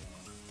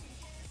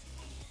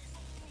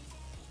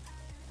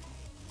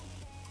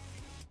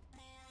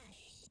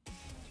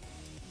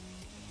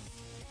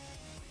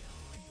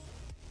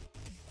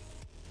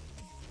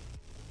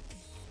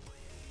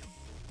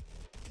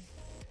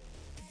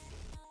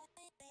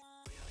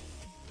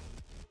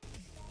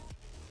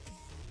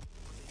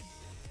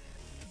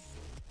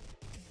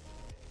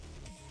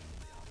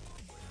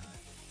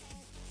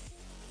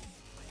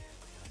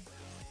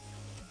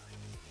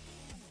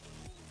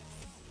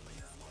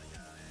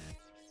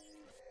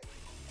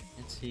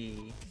 Let's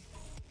see.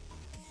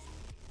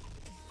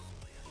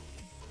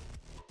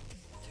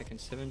 Tekken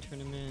 7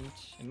 tournament.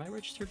 Am I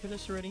registered for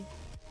this already?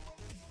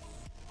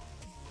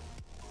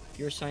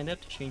 You're signed up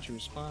to change your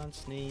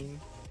response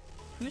name.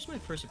 Who's my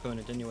first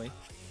opponent anyway?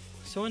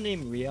 Someone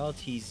named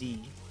Reality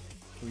Z.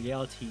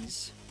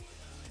 Realities.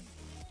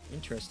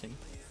 Interesting.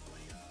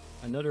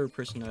 Another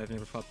person I've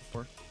never fought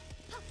before.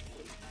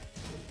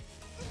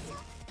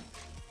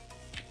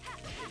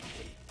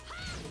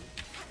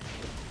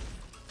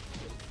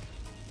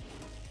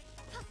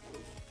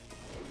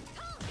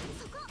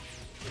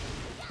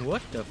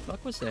 What the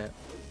fuck was that?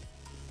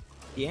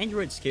 The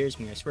android scares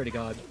me, I swear to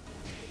God.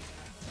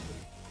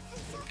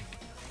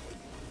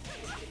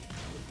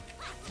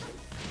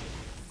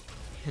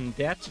 And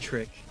that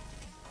trick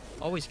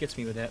always gets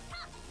me with that.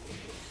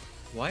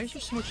 Why is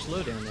there so much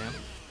slowdown now?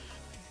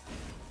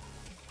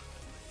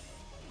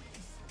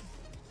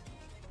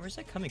 Where's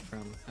that coming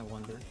from, I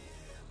wonder?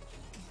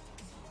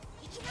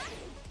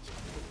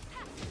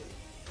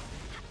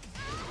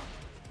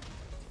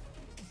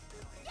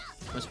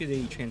 Must be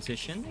the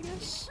transition, I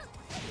guess?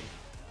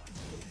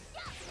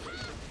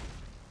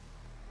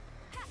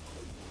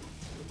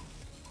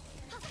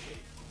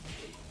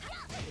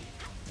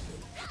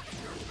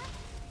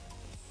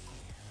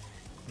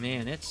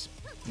 Man, it's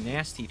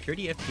nasty.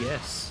 30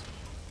 FPS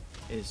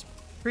is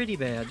pretty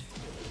bad.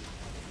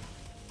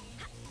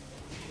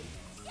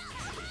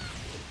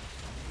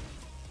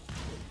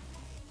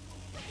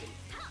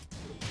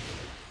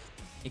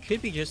 It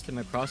could be just that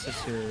my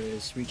processor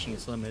is reaching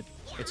its limit.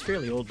 It's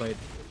fairly old by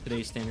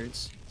today's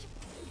standards.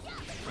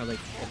 Or like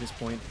at this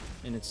point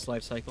in its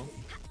life cycle.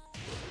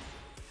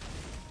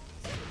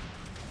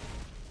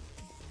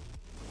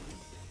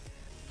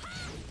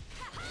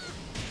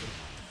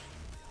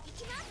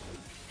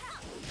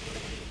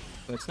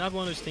 But it's not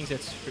one of those things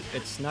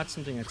it's not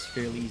something that's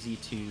fairly easy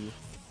to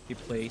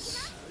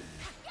replace.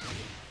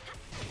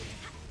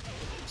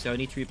 So I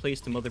need to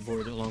replace the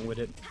motherboard along with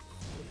it.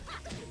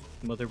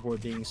 The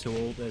motherboard being so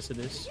old as it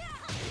is.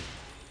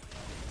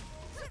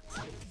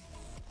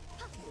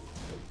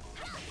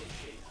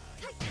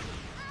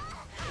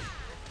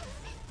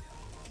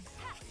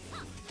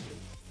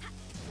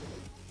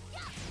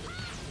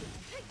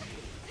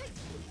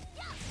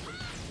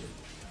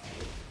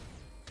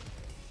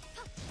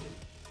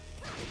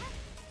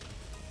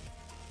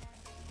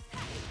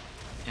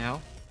 Ow.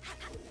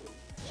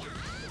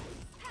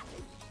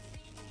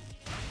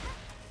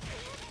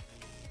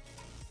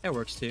 That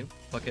works too.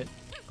 Fuck it.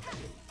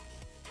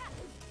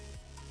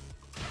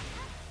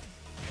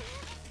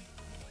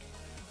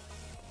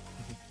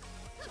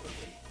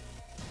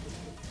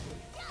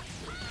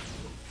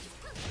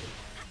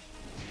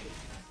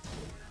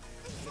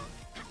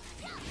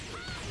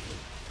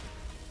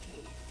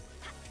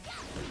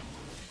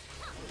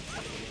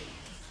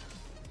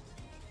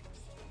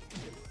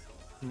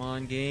 Come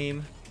on,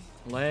 game.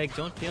 Lag,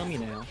 don't fail me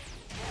now.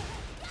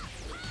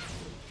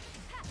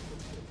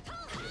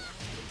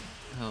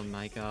 Oh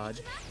my god.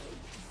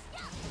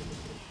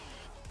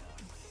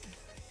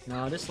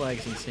 Nah, this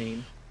lag's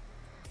insane.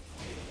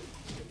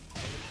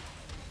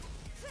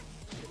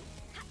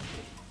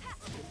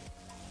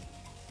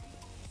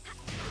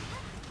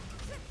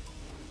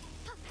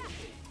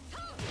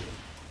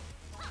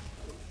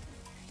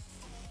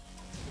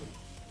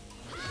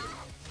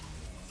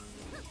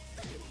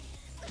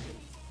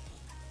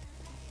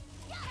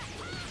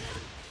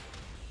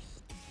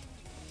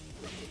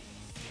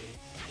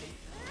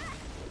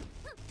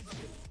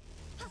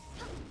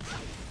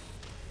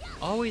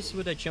 Always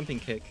with a jumping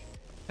kick.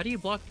 How do you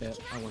block that,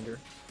 I wonder?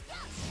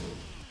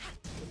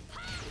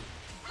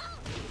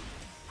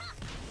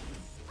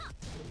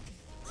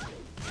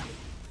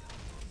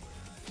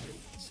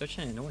 Such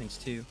an annoyance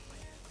too.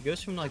 It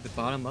goes from like the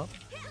bottom up.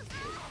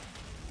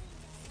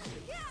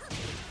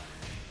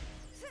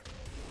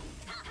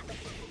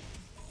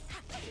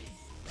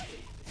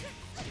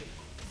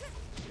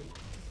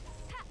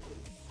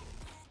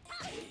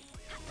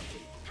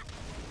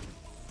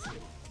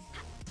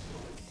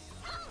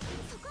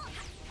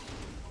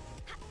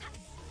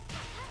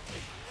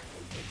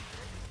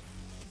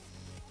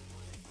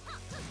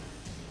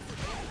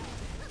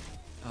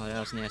 Oh, that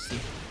was nasty.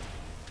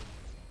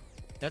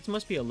 That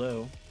must be a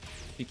low.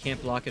 You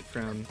can't block it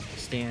from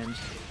stand.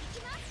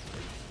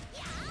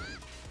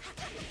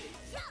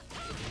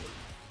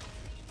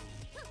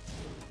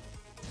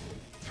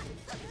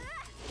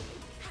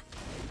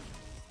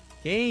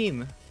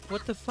 Game!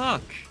 What the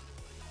fuck?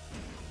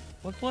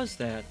 What was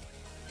that?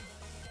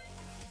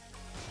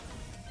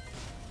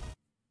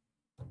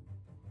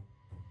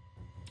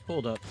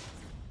 Hold up.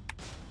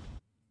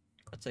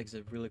 Let's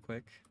exit really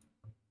quick.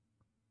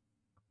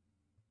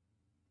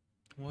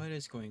 What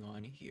is going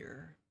on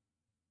here?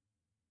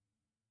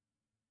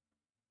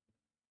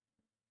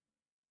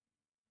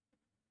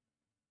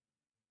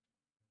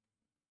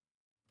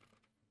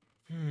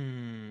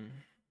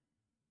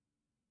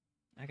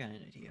 I got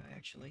an idea,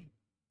 actually.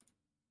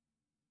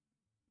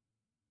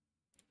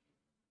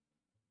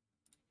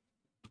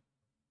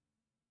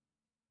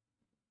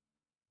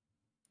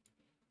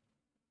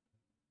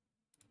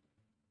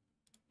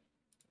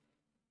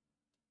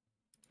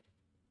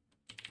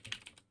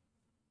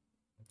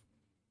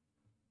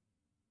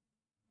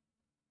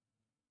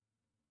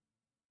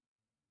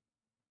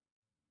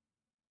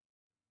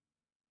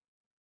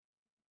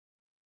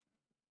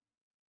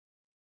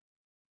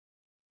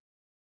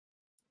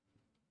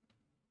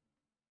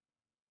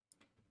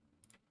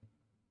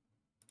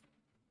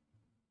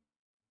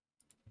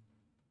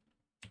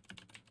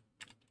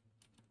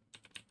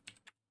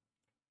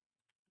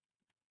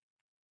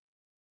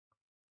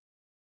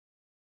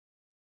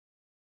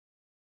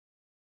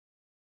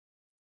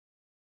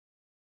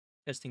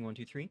 Testing 1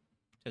 2 3.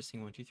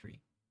 Testing 1 2 3.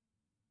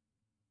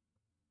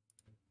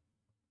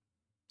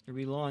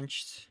 We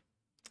launched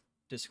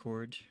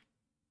Discord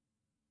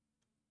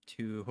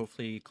to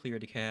hopefully clear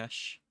the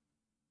cache.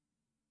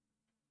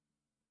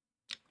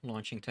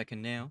 Launching Tekken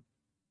now.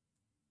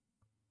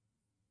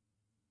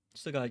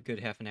 Still got a good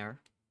half an hour.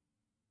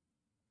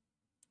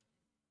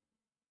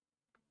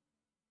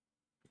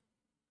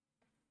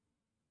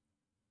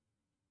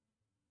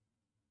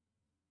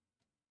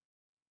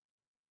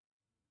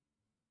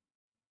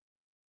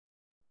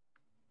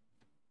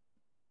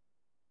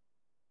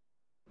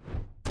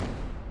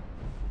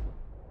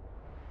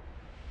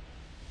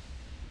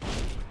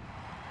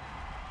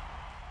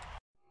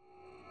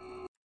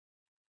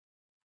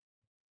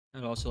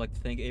 I'd also like to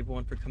thank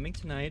everyone for coming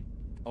tonight.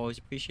 Always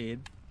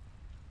appreciated.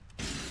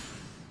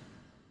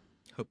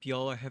 Hope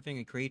y'all are having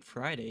a great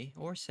Friday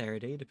or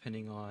Saturday,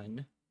 depending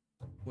on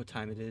what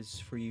time it is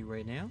for you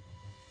right now.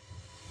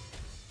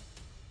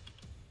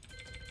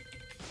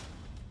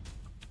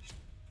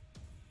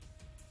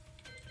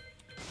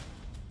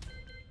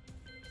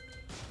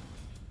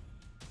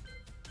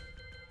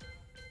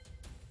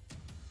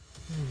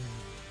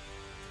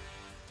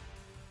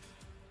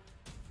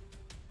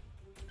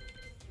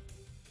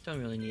 Don't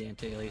really need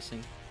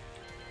anti-aliasing.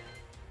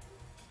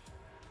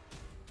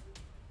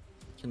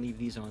 Can leave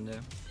these on though.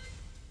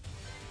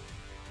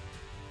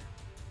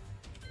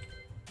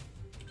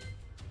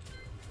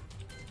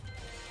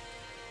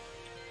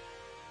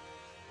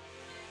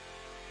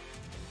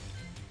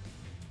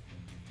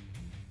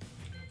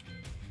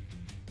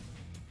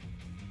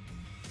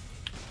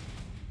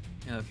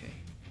 Okay.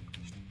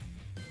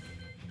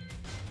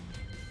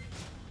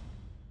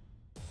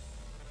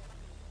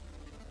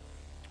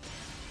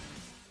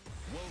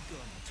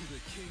 Welcome to the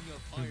King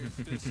of Iron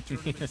Fist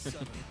Tournament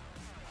 7.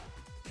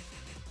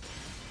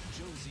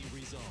 Josie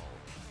Resolve.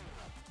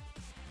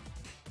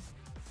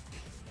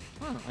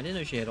 Oh, I didn't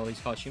know she had all these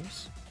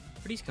costumes.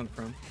 Where'd these come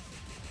from?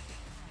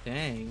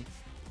 Dang.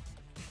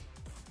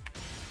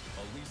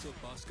 Elisa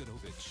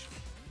Boskanovic.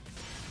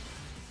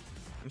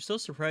 I'm still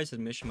surprised that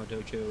Mishima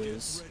Dojo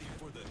is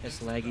as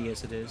laggy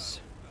as it is.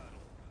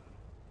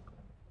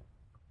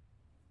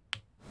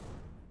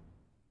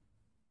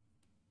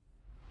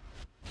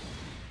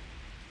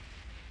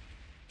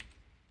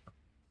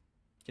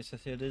 Guess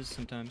that's it is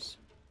sometimes.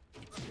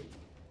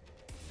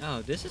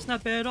 Oh, this is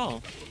not bad at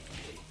all.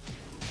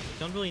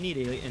 Don't really need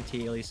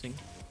anti-aliasing.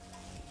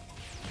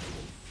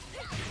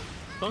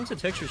 As long as the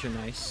textures are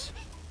nice.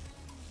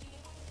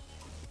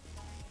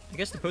 I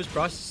guess the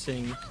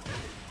post-processing...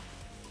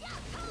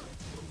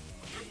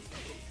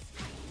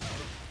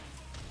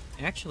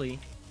 Actually,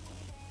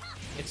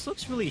 it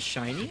looks really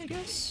shiny, I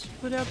guess,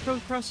 without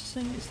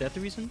post-processing. Is that the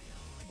reason?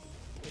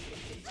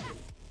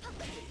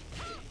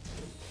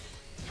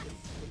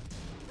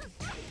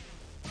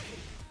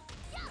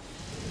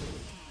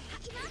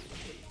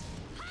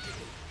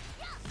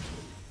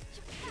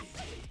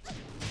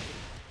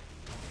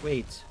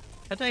 Wait,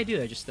 how did I do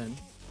that just then?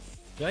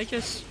 Did I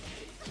just...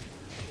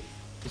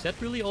 Is that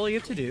really all you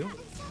have to do?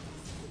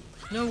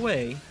 No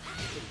way.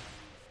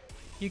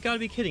 You gotta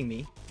be kidding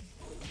me.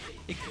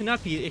 It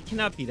cannot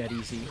be that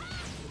easy.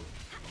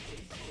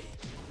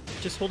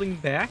 Just holding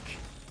back?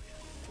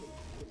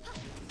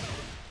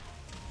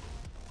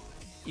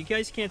 You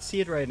guys can't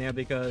see it right now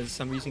because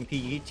I'm using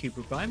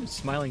PGTuber, but I'm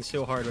smiling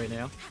so hard right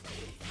now.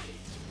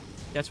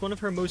 That's one of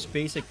her most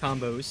basic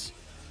combos,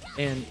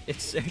 and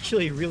it's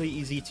actually really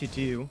easy to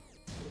do.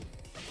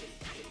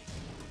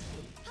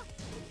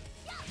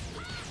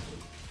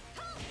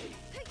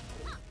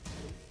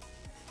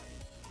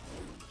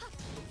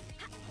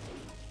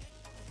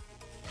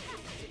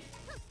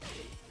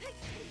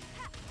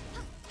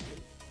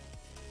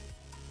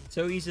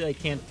 So easy I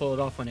can't pull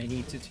it off when I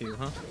need to,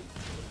 huh?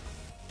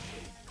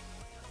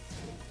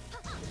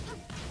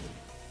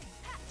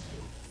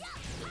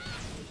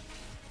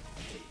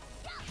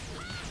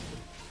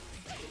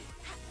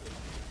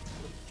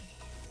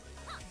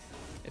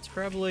 It's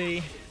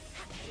probably...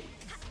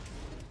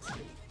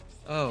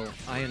 Oh,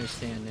 I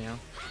understand now.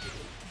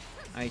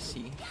 I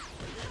see.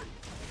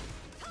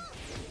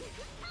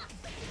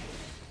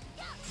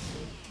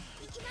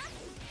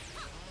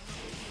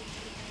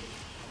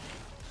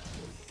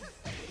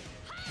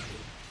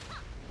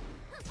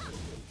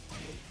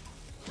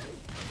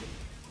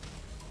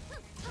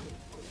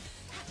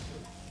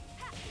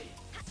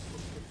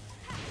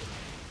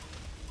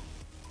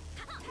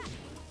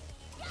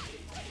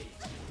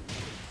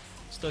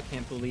 Still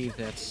can't believe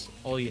that's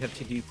all you have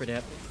to do for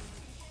that.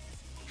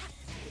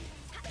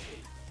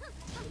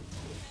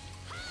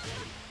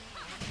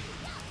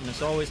 And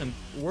as always, I'm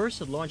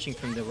worse at launching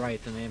from the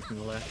right than I am from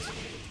the left.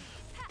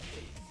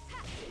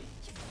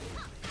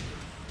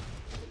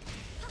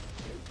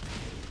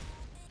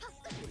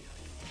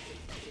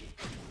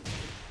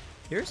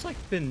 There's like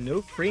been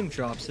no frame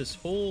drops this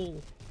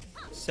whole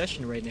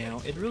session right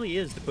now. It really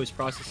is the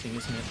post-processing,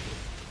 isn't it?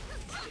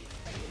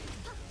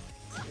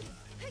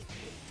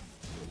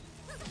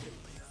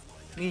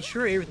 I mean,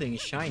 sure, everything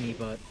is shiny,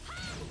 but...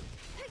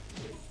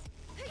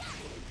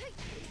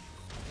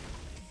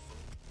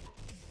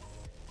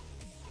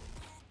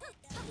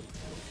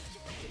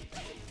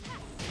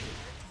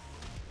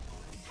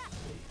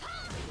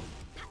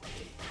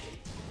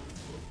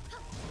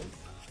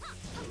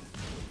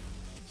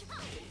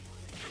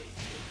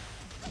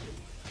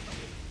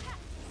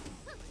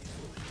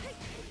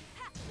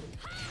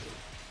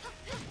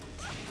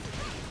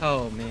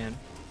 Oh, man.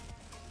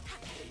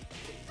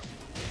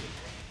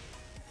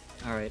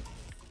 Alright.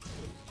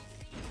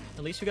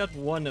 At least we got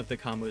one of the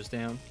combos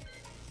down.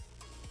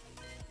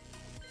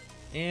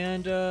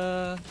 And,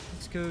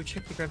 let's go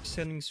check the graphics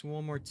settings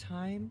one more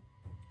time.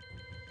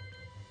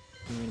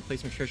 I'm gonna play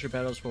some treasure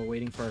battles while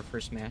waiting for our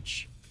first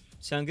match.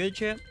 Sound good,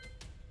 chat?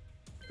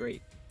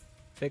 Great.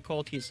 Effect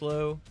quality is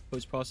low.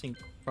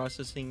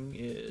 Post-processing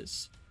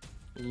is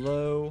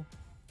low.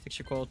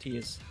 Texture quality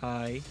is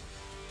high.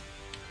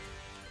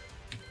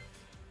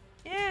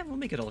 Yeah, we'll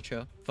make it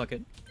ultra. Fuck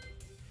it.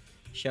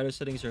 Shadow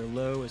settings are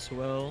low as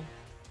well.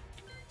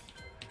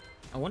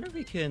 I wonder if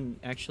we can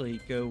actually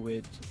go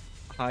with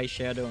high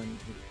shadow and...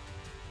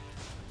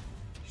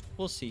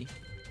 We'll see.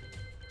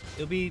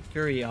 It'll be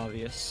very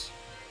obvious.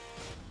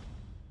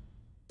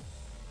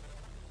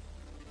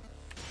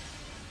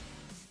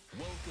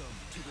 Welcome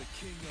to the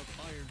King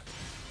of Iron,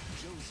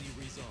 Josie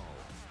Rizal.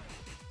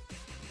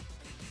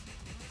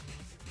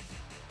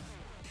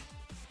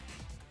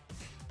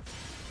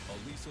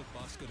 Alisa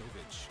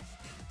Boskonovich.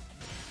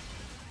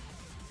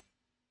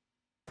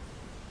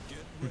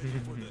 Get ready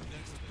for the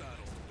next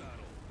battle.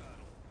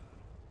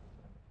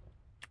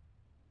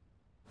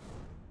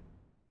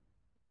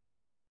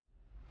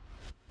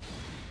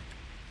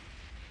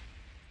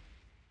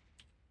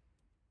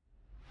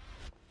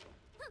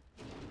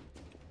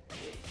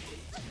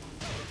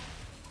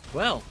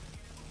 Well,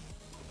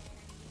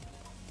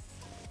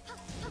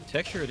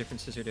 texture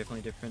differences are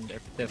definitely different.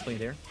 Definitely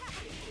there.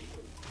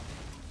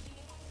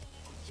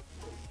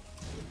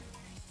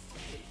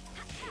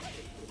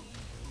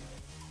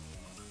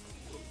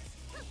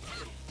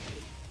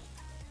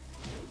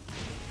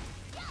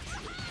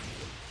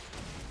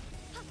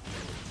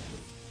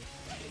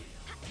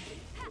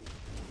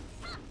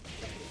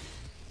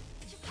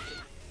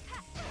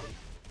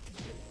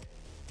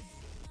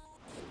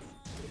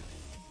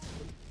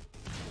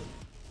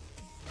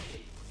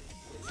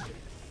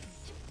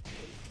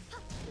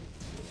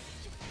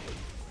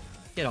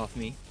 Get off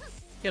me.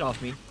 Get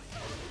off me.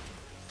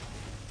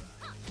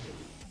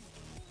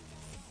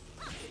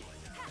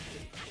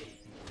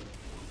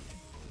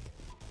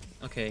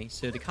 Okay,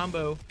 so the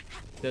combo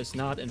does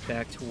not in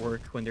fact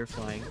work when they're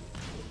flying.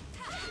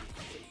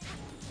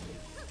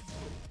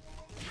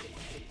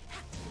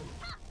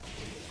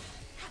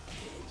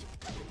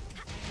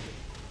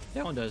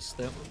 That one does,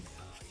 though.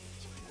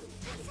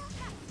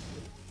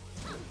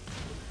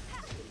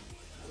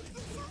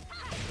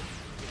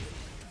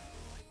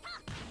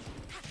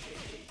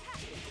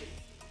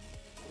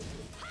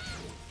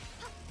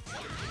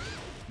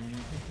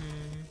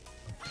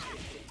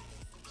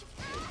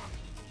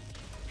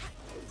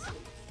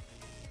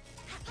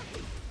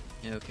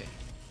 Okay.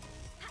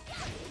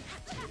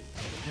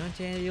 No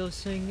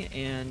anti-aliasing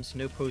and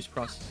no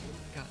post-processing.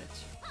 Got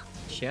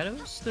it.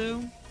 Shadows,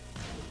 though?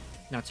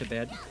 Not so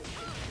bad.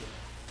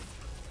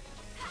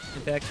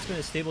 In fact, it's been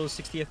as stable as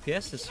 60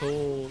 FPS this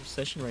whole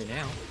session right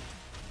now.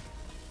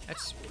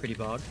 That's pretty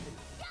bog.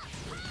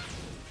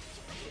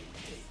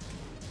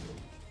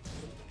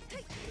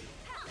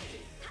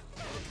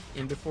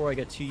 And before I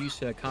get too used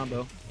to that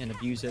combo and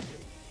abuse it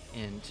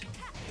and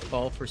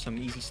fall for some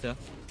easy stuff.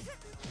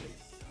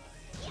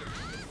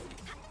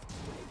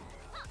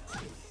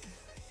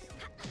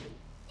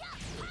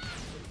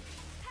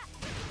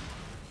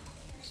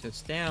 So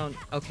it's down.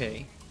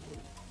 Okay.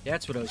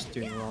 That's what I was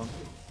doing wrong.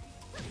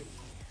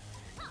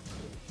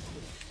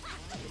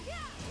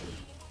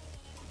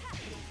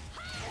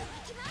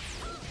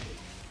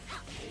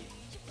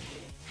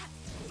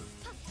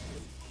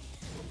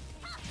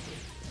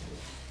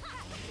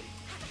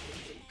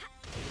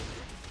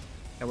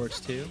 That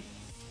works too.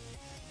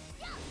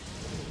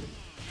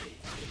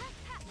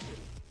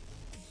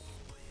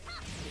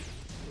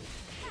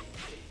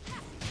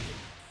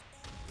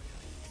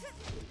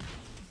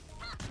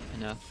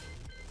 Enough.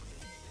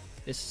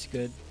 This is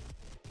good.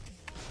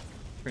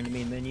 Turn to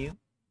main menu.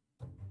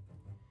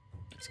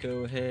 Let's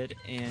go ahead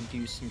and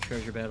do some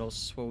treasure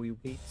battles while we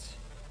wait.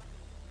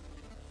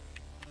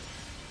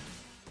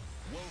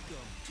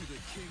 Welcome to the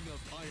King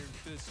of Iron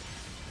Fist,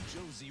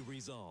 Josie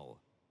Rizal.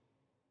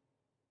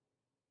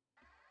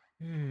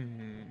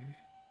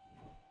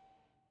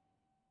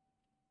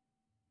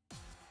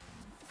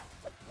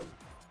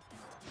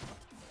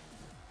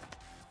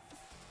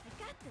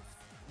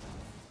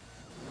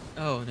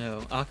 Oh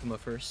no, Akuma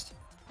first.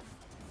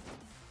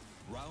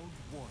 Round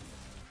 1.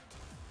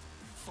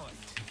 Fight.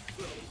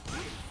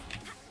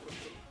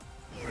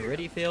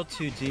 Already failed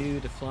to do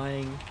the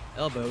flying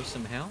elbow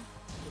somehow.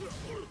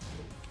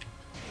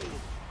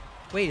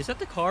 Wait, is that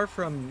the car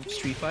from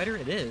Street Fighter?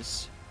 It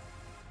is.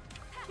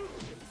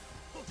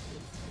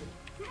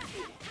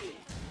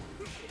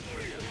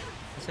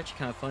 That's actually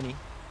kind of funny.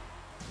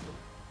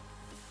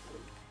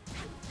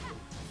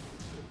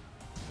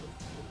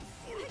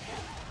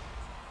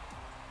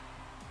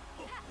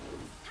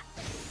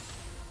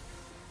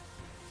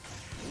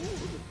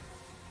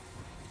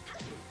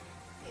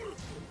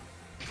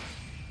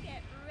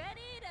 Get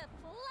ready to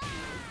fly.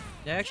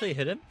 Did I actually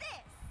hit him?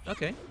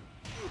 Okay.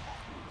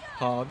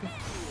 Hog.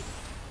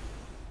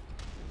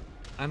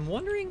 I'm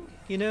wondering,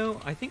 you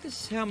know, I think this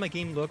is how my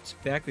game looked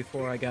back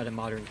before I got a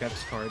modern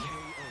graphics card.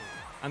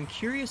 I'm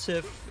curious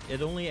if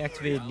it only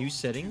activated new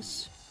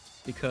settings,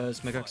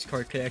 because my graphics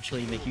card could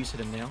actually make use of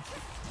them now.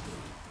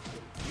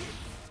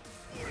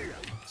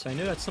 So I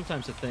know that's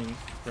sometimes a thing,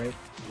 right?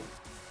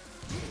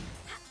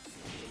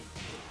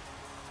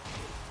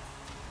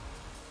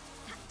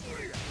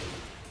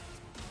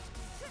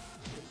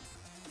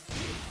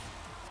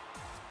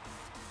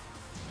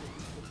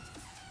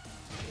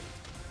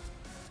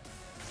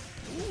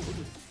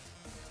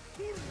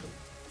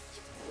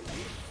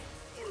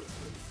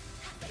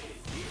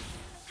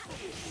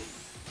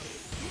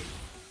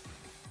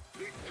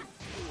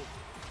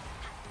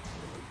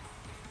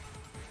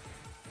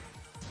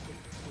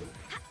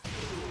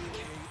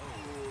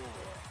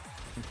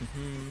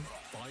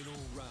 Final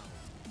round.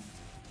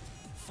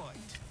 Fight.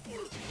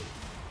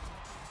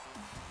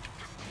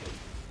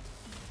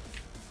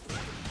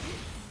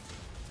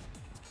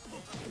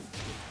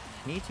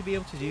 Need to be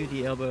able to do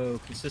the elbow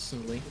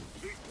consistently.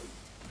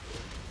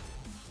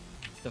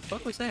 The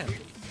fuck was that?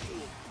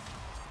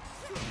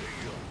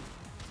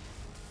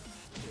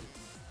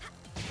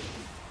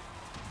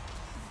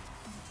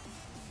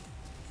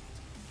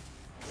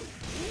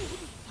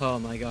 Oh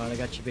my god, I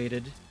got you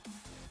baited.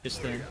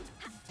 Just then.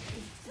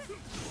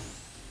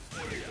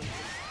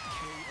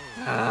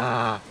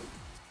 Ah!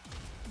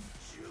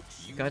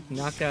 Got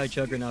knocked out of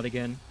Juggernaut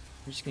again.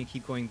 I'm just gonna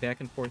keep going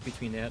back and forth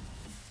between that.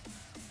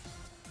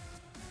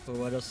 But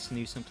what else is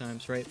new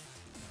sometimes, right?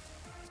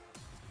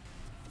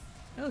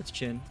 Oh, it's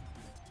Chin.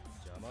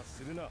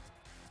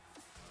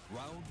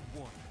 Round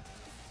 1.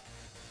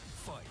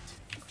 Fight.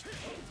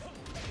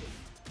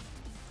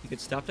 You could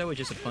stop that with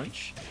just a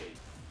punch?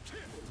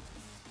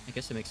 I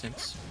guess that makes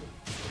sense.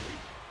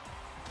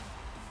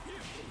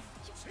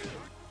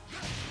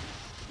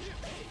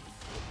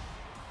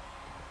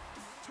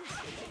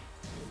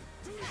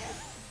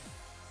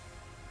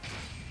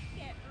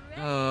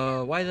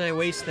 Why did I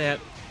waste that?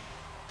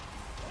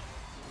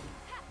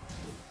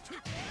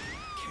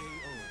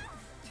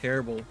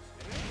 Terrible.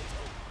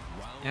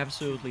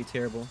 Absolutely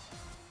terrible.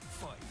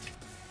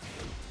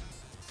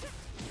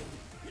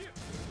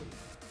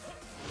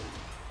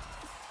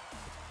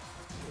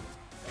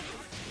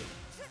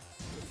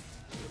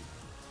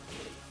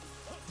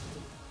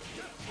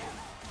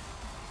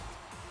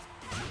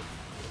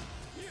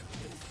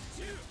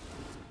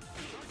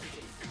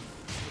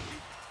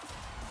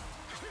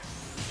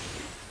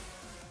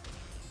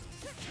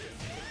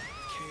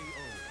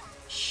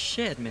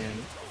 Shit, man.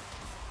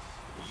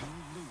 You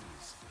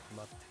lose.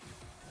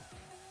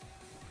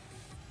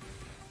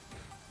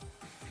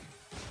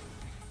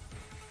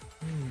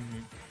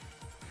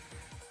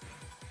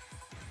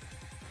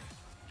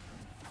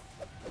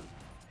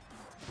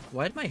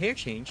 Why did my hair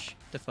change?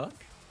 The fuck?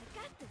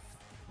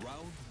 Round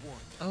 1.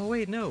 Oh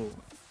wait, no.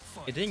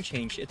 It didn't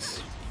change.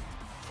 It's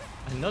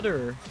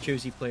another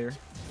Josie player.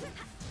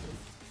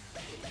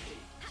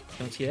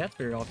 Don't see that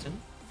very often.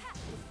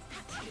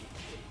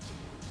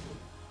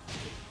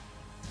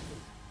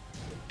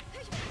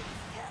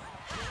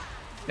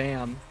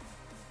 Bam.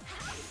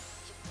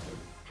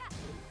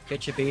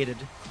 Get you baited.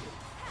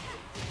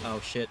 Oh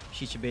shit,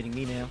 she's baiting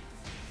me now.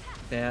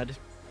 Bad.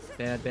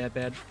 Bad, bad,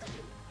 bad.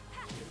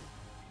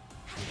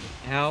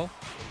 Ow.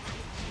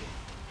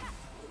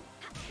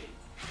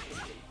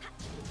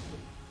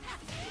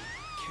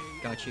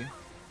 Got you.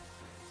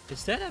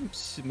 Is that a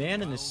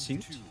man in a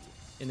suit?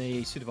 In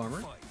a suit of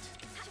armor?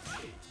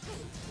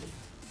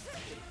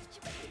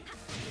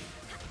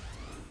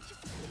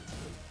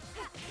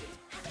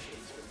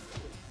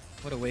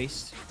 What a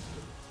waste.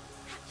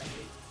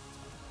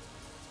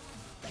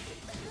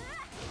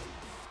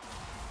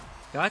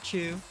 Got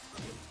you.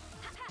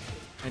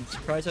 I'm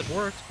surprised that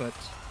worked, but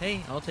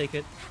hey, I'll take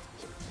it.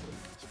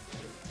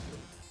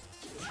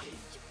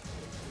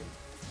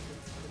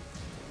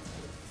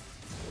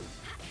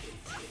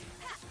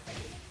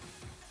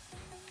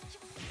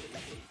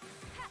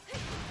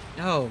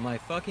 Oh my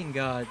fucking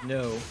god,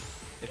 no.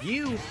 If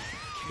you...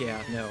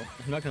 Yeah, no.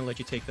 I'm not gonna let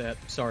you take that.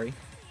 Sorry.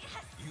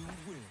 You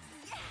win.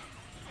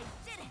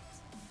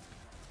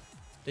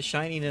 The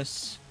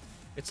shininess...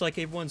 It's like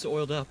everyone's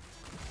oiled up.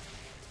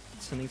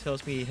 Something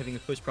tells me having a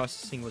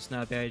post-processing was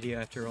not a bad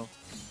idea after all.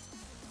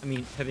 I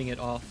mean, having it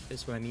off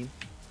is what I mean.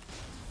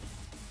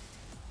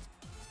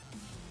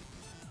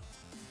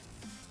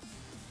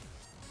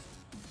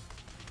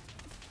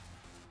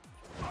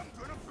 I'm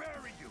gonna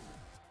bury you.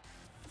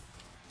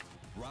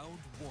 Round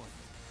 1.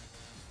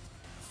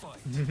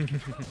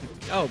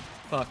 Fight. Oh,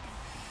 fuck.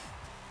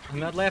 I'm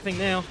not laughing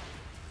now.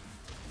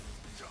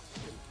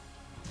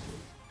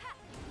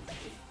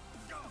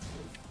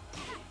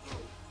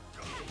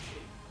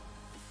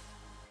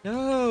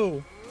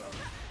 No!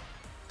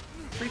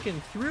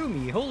 Freaking threw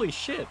me, holy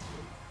shit!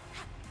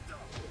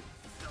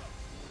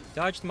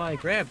 Dodged my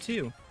grab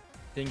too.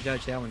 Didn't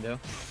dodge that one though.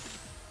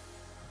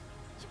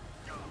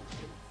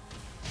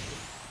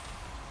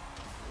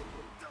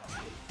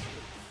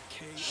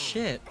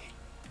 Shit.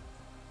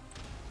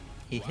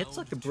 He hits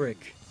like a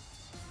brick.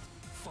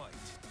 Fight.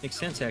 Makes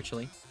sense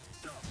actually.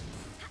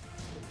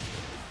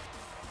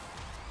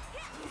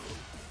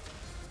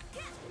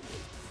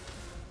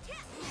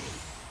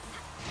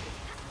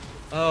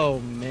 Oh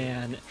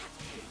man.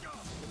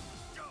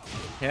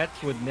 That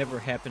would never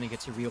happen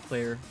against a real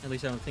player. At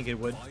least I don't think it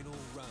would. Final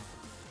round.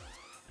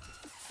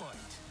 Fight.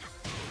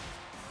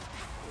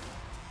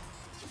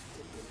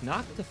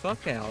 Knock the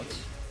fuck out.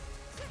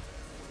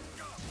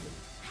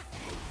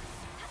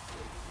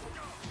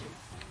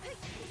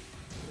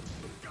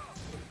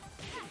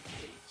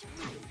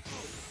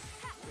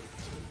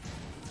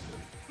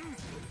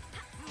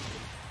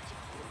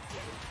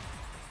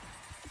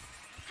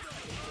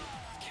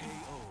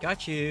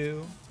 Got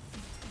you.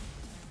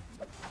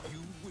 You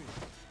win.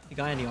 The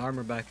guy in the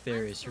armor back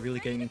there is really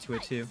getting into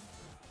it too.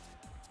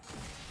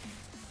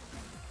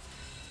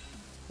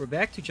 We're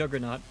back to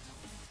Juggernaut.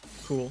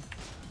 Cool.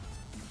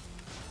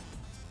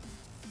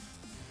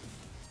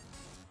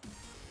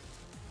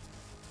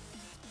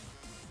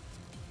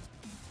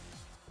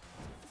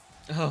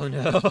 Oh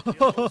no.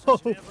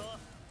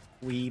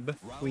 Weeb,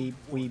 weeb,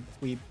 weeb,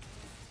 weeb.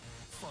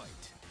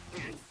 Fight.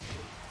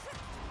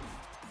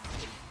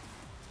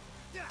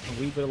 A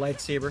weeb with a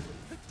lightsaber.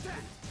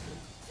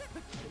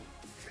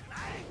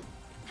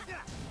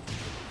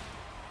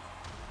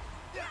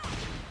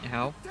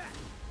 Ow.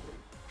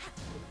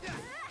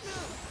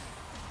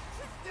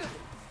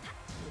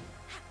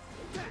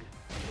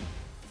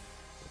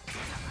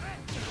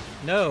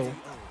 No.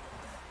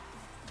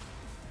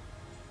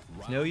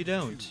 No, you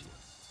don't.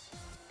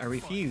 I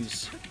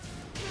refuse.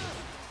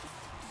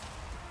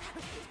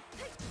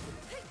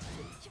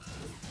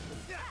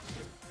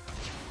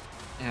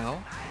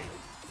 Ow.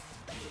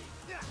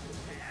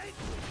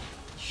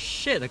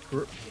 Shit, a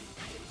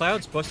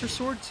Cloud's Buster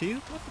Sword too?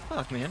 What the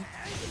fuck, man?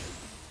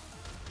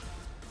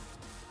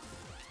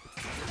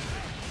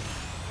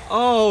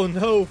 Oh,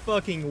 no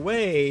fucking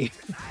way!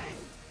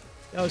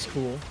 That was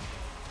cool.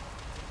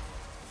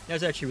 That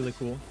was actually really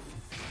cool.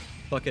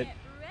 Fuck it.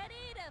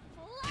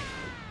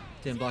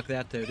 Didn't block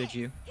that though, did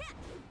you?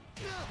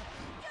 KO.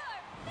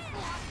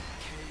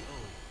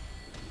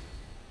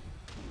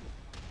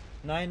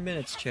 9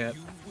 minutes, chat.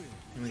 You win.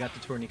 And we got the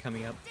tourney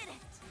coming up.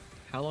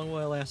 How long will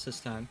I last this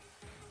time?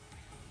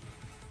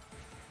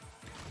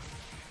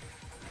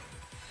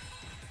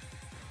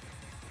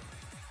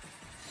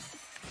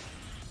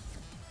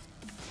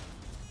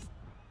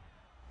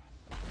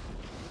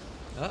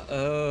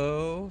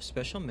 Uh-oh.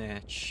 Special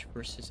match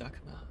versus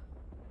Akuma.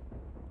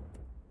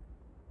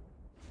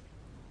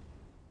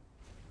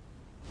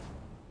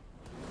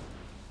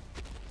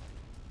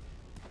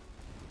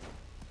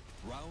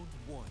 Round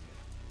 1.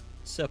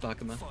 Sup,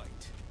 Akuma? Fight.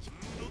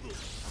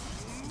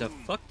 The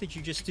fuck did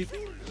you just do?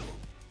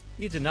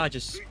 You did not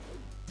just...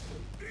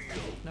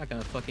 Not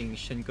gonna fucking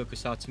Shingoku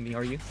Satsu me,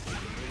 are you?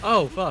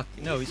 Oh, fuck.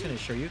 No, he's gonna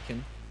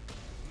Shoryuken.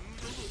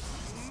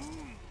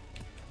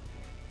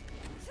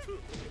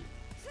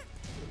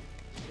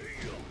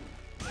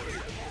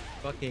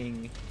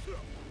 Fucking...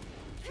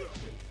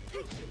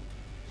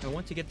 I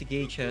want to get the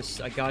gay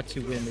chest. I got to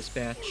win this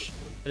match.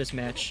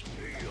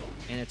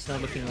 And it's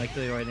not looking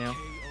likely right now.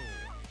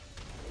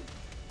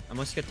 I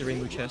must get the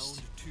rainbow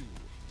chest. Round 2.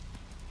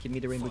 Give me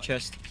the rainbow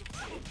chest.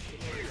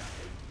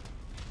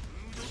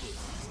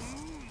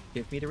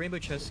 Give me the rainbow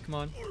chest, come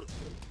on.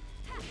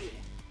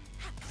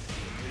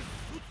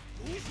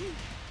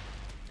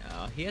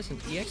 He has an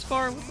EX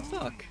bar? What the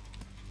fuck?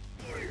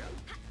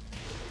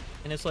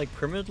 And it's like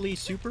permanently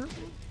super? What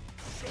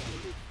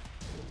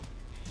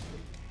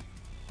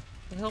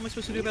the hell am I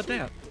supposed to do about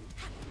that?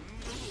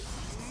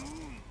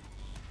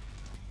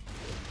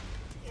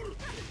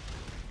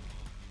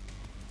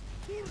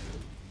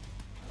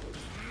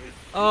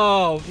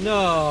 Oh,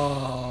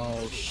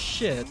 no!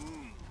 Shit.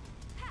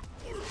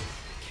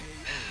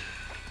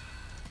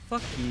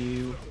 Fuck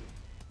you.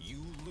 You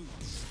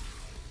lose.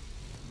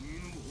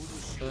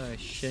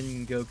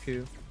 Shin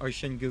Goku. Or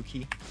Shin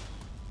Goki.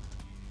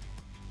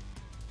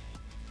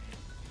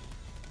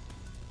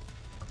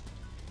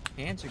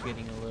 Hands are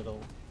getting a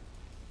little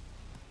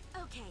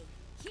Okay,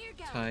 here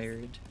goes.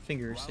 tired.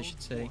 Fingers, I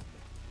should say.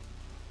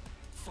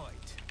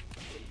 Fight.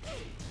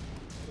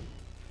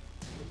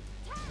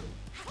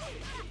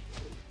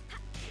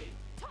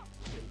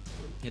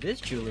 It is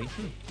Julie.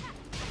 Who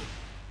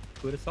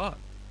would have thought?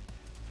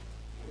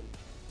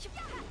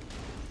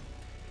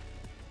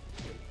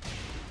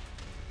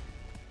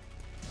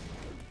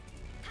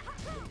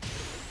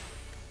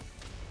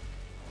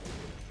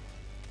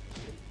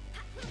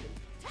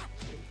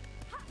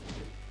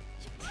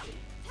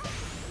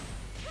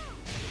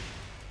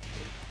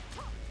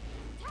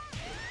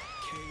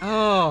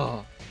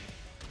 Oh!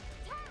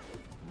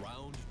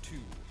 Round 2.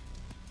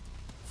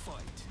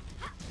 Fight.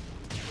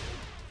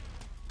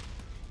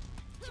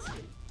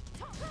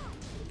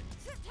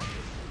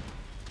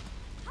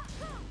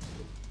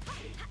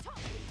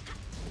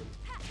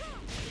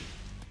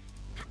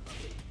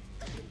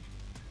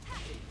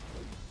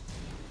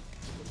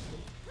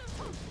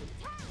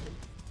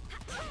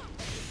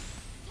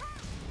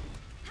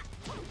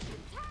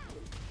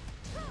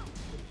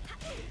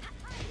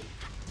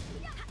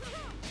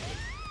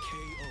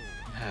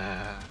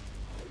 Ah.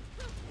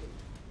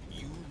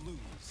 You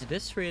lose. At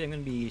this rate, I'm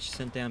gonna be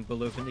sent down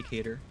below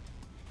Vindicator.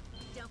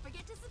 Don't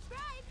forget to subscribe.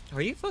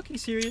 Are you fucking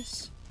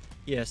serious?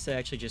 Yes, that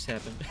actually just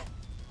happened.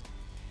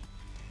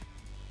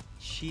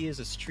 She is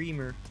a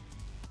streamer.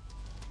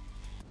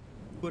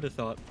 Who would have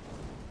thought?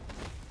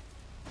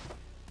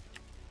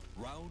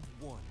 Round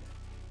 1.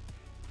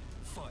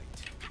 Fight.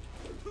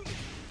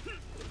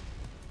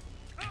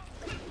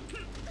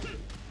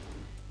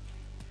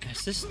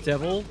 Is this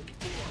Devil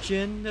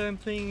Jin that I'm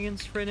playing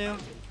against right now?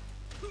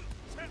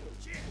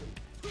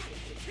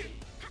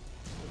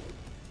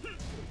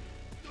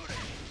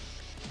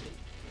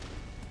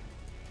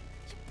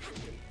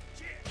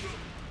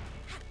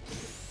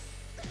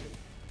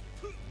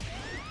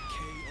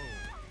 KO.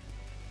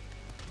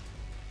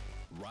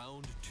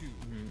 Round 2.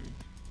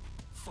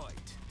 Fight.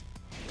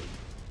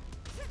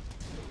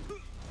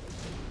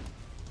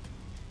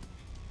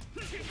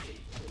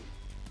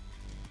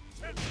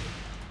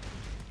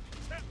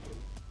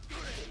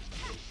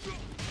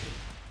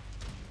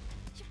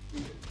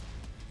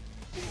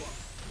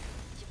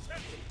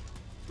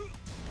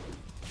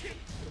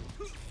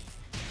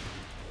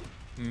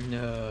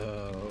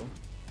 No.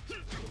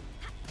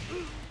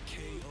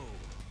 KO.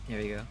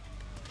 There we go.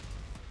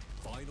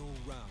 Final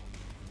round.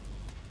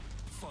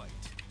 Fight.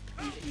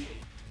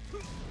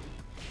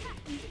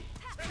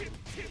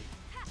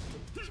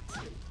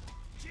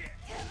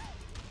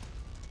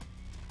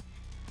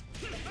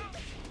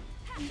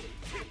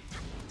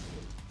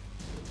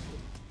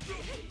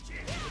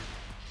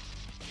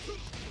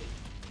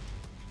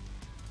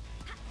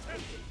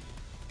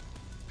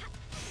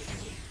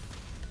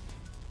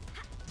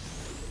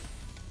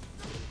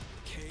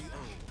 KO.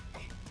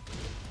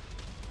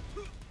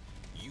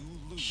 You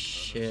lose.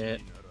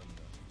 Shit.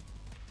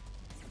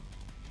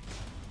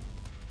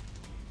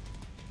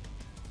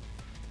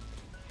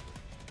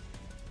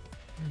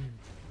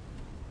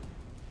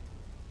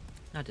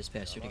 Not this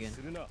bastard again.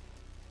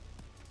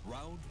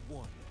 Round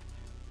 1.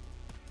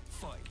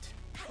 Fight.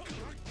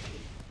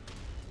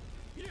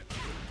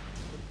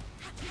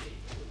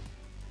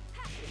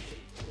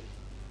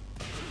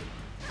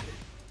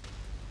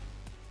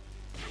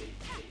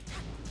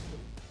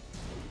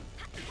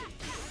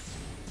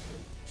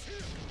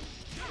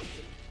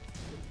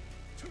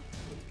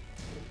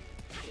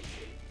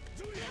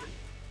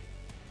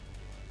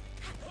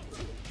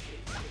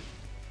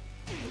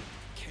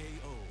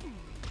 KO.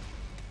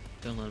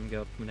 Don't let him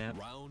go up from that.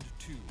 Round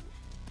 2.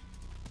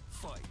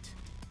 Fight.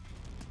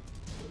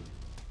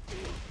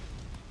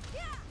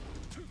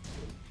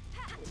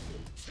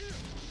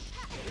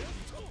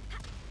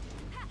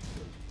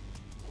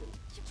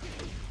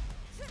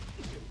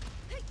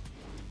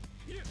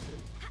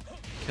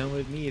 Come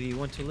with me if you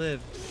want to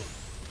live.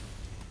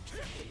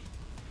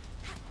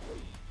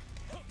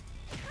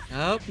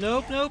 Nope,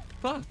 nope, nope.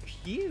 Fuck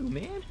you,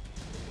 man.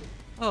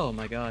 Oh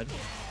my god.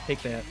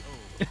 Take that.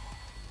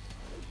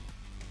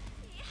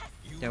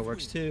 You That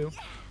works win. too.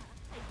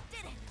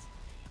 Did it.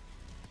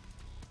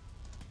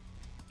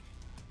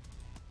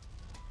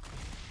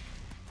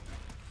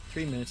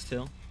 3 minutes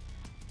till.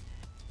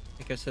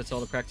 I guess that's all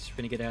the practice we're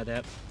gonna get out of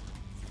that.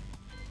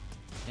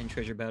 And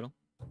treasure battle.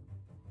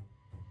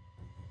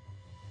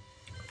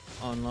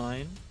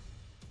 Online.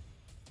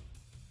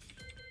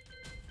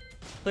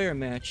 Player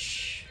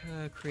match.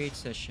 Create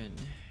session.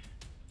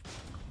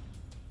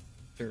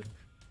 Dirk.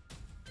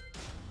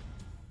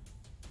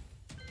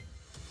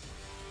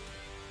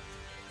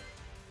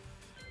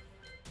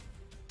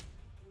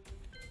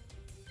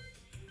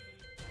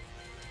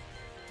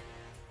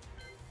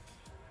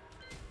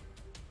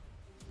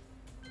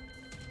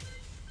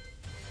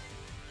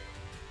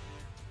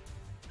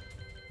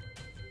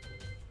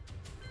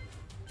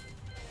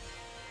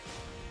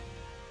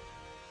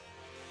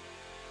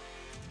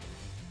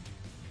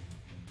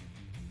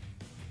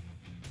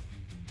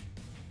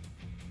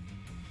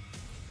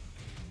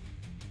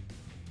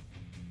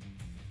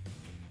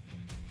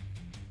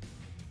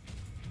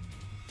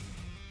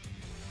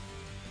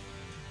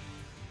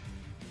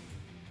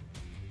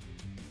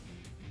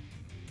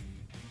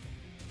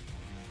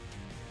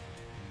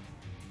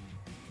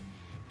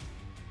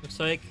 Looks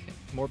like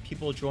more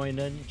people joined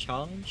in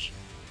challenge.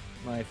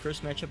 My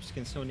first matchup is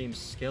against someone named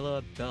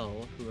Skilla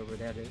Bell, whoever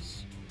that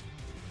is.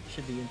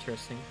 Should be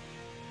interesting.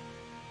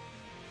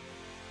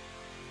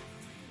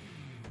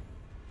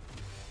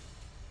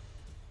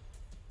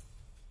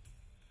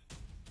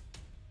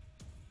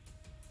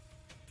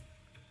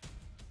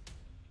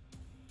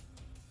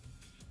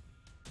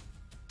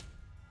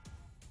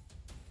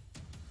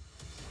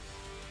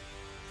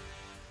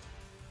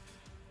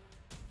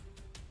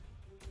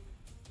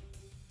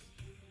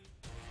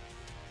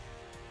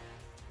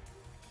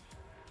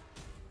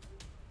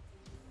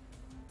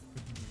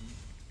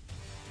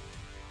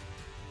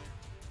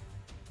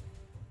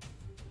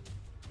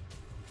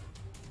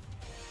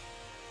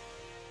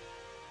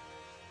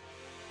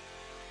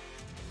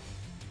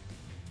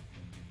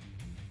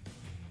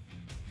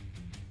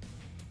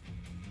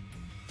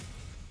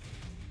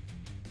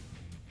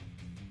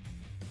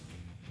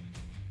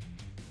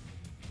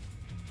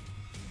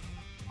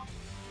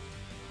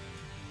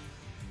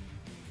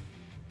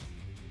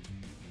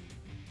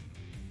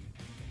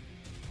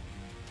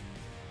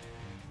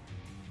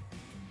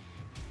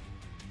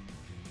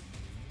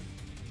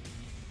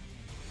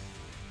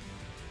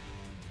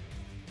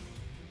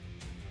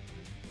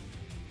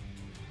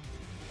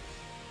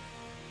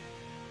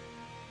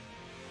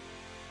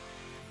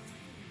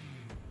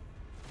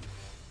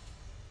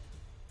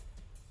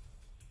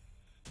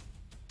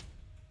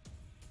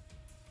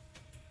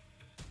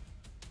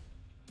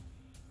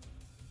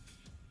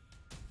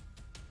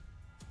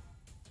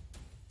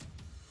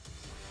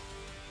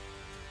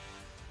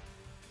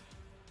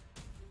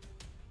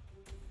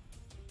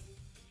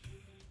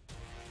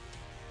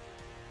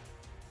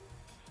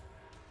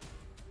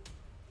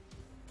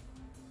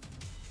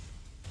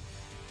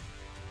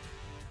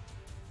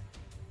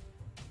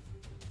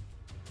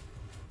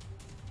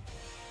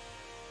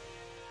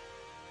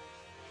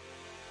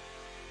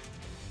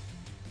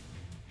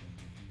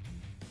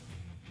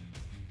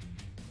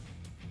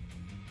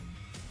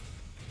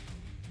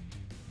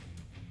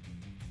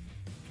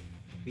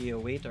 We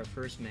await our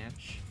first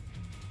match.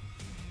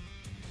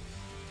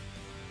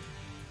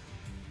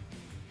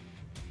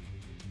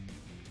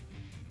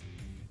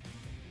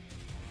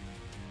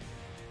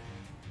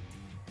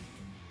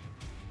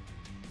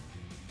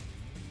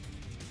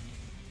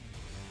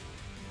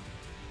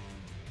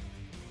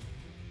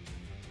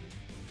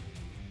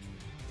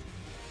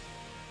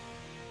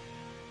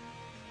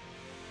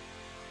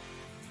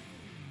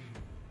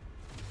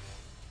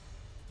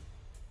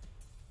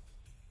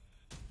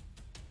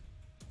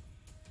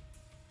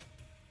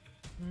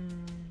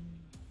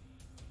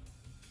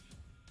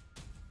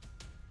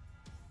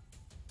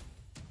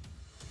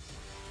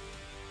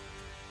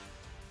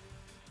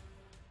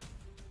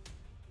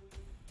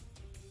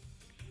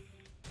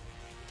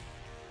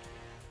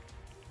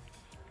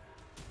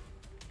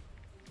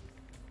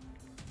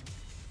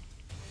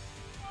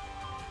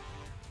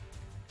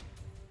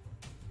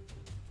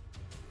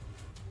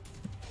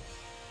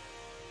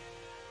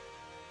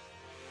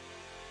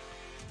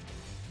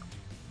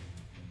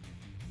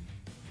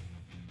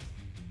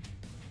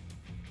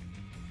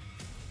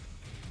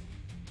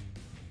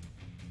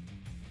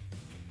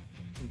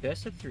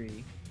 Best of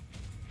 3.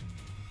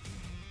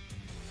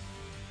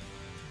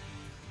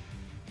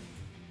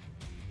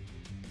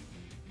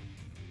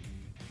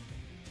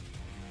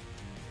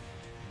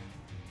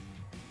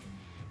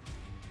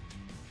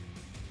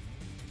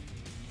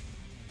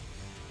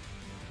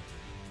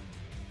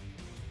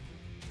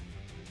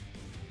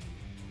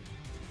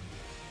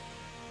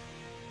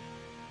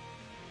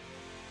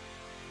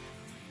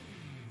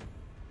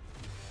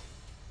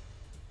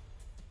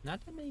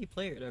 Not that many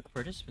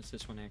participants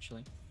this one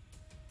actually.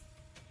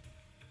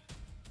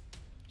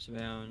 It's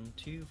around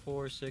 2,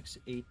 4, 6,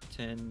 8,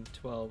 10,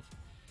 12,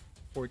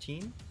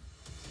 14.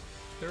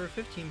 There are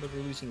 15, but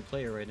we're losing a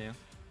player right now.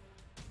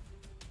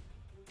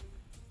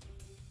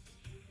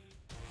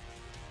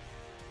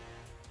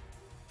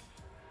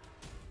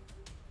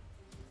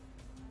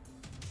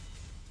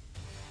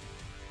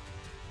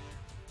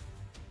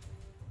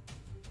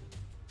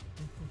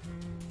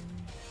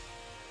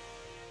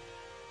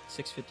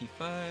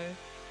 $6.55.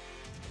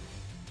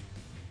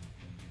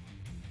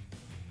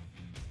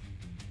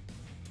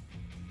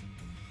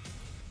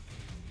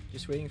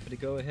 Just waiting for the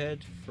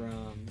go-ahead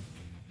from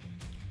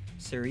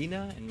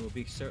Serena, and we'll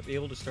be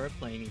able to start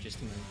playing in just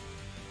a minute.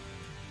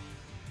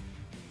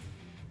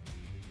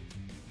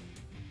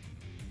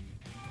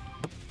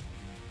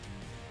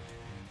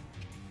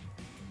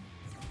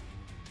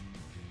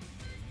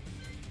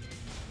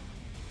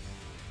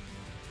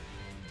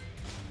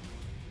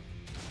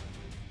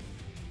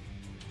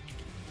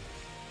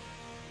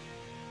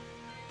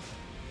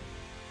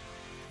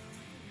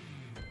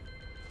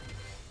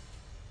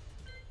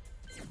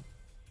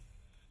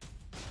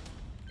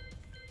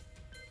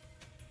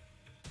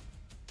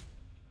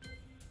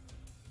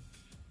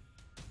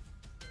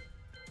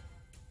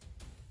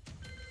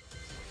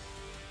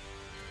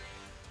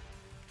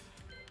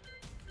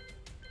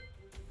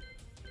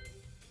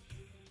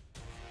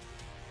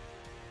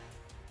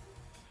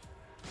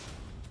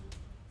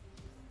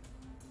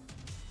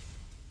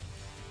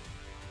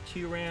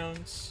 2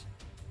 rounds,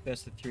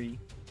 best of 3.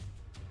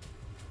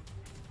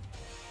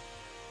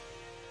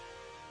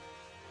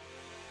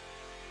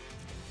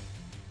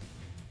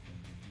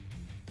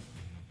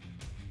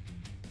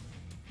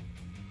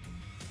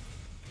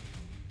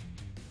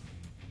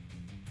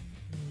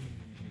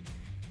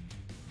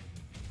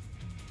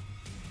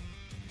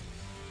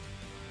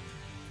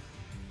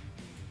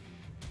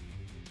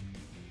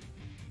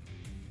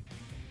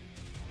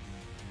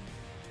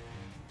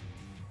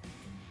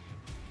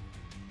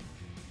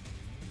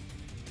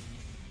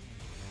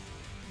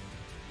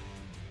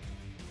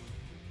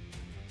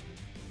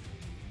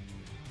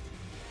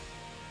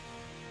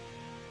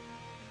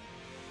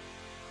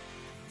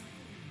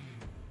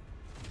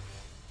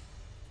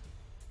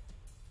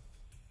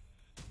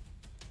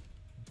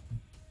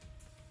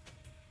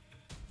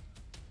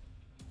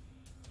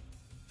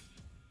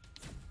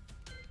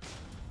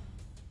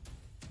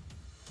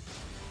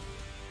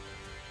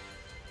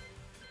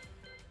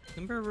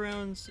 Number of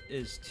rounds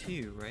is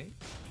 2, right?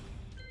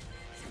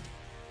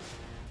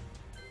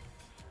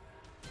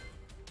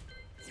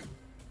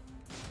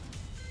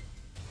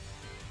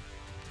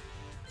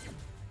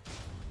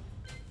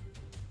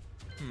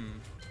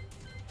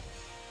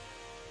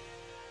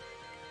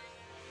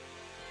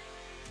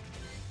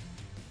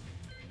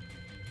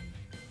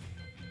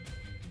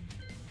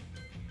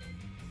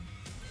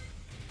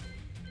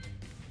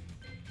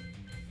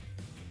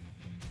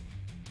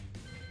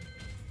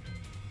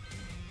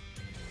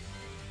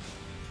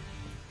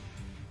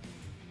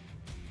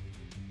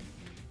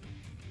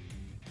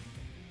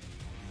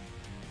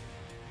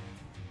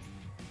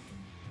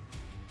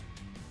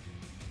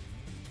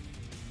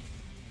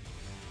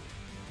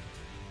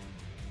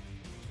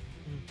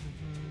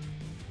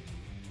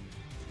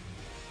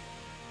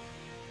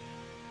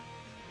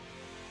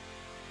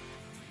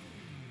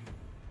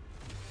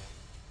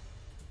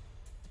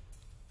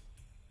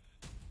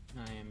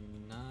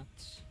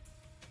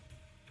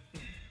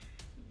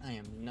 I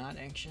am not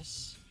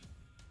anxious.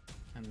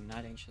 I'm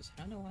not anxious.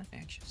 I don't know I'm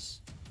anxious.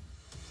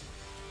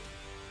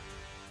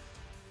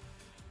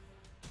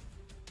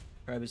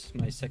 Probably this is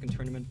my second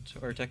tournament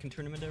or Tekken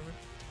tournament ever.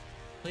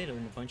 Played it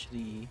in a bunch of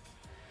the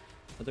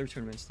other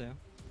tournaments though.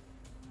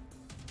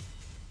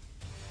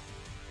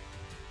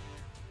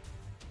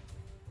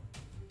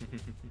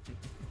 It's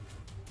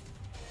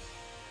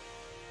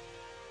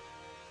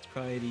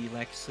probably the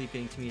lack of sleep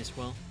getting to me as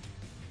well.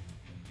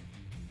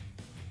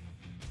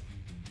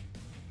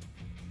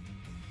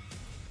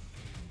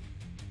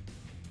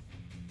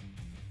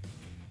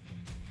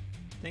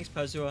 Thanks,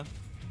 Pazua.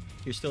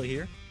 You're still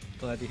here?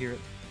 Glad to hear it.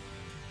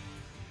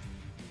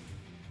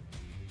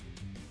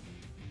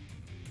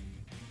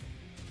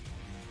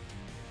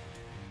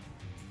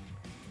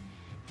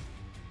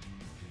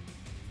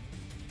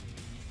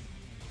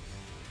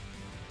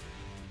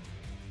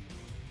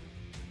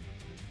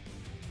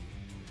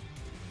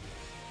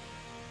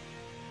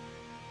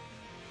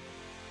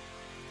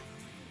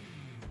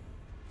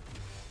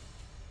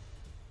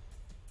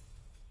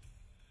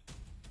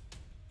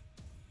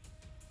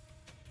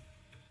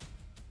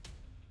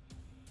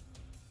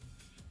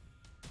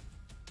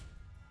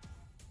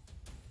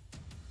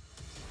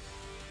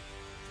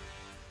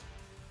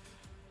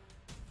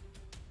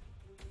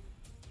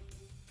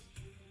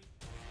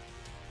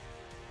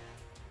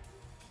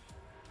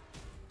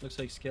 Looks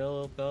like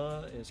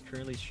Scaleba is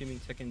currently streaming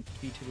Tekken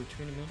VTuber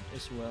tournament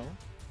as well.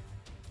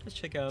 Let's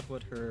check out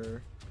what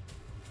her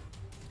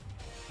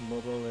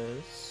mobile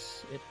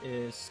is. It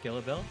is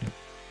Scaleba.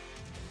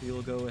 We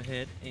will go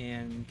ahead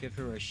and give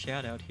her a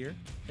shout out here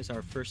as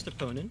our first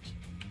opponent.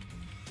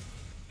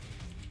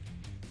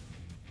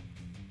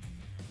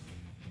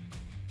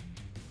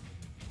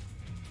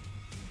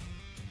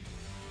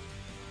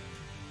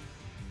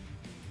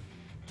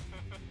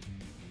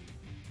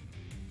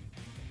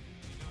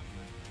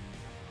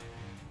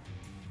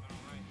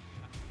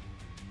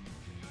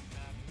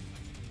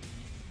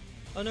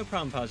 Oh, no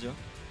problem, Pazzo.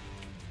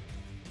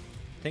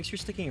 Thanks for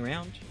sticking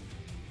around.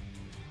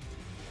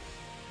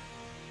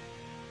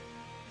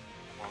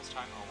 Lulz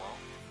time? Oh, well.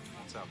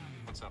 What's up?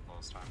 What's up,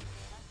 Lulz time?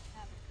 Let's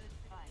have a good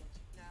fight.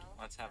 No?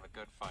 Let's have a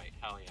good fight.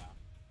 Hell yeah.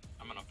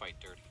 I'm gonna fight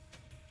dirty.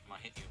 I'm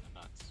gonna hit you in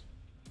the nuts.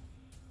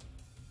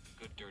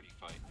 Good dirty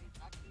fight.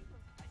 I think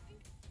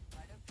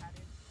might have had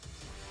it.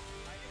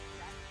 Might have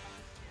reacted on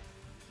the skip.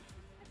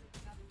 I think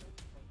that's the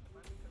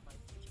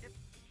skip.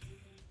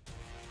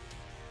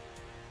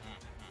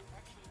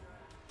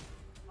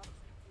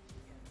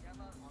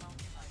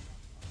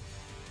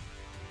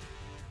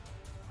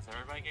 Is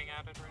everybody getting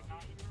added right now?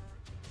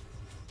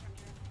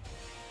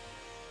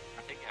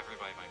 I think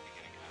everybody might be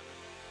getting added.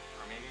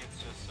 Or maybe it's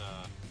just,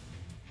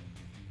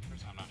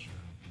 I'm not sure.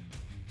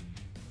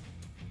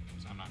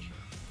 I'm not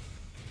sure.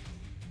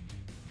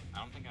 I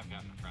don't think I've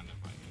gotten a friend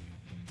invite yet.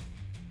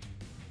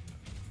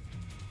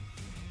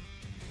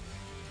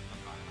 I'm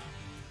fine now.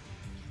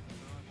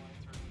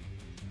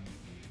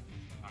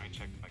 Let me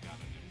check if I got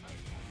an invite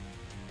yet.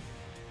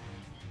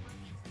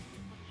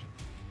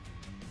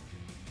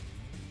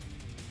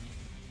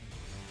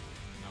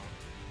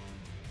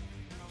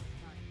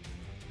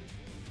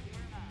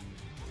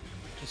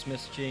 just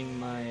messaging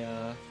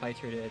my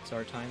fighter that it's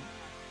our time.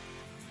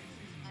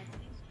 I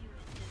pinged you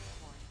in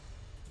Discord.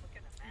 Look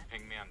at You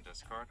ping me on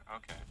Discord?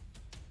 Okay.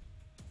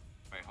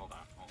 Wait, hold on,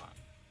 hold on.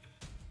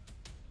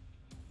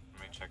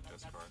 Let me check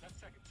Discord. That's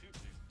second too,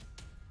 Susan.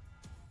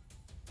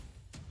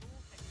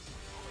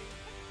 Oh wait,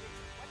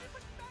 why did you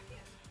put it back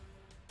in?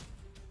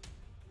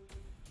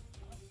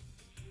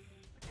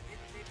 Okay,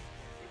 maybe it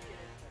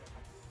is better if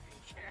I just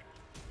screen share.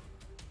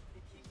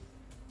 It keeps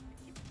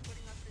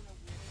putting us in a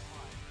weird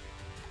spot.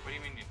 What do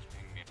you mean you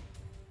ping me?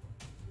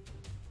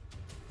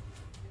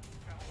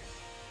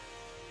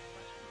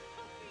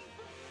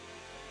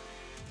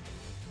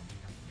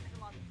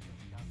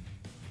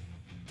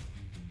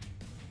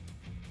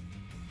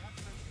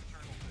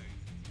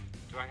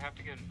 Do I have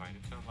to get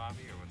invited to the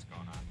lobby or what's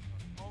going on?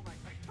 Oh my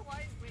god,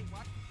 wait,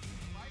 what?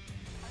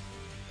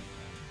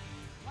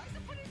 Why is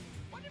it putting,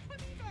 why did it put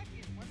me back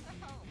in? What the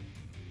hell?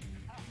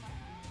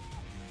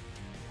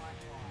 Why?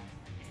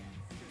 Okay,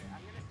 screw it.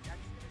 I'm just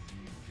gonna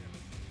screen share.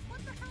 What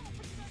the hell?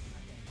 Put me back in.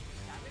 Okay,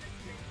 yeah, I'm gonna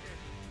screen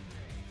share.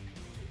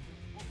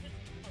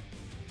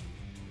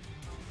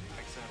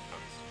 Exit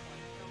post.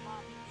 The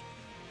lobby.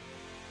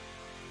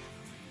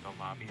 The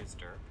lobby is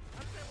dirt.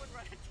 How does that one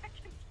run a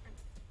Tekken turn?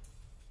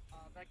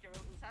 Vector,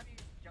 let's have you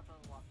jump on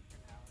the lobby for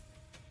now.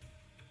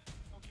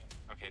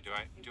 Okay, do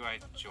I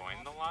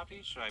join the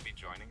lobby? Should I be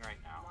joining right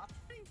now?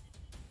 Lobby?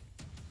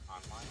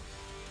 Online?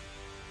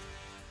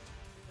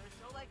 There's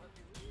no like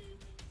skip.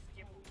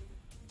 Yeah,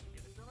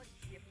 there's no like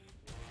skip.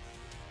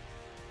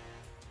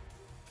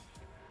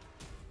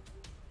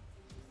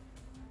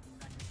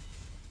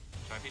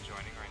 Should I be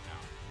joining right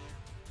now?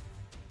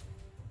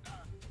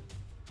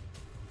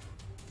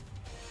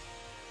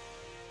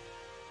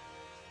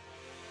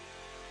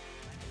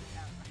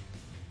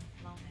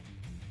 Moment.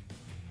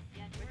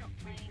 Yeah, we're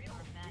playing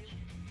our matches.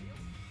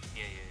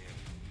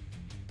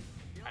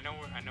 Yeah. I know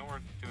we're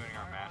doing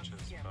our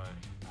matches, but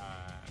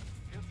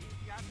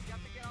You have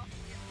to get off.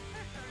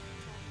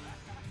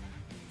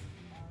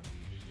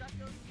 Shut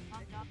those.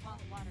 Hopped off on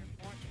water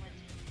 420.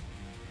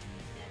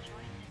 Yeah,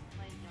 join and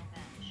play no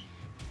match.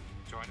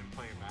 join and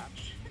play a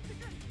match.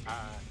 Okay.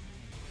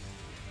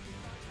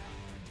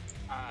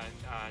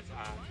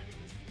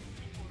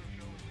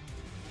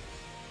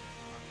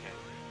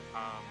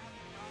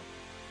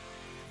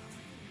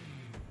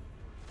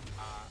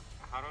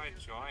 How do I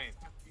join?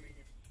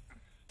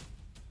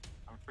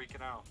 I'm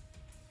freaking out.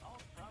 All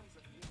problems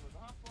that deal with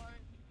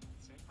offline,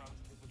 same problems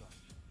that deal with online.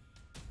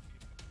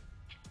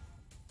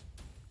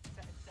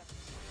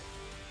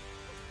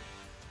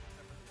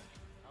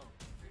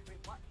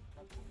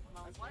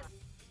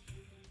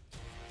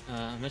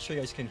 I'm not sure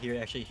you guys can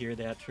actually hear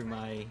that through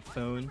my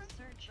phone.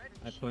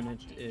 My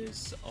opponent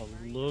is a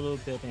little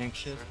bit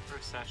anxious. Search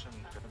for session.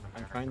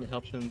 I'm trying to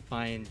help him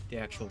find the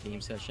actual game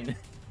session. Okay,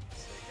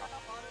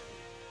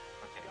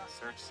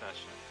 search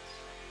sessions.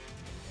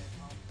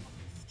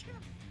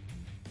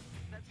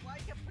 That's why I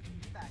kept putting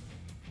you back.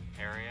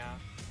 Area.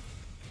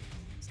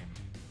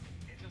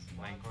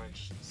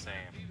 Language, same.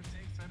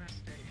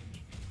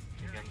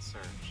 Begin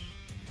search.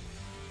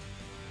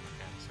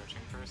 Okay, I'm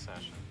searching for a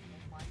session.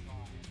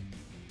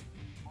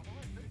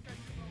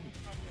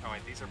 Oh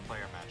wait, these are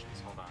player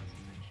matches. Hold on.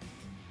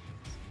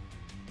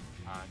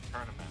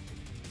 Tournament.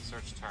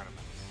 Search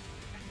tournaments.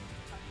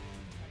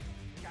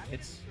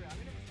 It's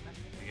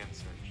Begin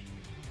search.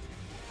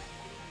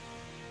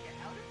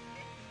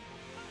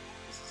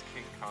 This is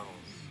King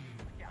Cuddles.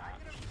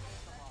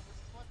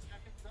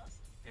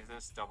 Is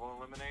this double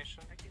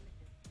elimination?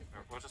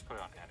 Or we'll just put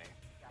it on any.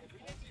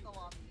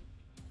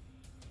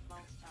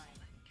 Lulz time.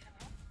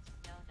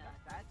 No.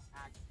 That's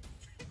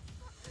accident.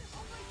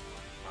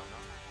 Oh no.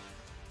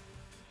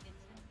 It's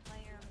in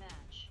player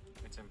match.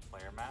 It's in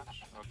player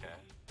match? Okay.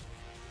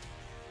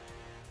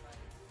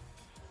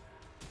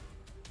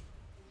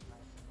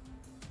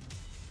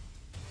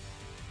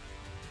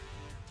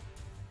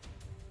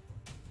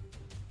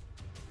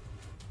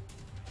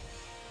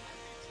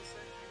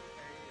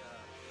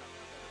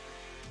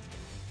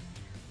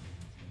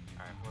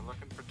 Alright, we're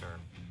looking for dirt.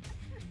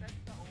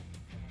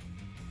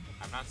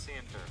 I'm not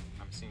seeing dirt.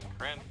 I'm seeing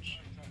cringe.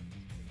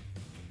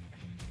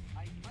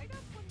 I might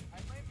have one. I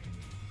might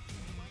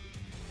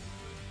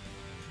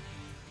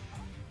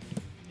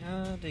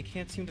have. they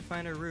can't seem to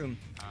find a room.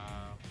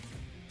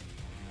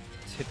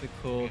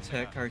 Typical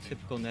tech, our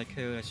typical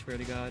netcode, I swear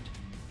to God.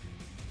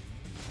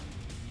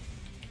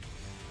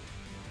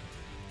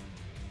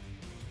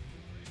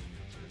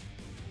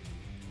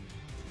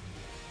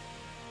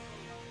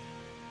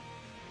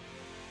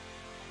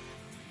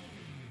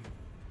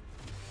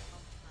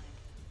 Lulz time.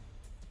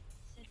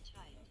 Sit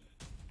tight.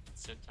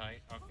 Sit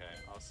tight? Okay,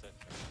 I'll sit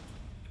tight.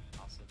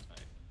 I'll sit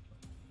tight.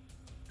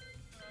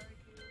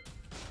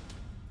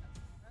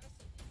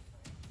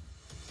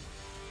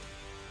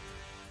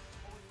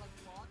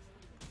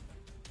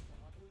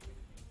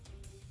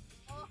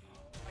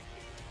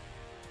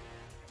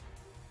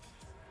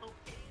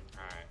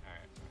 Alright.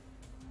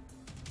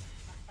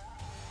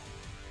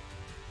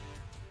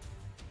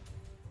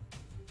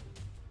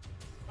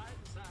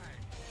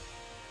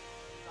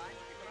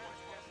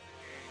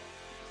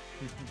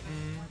 I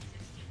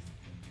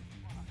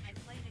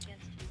played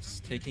against you.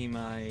 Just taking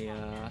my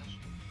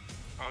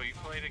Oh, you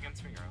played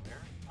against me earlier?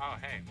 Oh,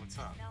 hey, what's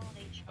up?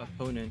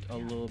 opponent a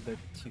little bit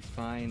to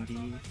find the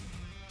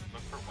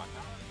Look for what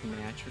now?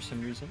 match for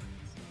some reason.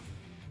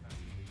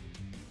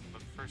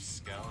 Look for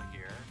Skell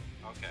here.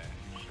 Okay,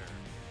 sure.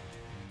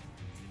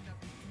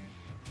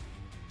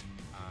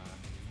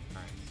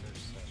 Alright,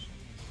 search session.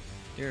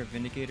 They're a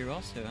Vindicator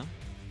also, huh?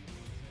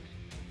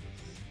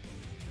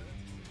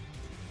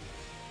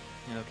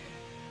 Okay.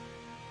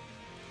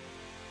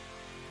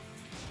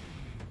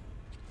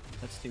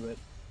 Let's do it.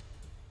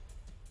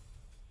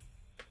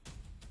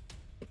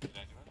 Did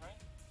I do it right?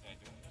 Did I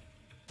do it right?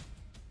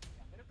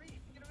 I'm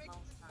gonna make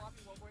this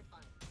lobby one more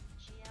time.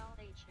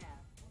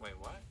 GLHF. Wait,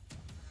 what?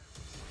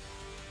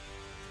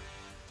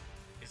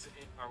 Is it?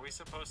 Are we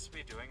supposed to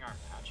be doing our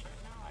match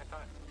right now? I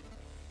thought.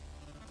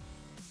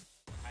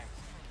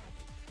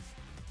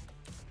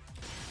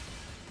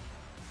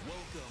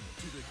 Welcome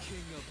to the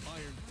King of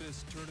Iron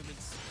Fist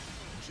tournaments,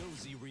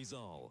 Josie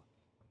Rizal.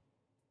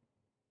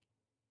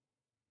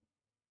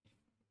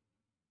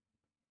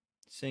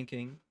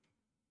 Sinking.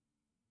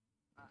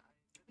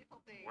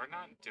 We're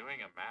not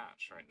doing a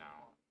match right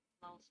now.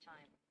 Lulz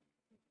time.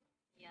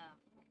 Yeah.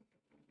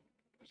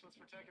 Wish list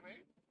for Tekken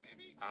 8?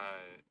 Maybe?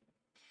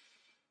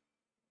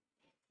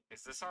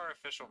 Is this our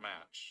official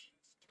match?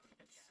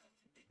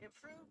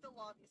 Improve the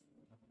lobby.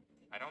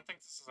 I don't think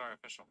this is our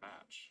official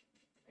match.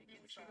 Maybe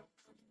we should have.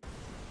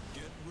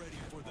 Get ready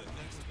for the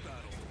next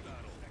battle.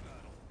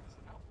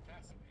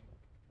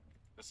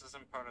 This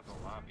isn't part of the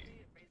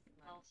lobby.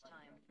 Lulz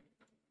time.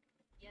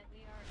 Yet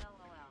we are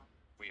LOL.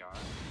 We are?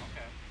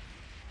 Okay.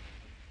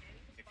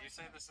 If you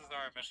say this is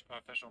our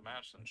official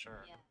match, then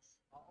sure. Yes.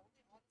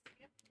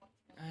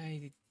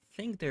 I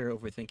think they're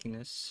overthinking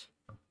this.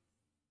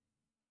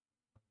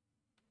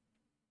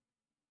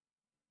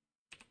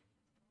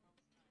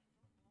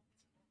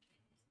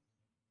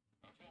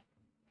 Okay.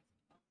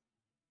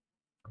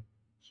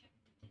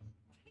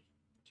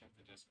 Check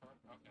the Discord?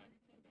 Okay.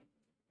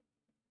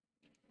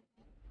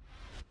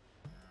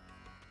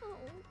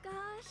 Oh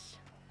gosh.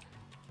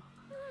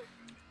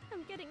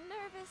 I'm getting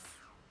nervous.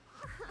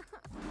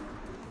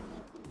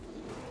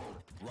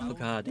 Oh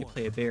god, they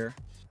play a bear.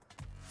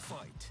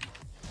 Fight.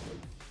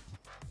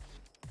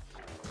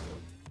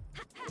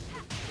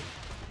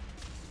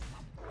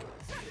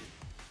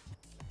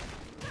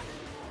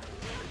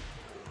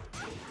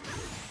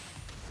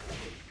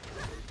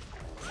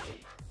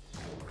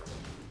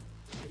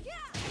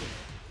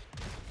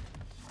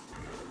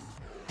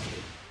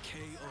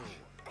 KO.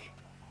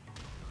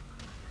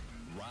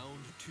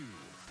 Round 2.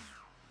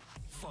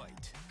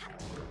 Fight.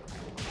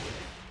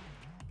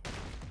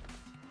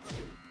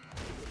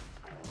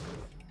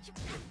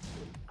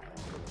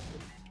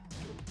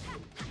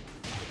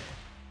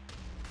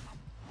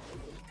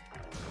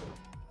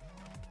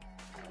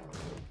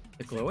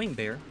 The glowing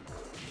bear.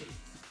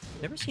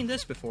 Never seen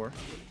this before.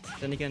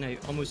 Then again, I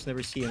almost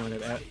never see anyone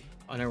that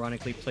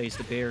unironically plays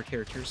the bear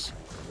characters.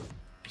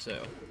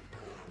 So.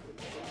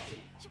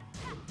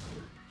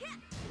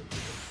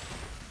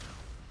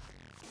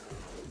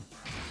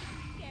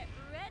 Get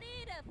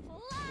ready to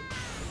fly.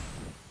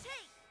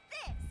 Take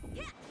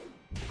this.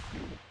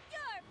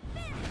 You're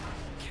finished.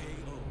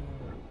 KO.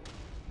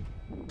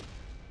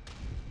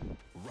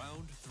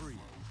 Round 3.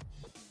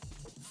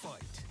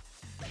 Fight.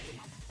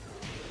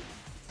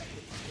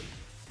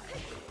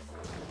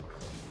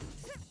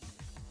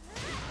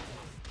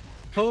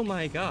 Oh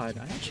my god,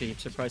 I actually am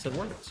surprised that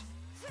worked.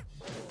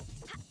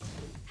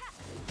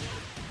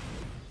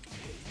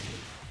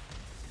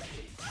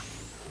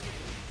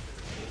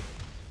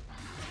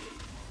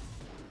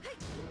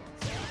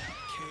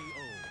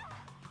 KO.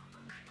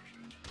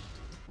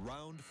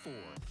 Round 4.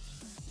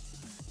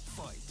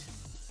 Fight.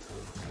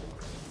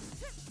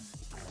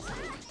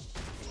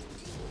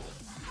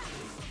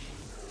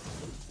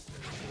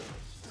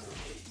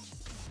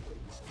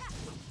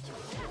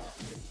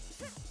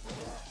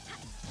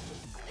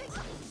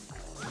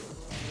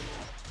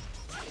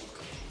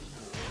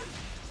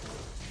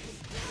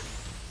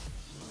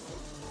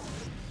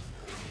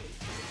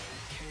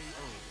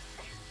 KO.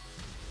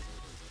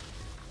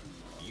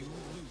 You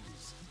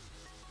lose.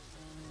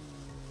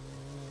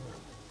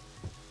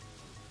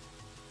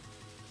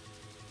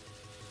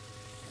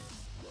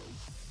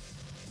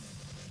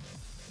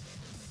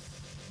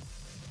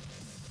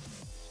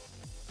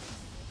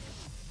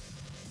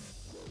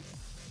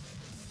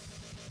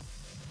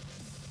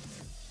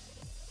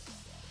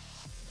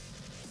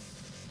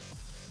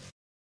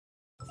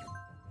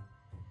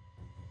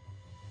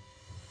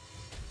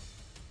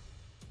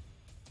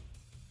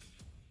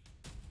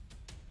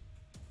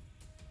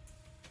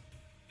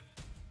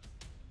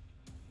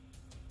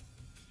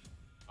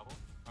 Bubble?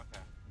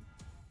 Okay.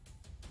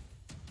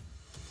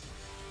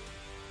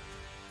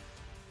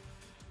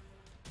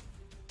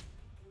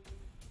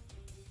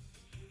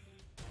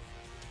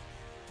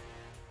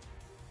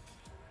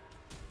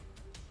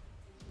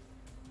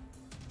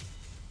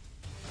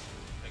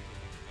 Thank you.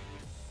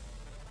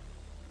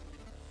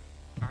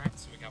 Alright,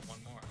 so we got one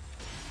more.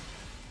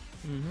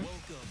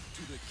 Welcome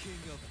to the King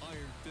of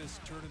Iron Fist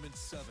Tournament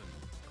 7.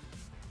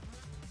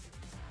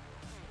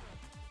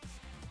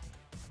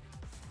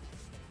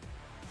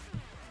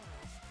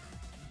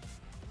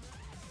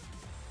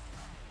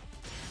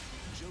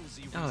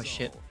 Josie Oh Rizal.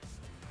 shit.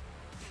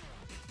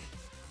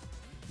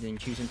 Didn't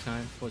choose in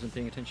time, wasn't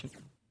paying attention.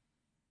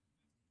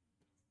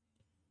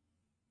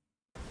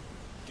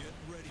 Get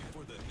ready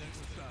for the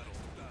next battle.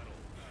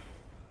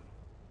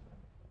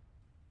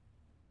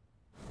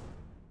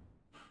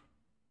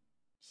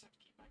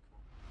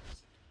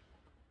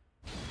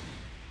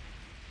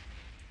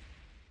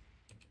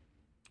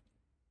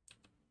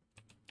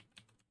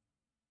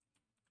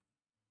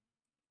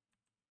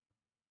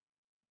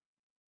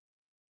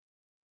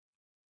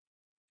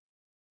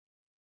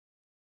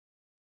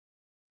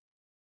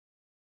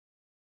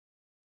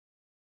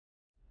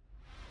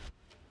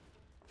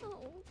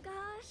 Oh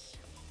gosh.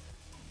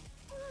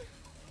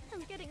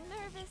 I'm getting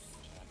nervous.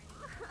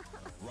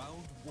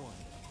 Round 1.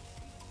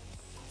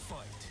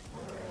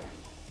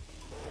 Fight.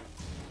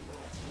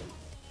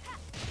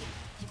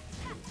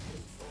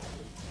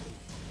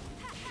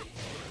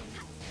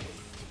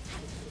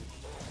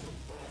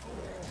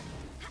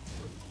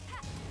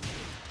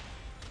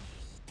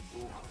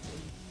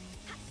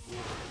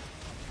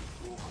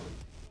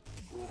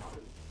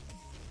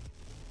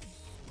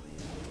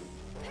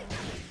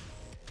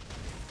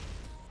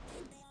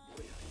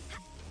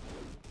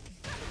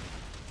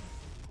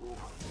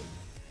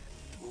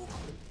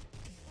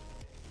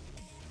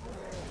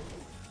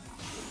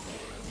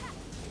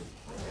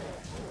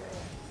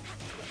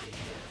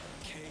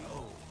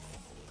 KO.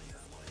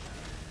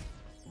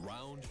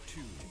 Round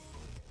 2.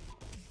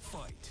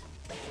 Fight.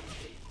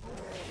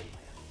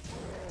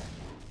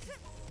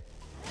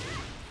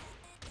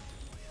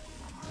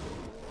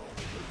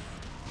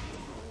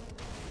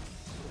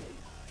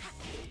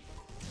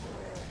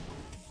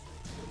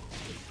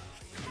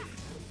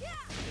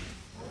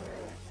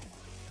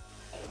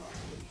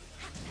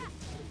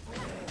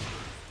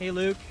 Hey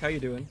Luke, how you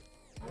doing?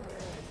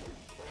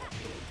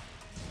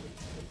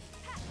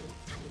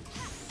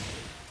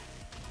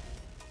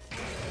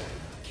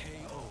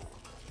 KO.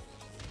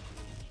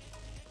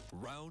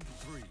 Round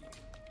 3.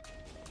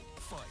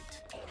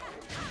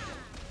 Fight.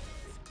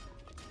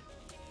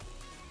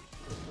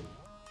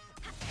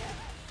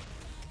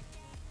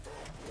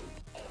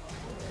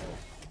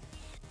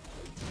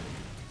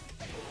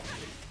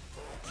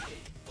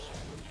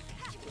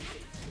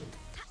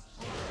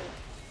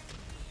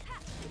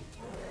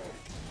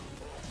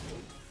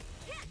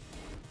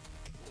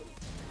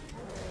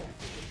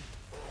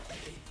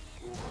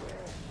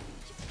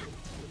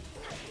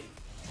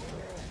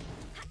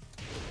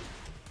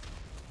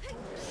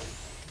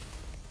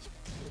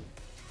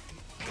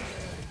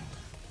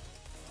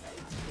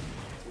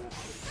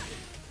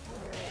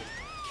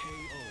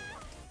 KO.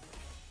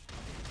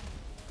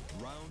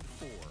 Round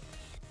 4.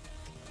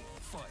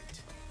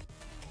 Fight.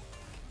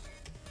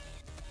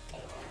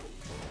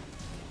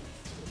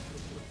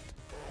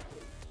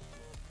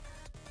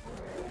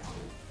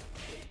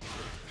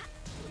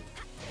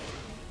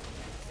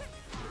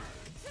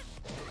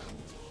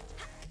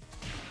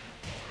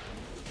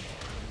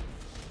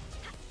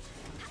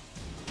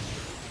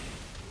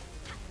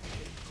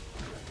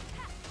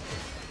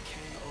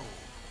 KO.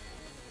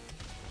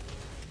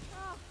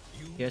 Oh,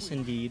 You Yes, win.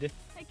 indeed.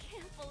 I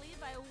can't believe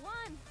I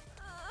won.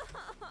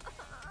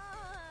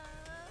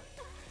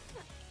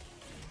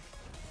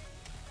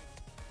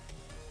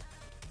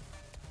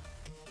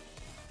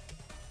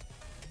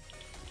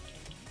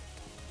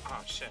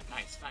 Oh shit,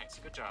 nice.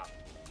 Good job.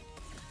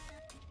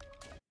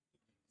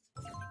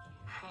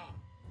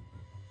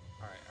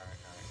 Alright.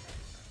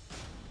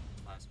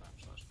 Last match.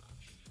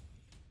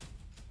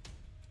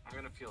 I'm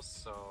gonna feel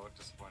so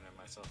disappointed in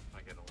myself if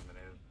I get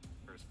eliminated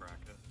first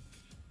bracket.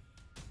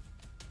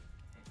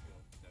 I feel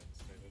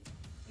devastated.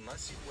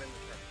 Unless you win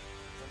the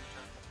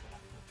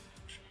tournament.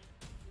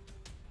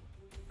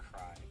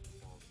 Cry,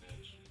 little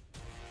bitch.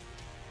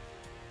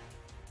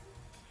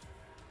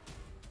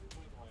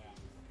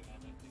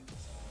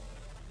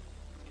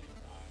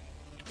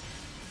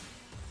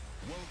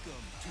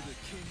 Welcome to the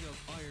King of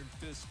Iron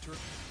Fist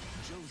Tournament,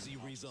 Josie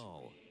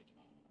Rizal.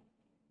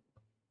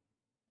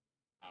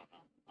 I don't know.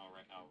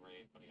 I'll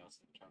rate anybody else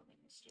in the tournament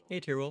still.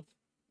 Hey Tyrwolf.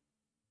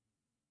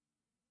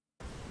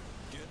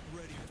 Get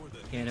ready for the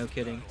Yeah, no next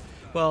kidding. battle.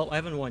 Well, I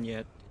haven't won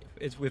yet.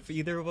 It's if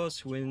either of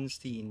us wins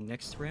the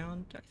next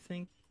round, I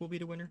think we'll be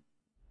the winner.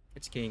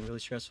 It's getting really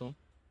stressful.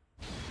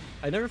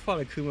 I never fought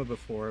Akuma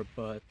before,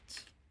 but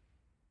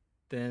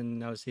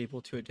then I was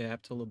able to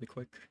adapt a little bit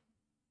quick.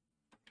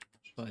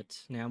 But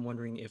now I'm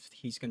wondering if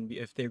he's gonna be,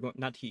 if they're going,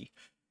 not he,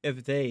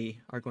 if they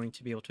are going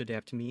to be able to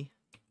adapt to me.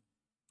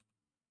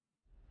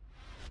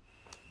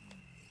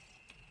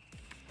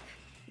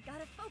 You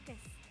gotta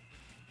focus.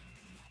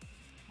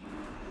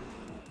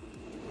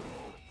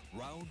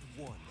 Round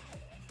 1.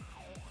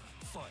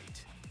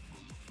 Fight.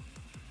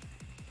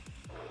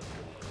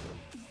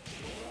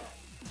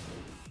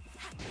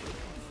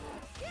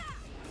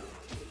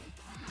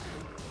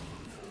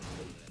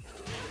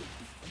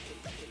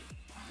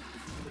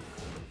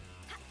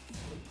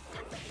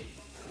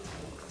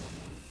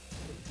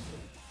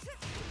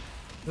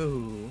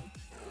 Ooh.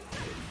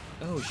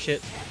 Oh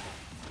shit.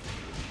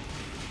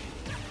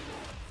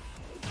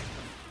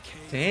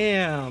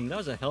 Damn, that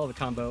was a hell of a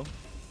combo.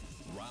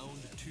 Round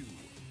 2.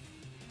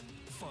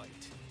 Fight.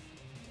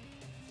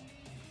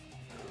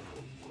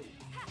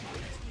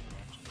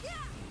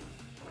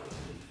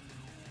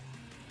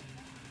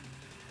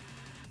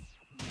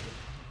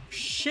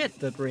 Shit,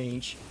 the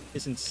range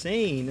is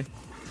insane.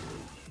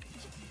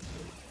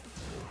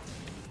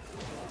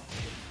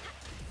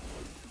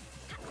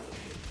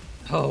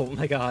 Oh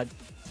my god.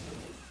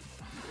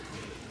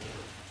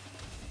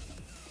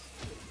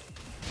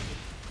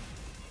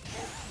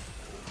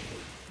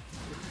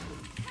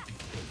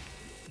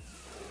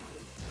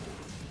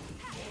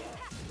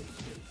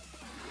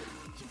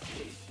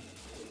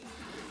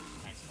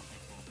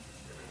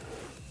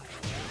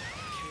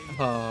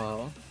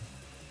 Oh.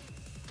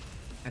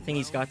 I think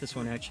he's got this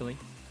one actually.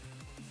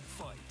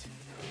 Fight.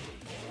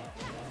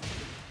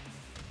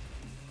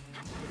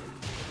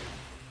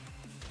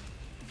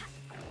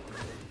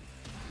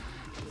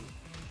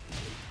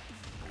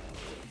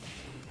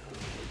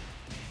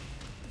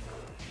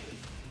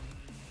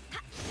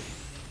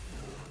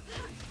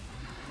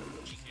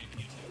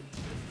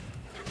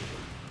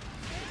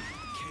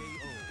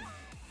 KO.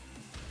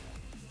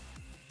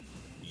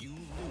 You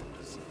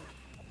lose.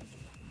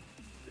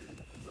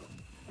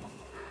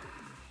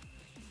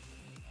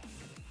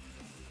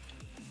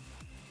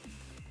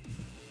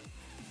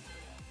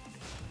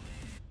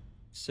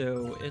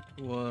 So it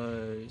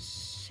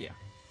was, yeah.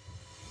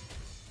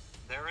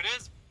 There it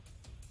is.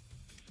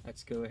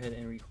 Let's go ahead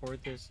and record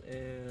this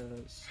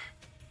as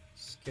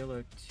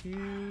Skilla 2,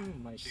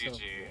 myself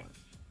GG. 1.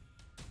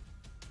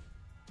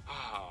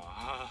 Oh,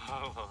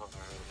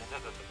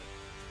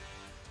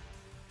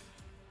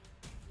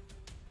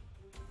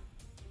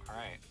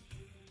 alright.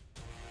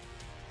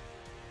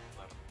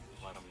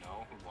 Let him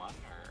know who won,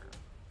 or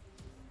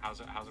how's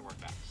it work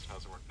next?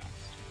 How's it work next?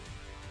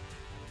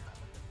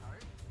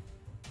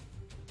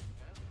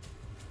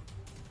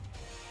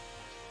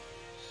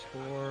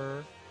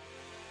 Score.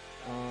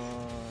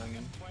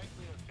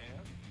 Slightly a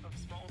fan of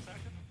small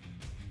second.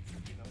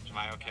 You know, Am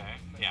I okay?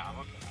 Yeah, I'm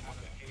okay. I'm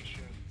okay.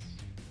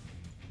 Patience.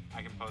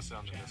 I can post it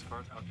on the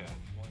Discord? Okay.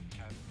 One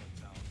kind of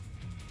mentality.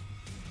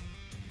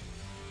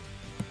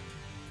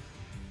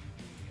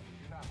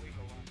 You're not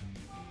legal on that.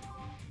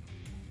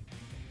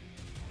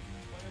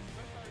 But if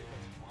somebody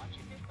that's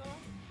watching it though,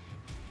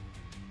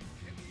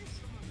 it needs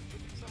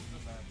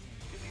something that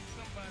it needs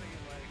somebody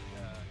like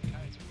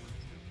Kaiser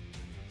works to.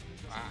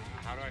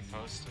 How do I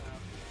post it?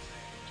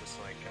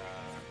 Just like,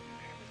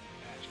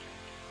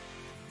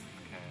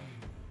 okay.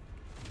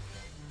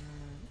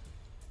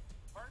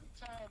 Party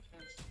time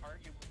is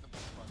arguably the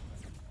best part that I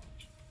can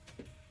watch.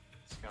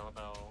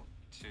 Scalabel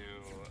 2,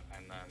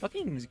 and then...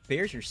 Fucking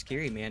bears are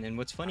scary, man. And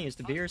what's funny is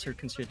the bears are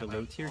considered the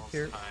low tier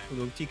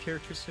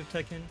characters of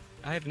Tekken.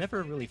 I have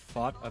never really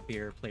fought a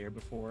bear player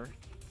before,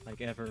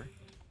 like ever.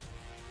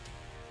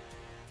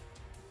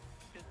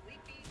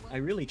 I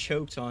really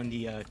choked on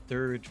the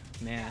third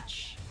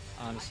match,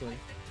 honestly.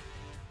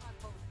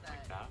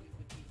 Like that?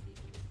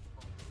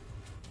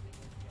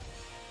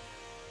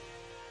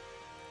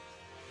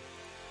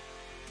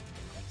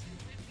 Let's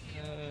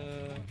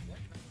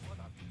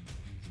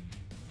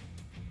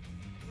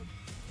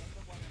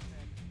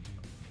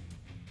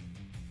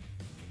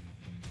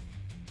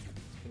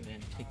go ahead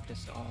and take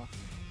this off.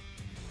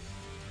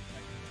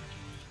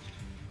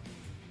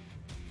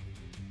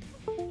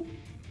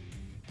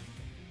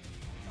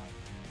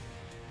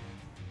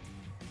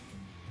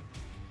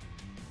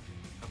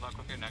 Good luck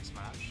with your next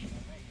match.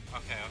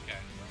 Okay, okay.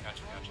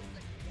 Gotcha.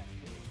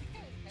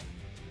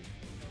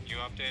 You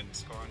update the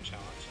score and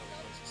challenge, so we'll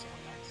lose someone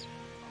next.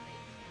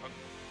 Okay.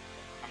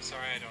 I'm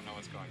sorry, I don't know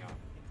what's going on.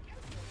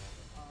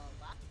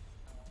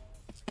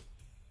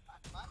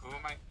 Who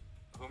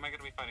am I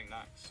gonna be fighting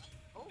next?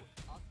 Hold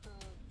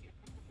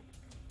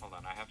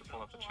on, I have to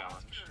pull up the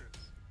challenge.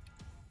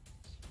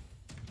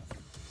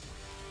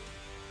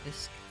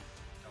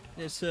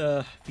 This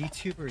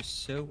VTuber is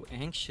so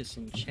anxious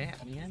in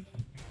chat, man.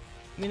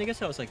 I mean, I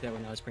guess I was like that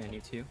when I was brand new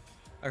too.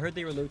 I heard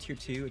they were low tier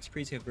too. It's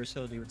crazy how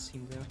versatile they would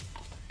seem though.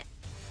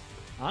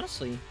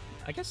 Honestly,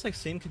 I guess like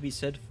same could be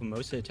said for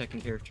most of the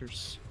Tekken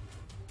characters.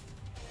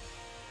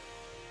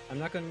 I'm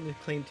not going to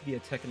claim to be a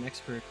Tekken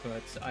expert,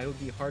 but I would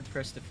be hard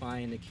pressed to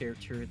find a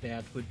character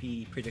that would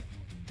be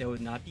that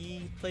would not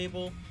be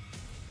playable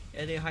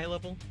at a high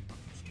level.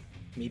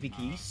 Maybe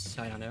Geese,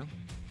 I don't know.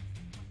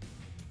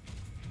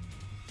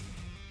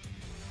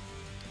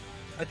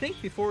 I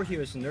think before he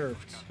was nerfed,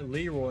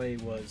 Leroy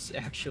was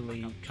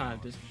actually kind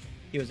of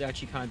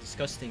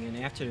disgusting, and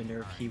after the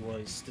nerf, he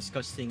was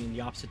disgusting in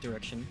the opposite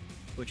direction,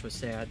 which was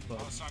sad. But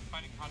Oh, so I'm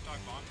fighting Hot Dog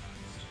Bomb next.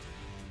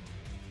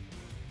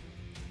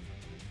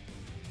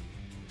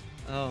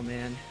 oh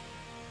man,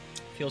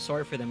 feel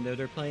sorry for them though.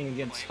 They're playing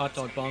against Hot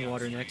Dog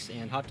Bongwater next,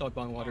 and Hot Dog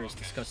Bongwater is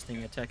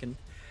disgusting at Tekken.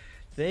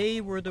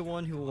 They were the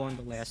one who won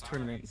the last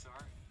tournament. Sorry.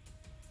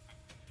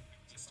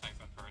 Just type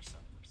in person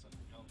or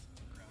something else.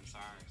 I'm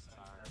sorry.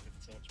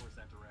 It's towards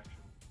that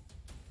direction.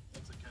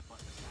 It's a good one.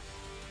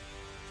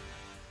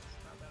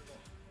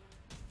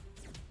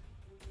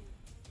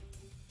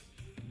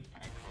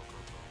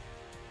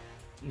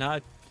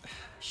 Not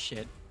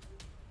shit.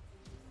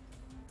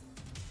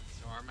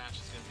 So our match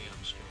is gonna be on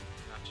stream.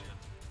 Gotcha.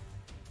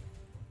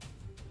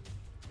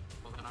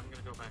 Well then I'm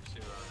gonna go back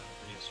to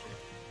restream.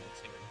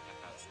 Let's see what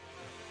that's.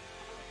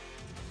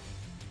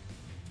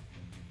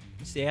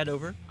 Is the ad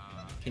over?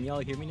 Can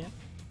y'all hear me now?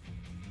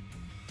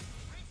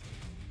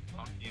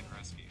 Funky and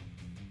Rescue.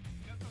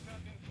 Alright,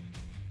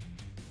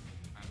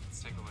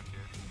 let's take a look here.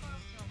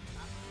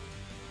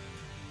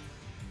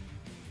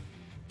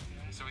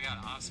 So we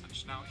got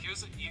Osage. Now,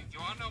 here's you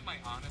want to know my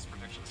honest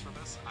predictions for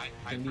this?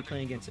 Gonna be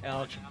playing against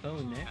Al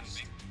Capone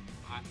next.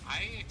 I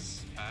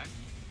expect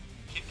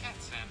Kit Kat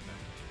sandbag.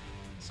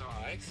 So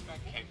I expect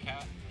Kit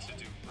Kat to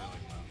do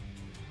really well.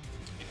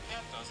 Kit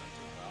Kat doesn't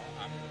do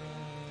well.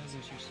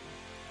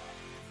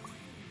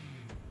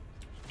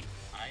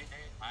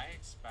 I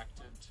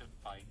expected to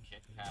fight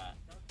Kit Kat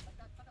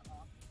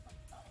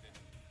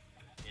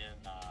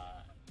in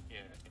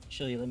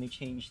Actually, let me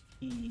change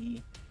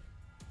the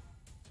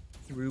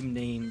room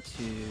name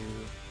to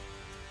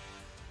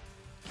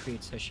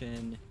create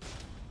session.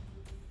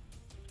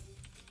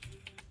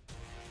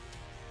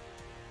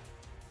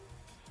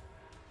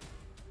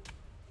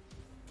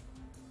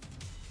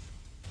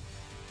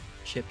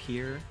 Chip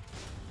here.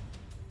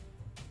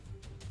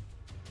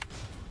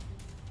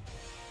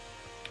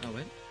 Oh,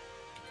 wait.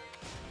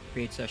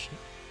 Create session.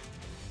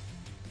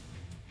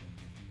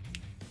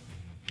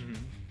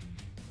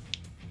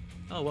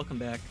 Oh, welcome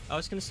back. I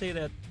was gonna say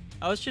that.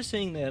 I was just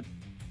saying that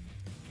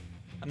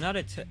I'm not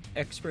an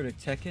expert at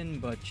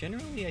Tekken, but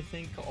generally I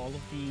think all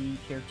of the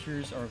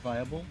characters are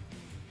viable.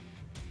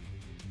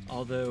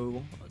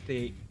 Although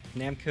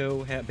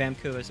Bamco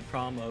has a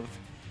problem of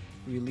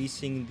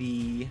releasing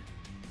the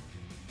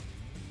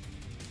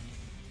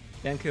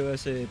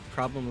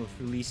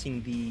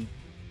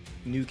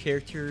new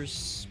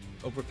characters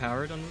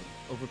overpowered and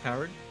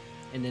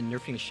then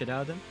nerfing the shit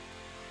out of them.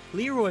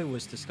 Leroy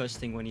was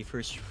disgusting when he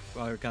first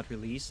got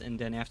released, and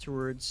then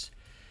afterwards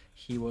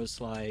he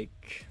was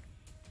like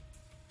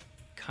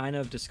kind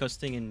of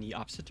disgusting in the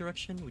opposite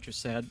direction, which was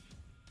sad.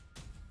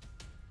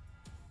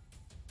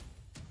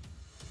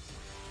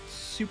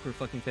 Super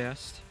fucking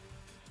fast.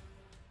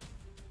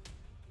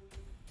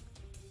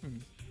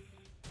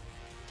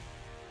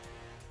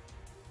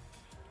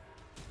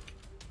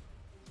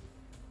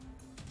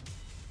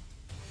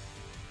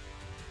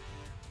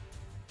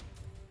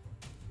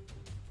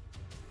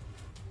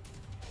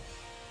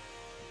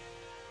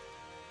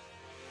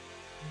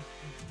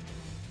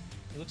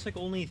 It looks like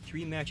only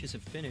 3 matches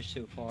have finished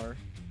so far.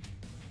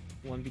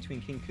 One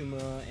between King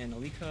Kuma and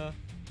Alika,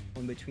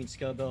 one between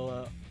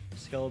Skelbell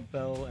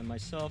and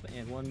myself,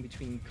 and one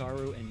between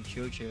Garu and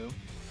Jojo.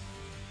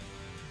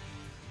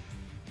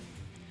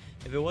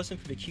 If it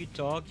wasn't for the cute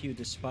dog, you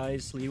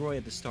despise Leroy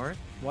at the start?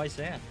 Why is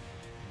that,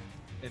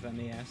 if I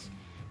may ask?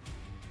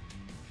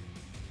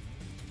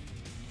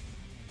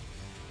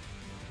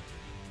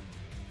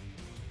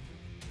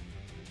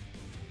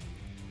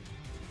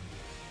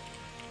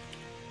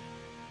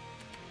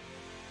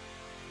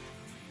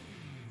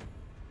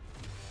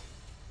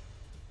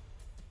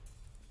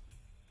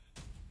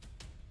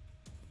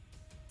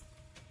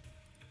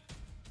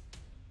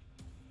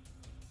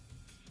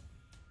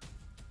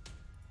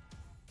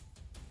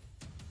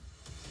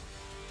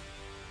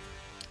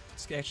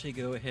 Let's actually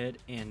go ahead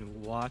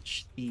and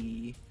watch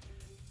the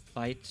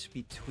fight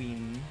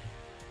between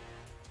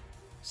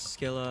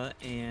Skilla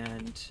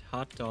and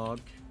Hot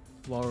Dog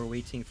while we're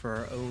waiting for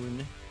our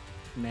own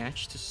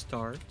match to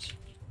start.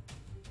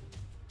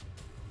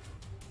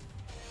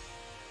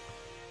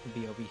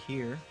 It'll be over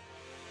here.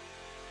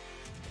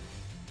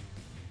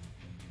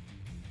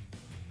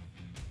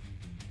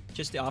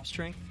 Just the op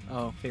strength?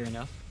 Oh, fair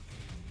enough.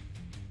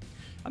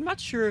 I'm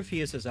not sure if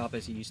he is as op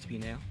as he used to be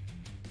now.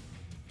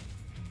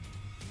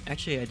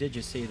 Actually, I did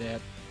just say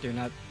that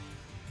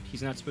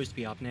he's not supposed to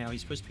be op now.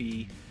 He's supposed to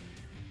be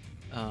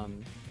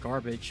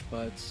garbage,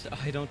 but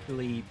I don't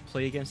really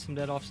play against him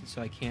that often,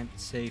 so I can't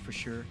say for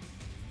sure.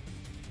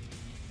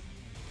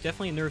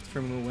 Definitely nerfed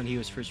from when he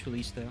was first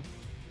released, though.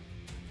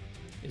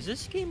 Is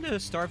this game the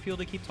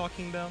Starfield I keep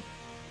talking about?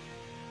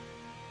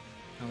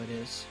 Oh, it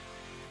is.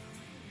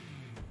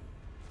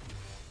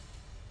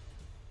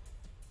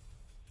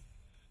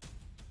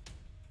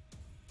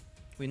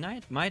 We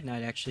might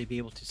not actually be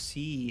able to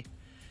see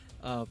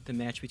the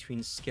match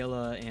between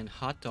Skilla and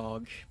Hot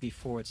Dog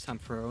before it's time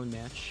for our own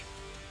match.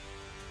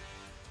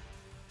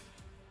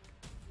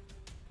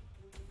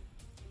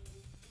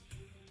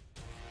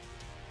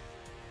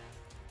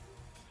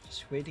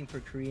 Just waiting for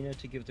Karina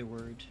to give the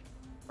word,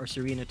 or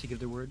Serena to give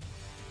the word.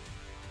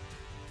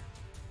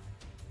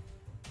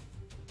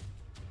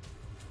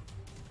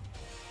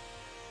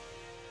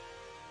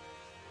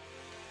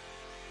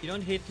 You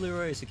don't hate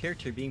Leroy as a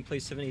character. Being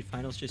played 7-8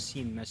 finals just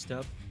seemed messed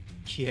up.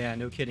 Yeah,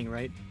 no kidding,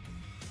 right?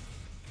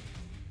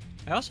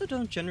 I also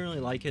don't generally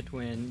like it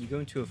when you go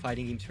into a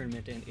fighting game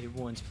tournament and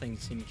everyone's playing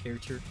the same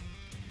character.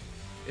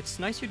 It's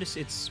nicer to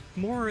it's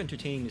more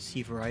entertaining to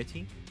see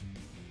variety.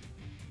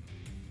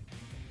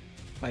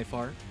 By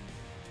far.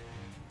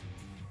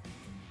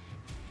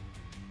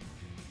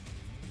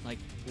 Like,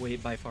 way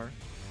by far.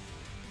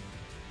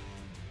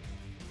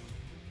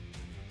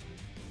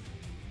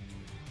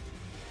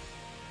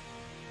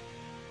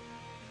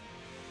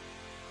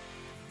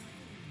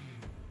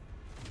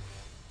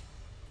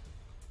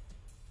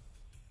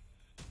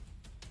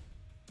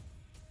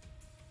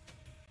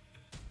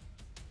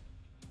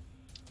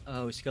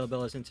 Oh,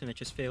 Scalabella's internet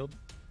just failed.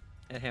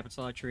 That happens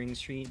a lot during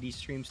these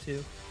streams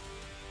too.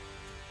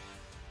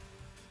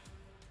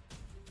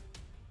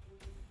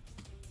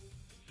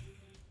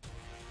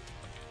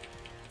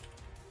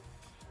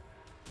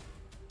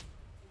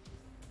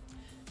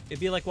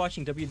 It'd be like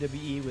watching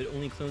WWE with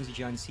only clones of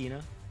John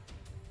Cena.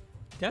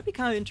 That'd be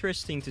kind of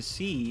interesting to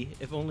see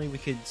if only we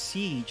could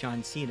see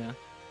John Cena.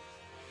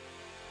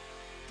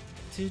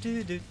 Do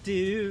do do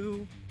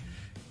do.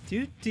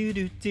 Do do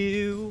do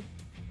do.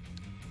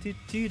 Do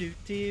do do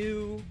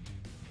do.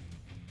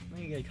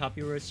 I'm gonna get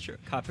copyright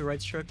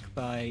struck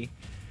by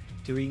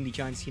doing the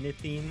John Cena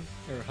theme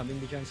or humming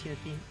the John Cena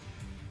theme.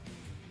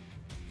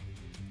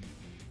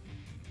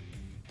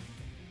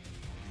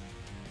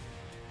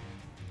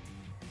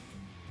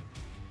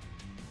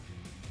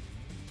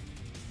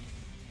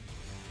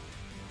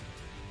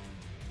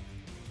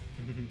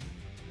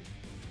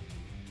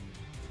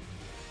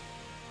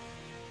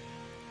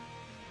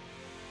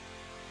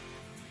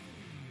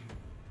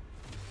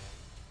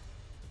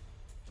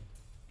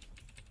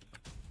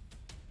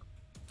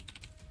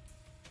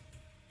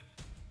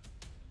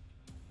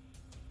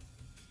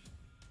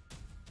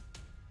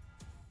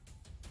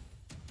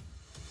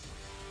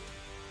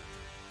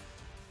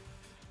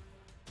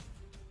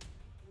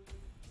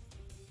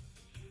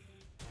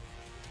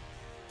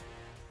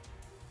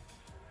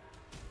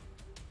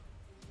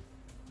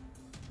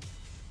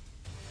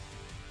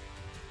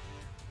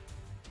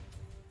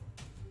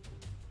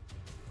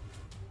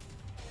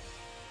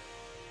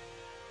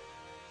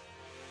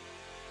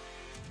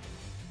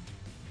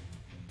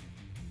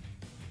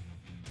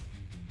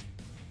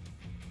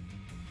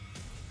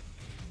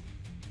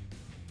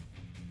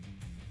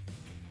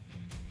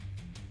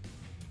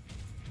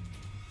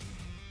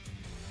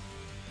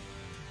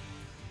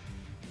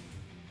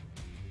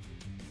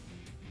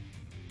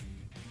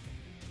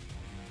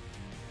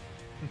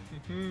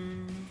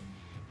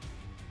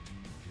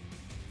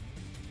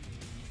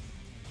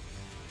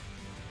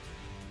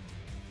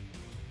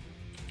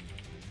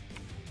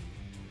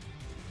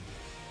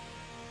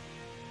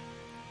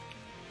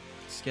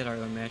 Let's get our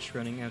own match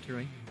running out the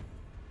way.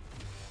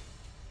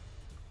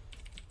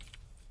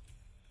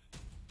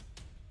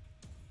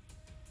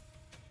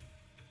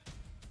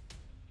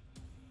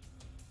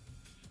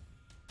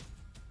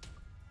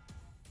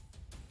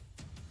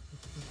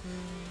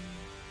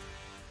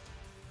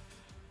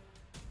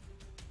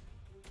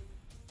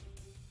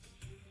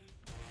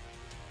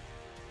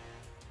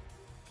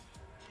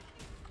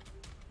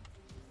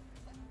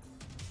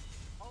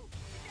 Oh,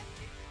 Kit Kat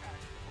did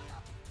crash. What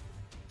happened?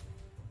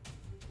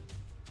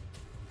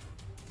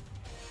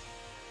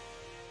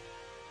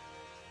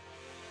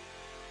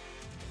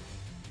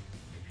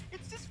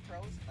 It's just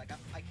frozen. Like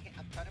I can't.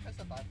 I'm trying to press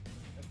a button.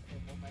 It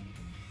won't let me.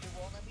 It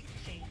won't let me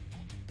change.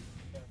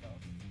 There we go.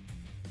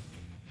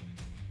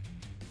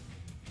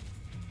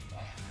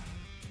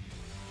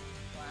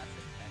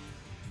 Classic tech.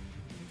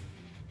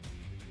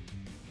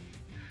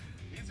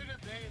 These are the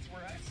days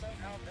where I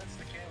somehow missed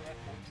the KLF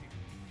 14.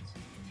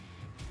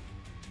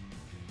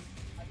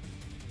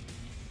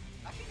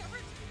 Actually, never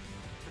experienced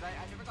it. But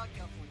I never got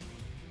KL 14.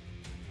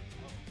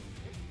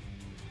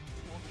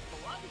 Well, the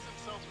lobbies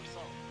themselves were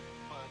solid,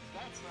 but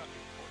that's not the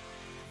important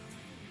part.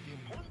 The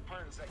important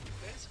part is that you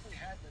basically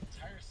had an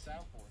entire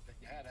soundboard that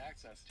you had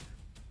access to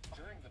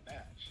during the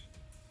match.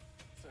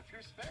 So if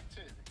you're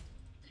spectating,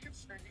 you can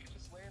just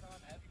lay it on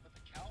heavy with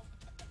the count.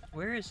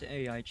 Where is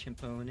AI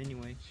Chimpone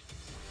anyway?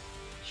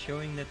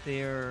 Showing that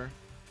they're...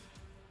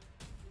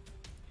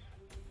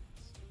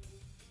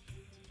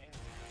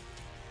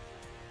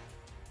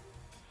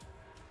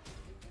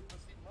 It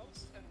was the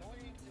most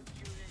annoying,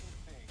 infuriating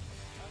thing.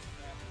 Because of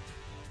that,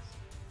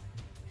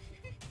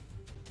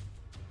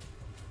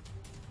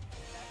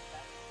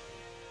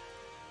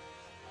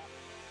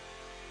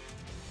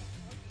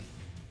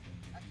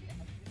 Actually,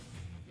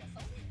 yeah,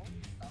 some of the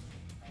only stuff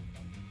that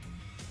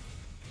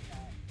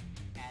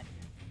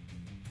admin.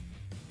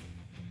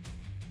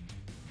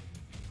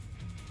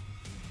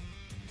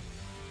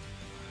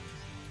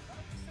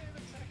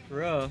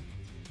 Bruh.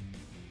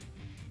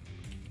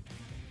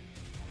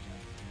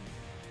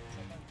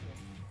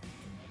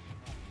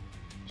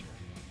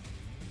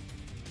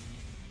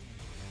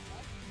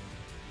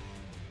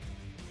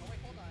 Oh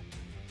wait, hold on.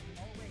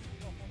 Oh wait,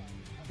 no, hold on.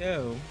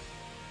 Yo.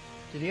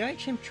 Did the AI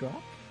Chimp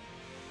drop?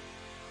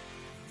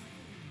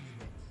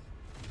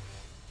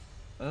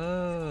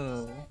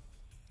 Oh.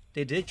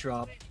 They did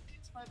drop.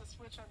 it's by the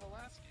switch on the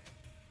last game.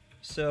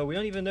 So we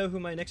don't even know who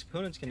my next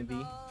opponent's gonna be.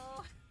 No. How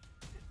much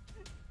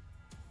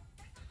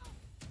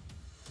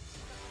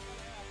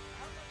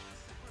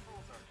the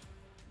rules are?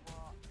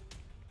 Well,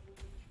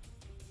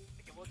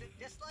 okay, well,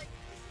 just like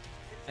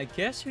I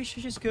guess we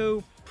should just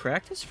go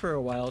practice for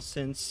a while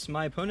since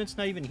my opponent's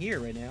not even here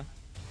right now.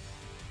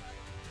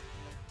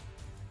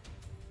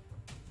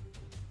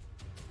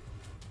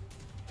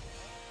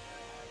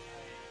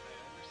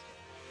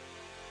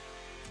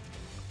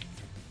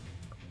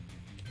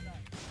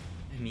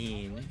 I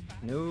mean,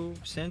 no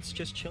sense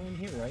just chilling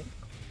here, right?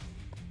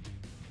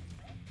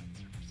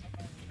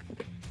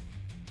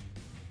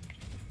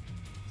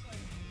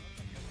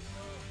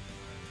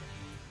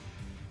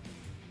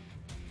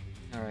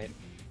 Alright.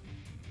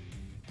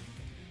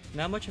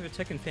 Not much of a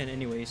Tekken fan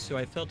anyway, so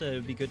I felt that it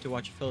would be good to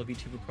watch a fellow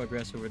VTuber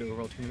progress over the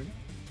overall tournament.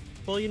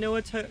 Well, you know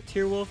what,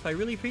 Tier Wolf? I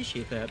really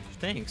appreciate that.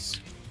 Thanks.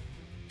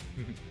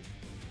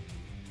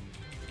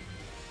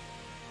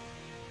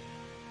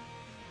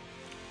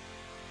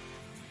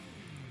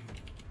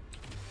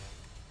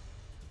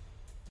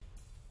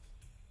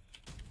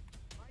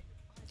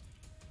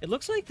 It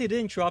looks like they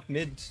didn't drop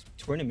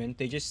mid-tournament,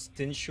 they just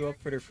didn't show up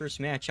for their first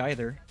match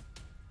either.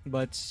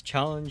 But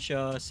Challenge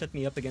set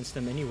me up against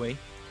them anyway.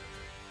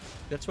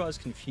 That's why I was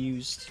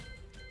confused.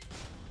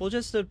 We'll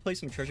just play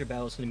some treasure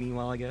battles in the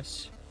meanwhile, I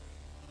guess.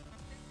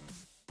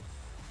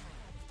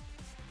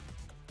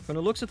 From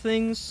the looks of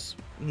things,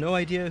 no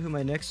idea who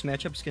my next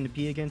matchup is going to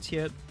be against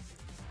yet.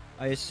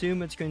 I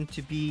assume it's going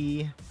to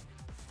be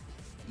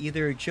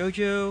either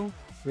JoJo,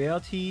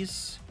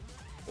 Realities,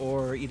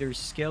 or either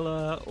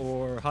Skella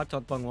or Hot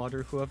Dog Bung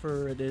Water,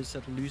 whoever it is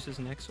that loses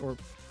next, or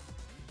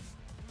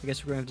I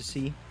guess we're going to have to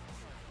see.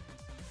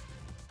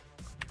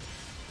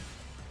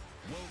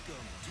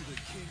 Welcome to the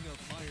King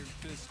of Iron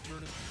Fist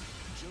tournament,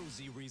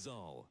 Josie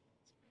Rizal.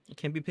 I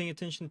can't be paying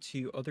attention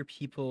to other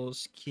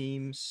people's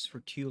games for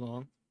too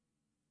long.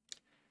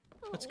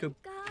 Let's go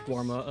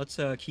warm up. Let's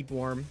keep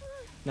warm.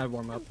 Not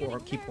warm up, or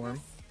keep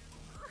warm.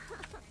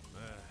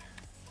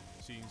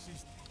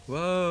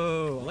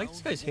 Whoa, I like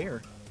this guy's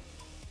hair.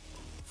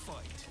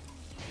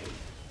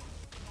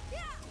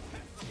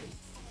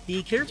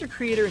 The character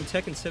creator in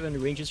Tekken 7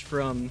 ranges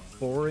from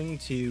boring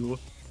to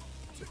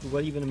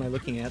what even am I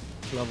looking at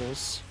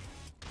levels.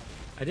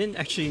 I didn't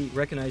actually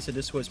recognize that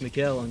this was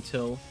Miguel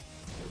until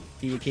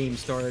the game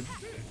started.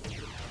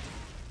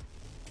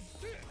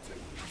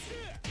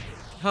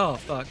 Oh,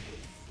 fuck.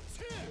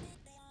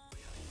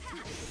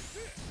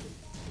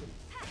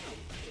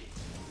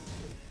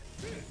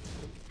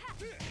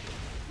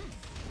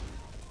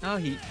 Oh,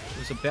 he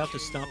was about to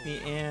stomp me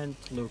and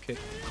low kick.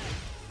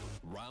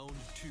 Round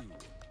 2.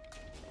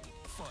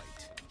 Fight.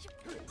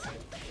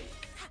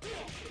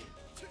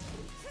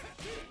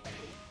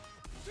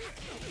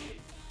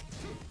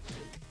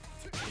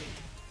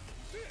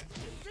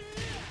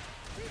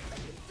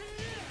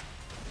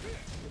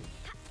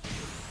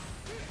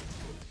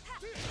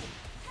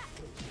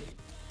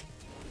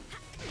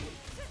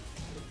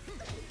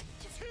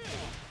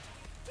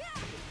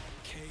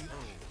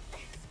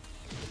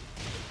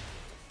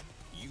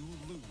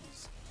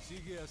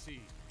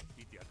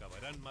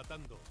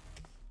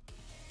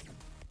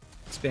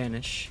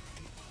 Spanish.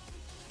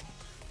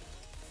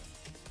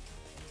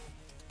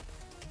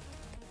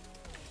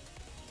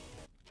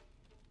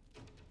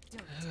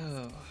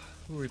 Oh,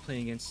 who are we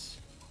playing against?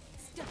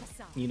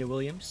 Nina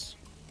Williams?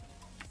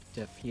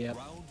 Def, yep.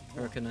 I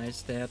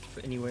recognize that for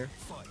anywhere.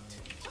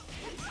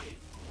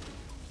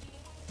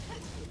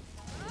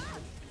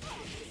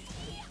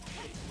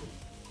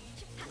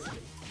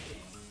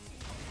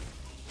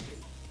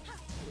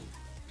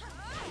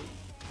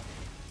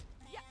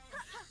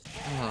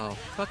 Oh,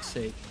 fuck's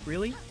sake.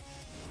 Really?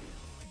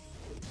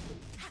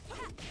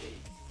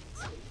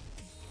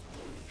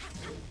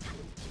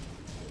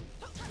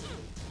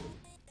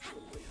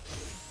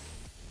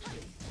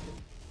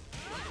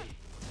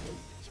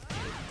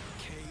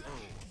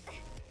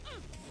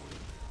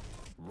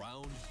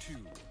 Round 2.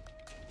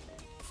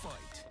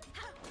 Fight.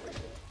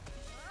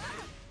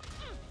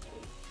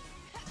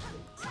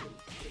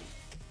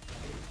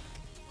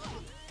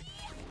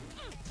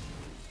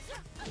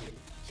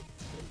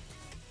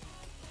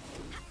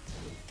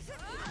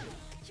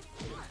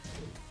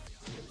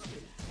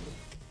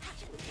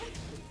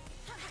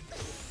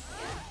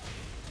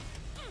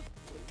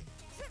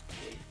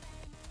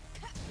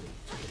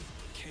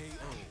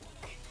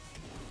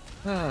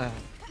 Ah.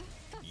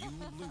 You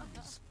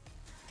lose.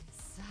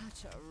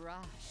 Such a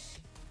rush.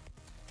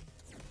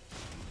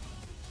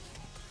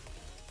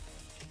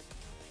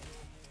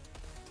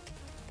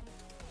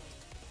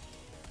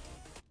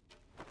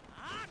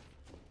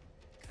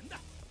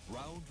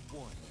 Round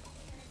 1.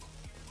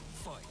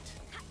 Fight.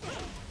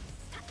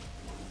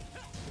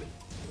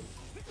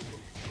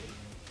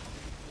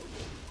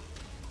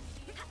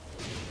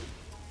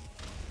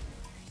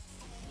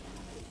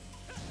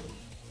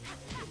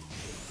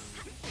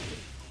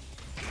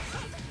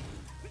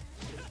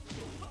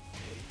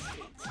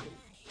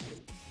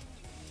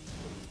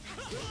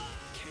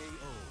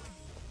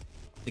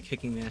 The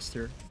kicking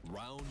master.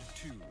 Round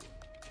 2.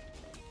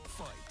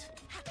 Fight.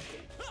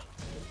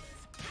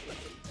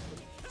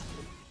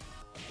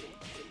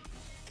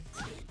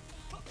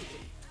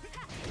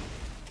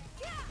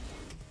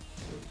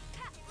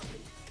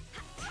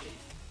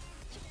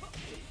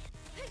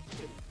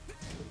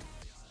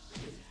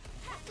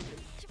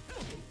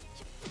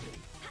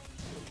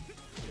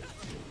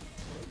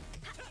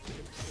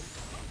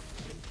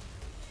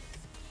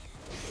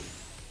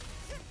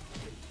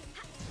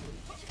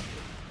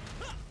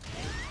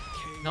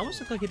 It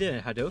almost looked like he did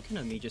a Hadouken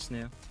on me just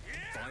now.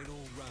 Final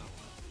round.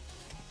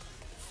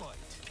 Fight.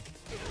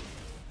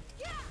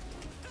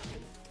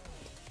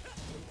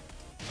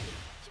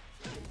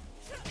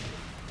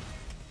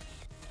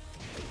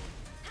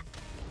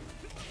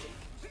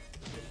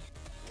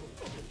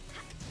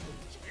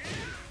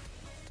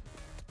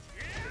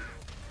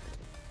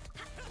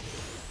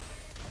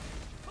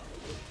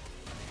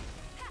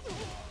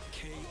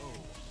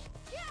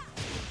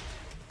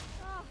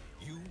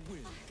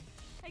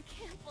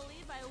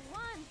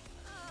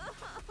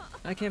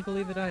 I can't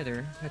believe it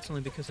either. That's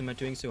only because I'm not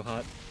doing so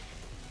hot.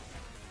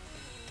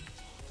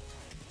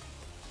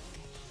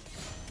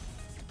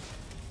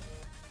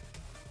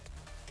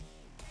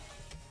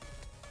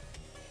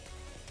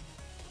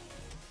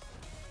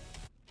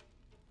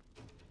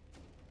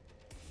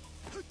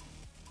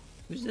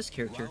 Who's this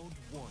character?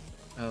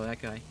 Oh,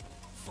 that guy.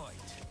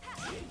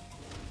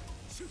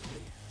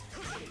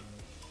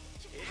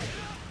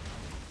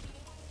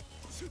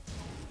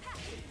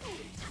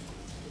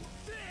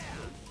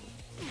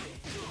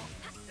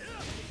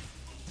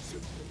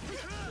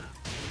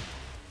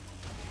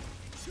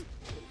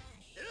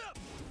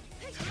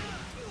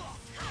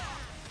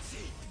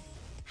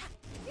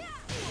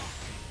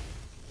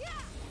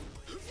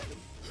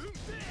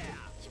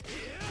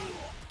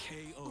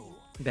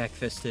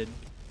 Backfisted.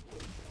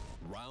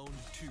 Round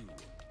 2.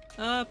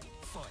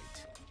 Fight.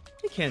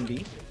 It can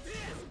be.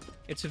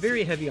 It's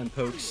very heavy on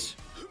pokes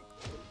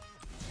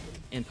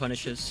and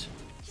punishes.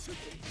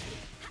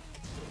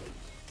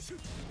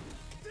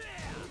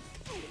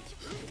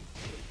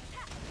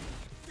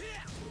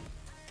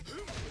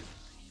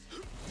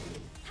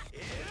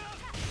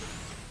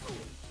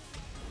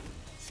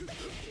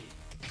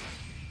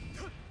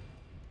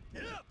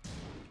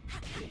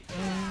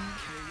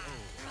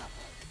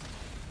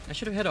 I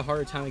should have had a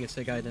harder time against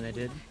that guy than I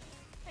did.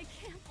 I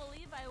can't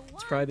believe I won.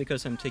 It's probably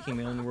because I'm taking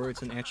my own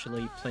words and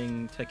actually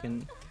playing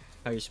Tekken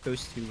how you're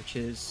supposed to, which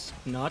is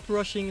not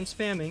rushing and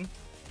spamming.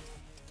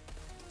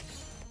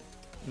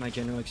 My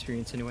general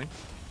experience, anyway.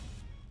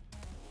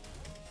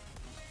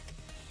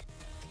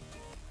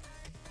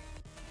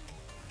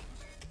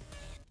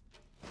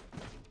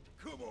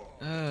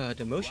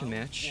 Demotion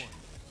match.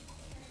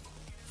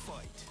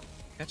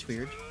 That's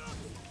weird.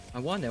 I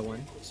won that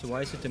one, so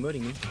why is it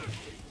demoting me?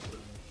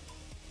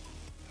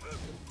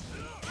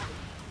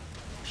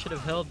 Should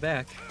have held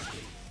back.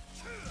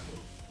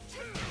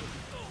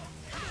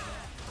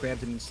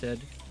 Grabbed him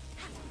instead.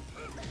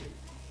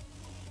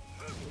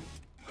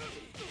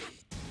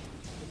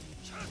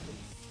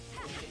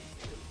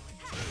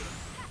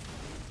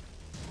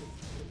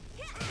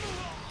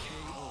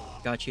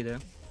 Got you though.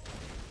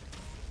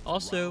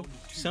 Also,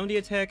 some of the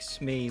attacks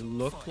may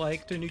look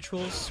like they're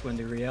neutrals when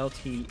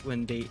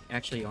they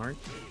actually aren't.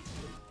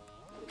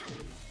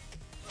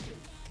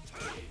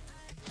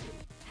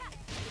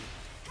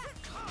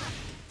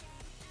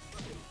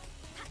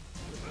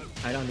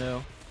 I don't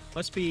know.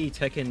 Must be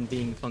Tekken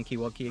being funky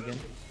wonky again.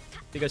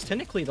 Because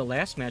technically the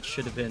last match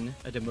should have been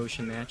a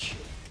demotion match.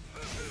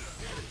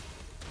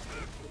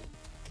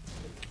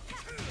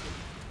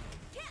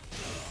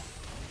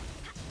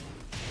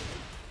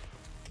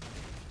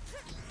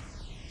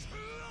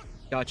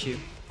 Got you.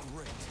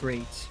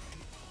 Great.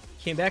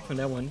 Came back from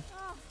that one.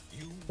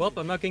 Well,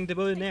 I'm not getting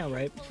demoted now,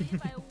 right?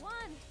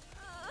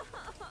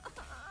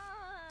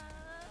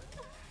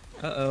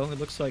 Uh-oh, it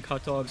looks like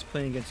Hot Dog's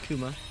playing against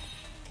Kuma.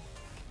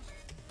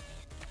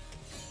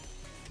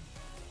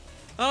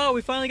 Oh,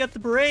 we finally got the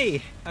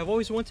beret! I've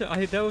always wanted.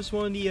 That was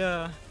one of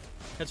the.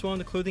 That's one of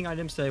the clothing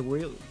items that I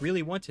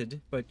really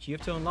wanted, but you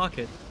have to unlock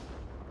it.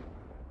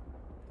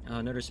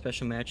 Another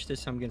special match.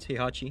 This time against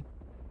Heihachi.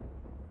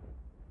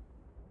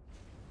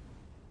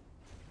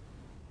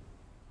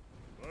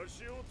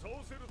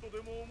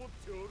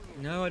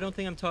 No, I don't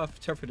think I'm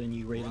tougher than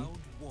you, Raiden.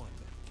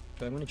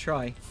 But I'm gonna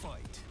try.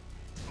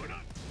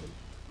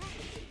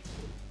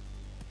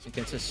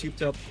 Against a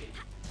souped-up,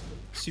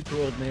 super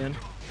old man.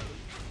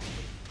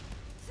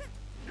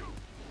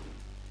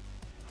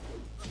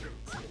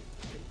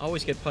 I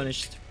always get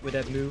punished with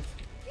that move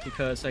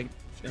because I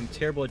am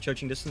terrible at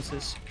judging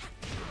distances.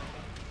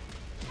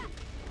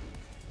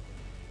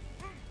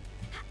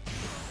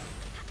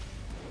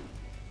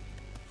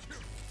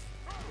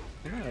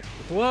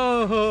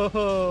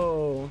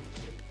 Whoa!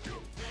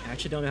 I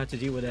actually don't know how to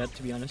deal with that,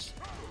 to be honest.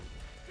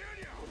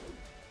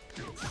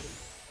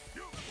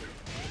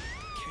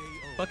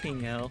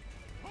 Fucking hell.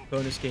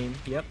 Bonus game,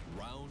 yep.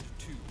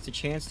 It's a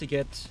chance to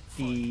get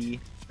the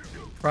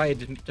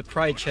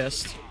pride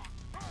chest.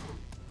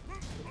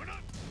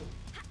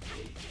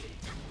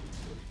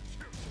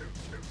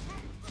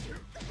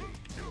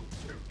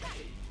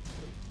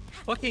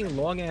 Fucking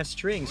long ass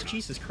strings,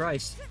 Jesus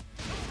Christ.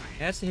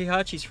 That's the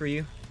Heihachi's for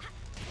you.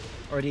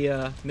 Or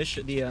the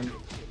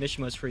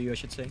Mishima's for you, I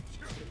should say.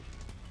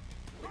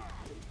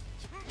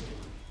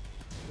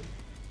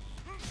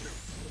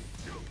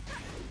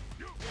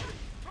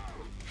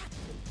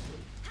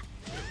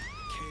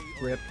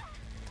 Rip.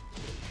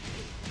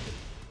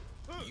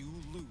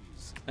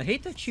 I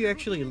hate that you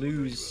actually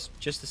lose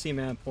just the same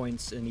amount of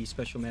points in these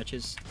special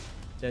matches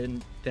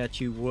that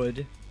you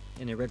would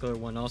in a regular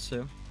one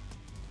also.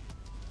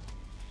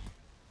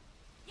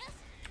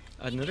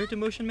 Another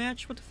demotion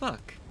match? What the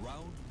fuck?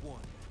 Round 1.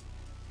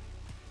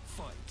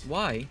 Fight.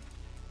 Why?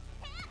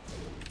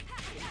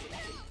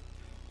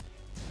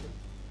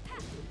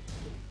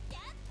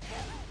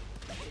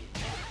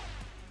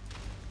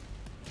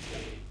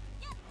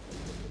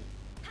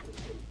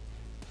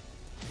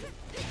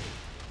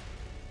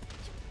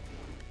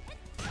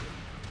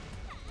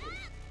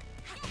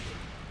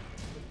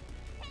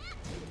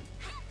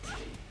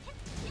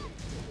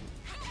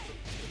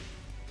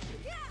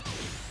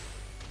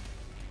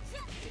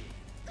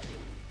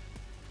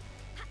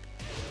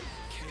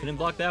 Couldn't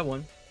block that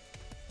one.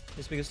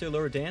 Just because they're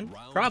lower Dan?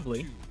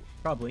 Probably.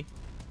 Probably.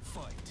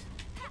 Fight.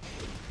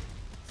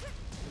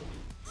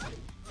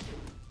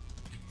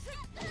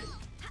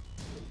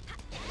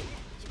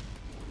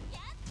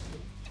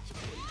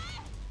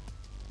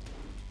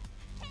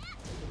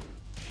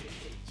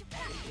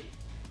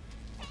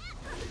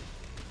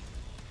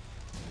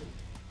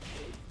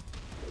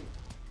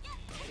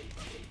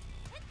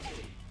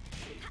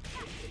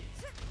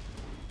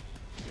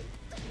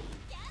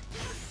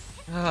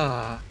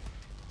 Ah.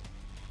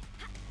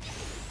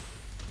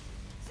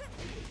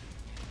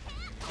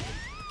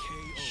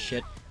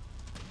 Shit.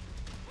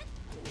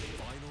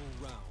 Final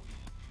round.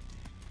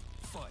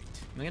 Fight.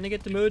 Am I gonna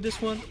get demoted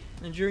this one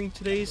during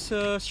today's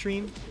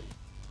stream?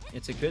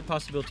 It's a good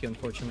possibility,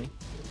 unfortunately.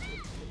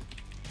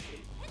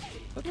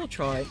 But we'll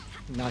try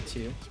not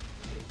to,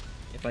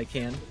 if I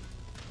can.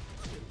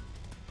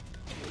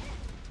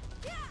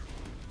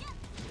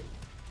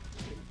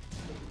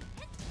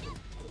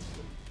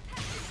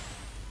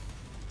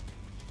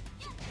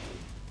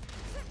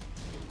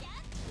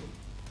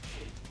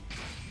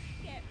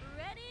 Get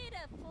ready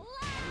to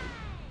fly.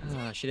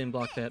 Ah, she didn't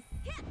block that.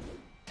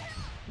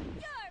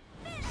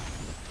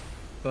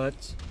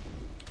 But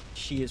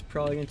she is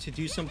probably going to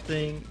do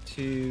something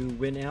to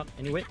win out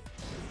anyway.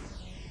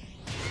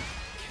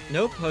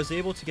 Nope, I was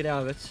able to get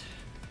out of it.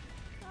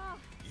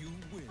 You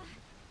win.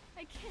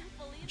 I can't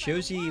believe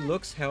Josie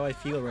looks how I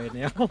feel right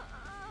now.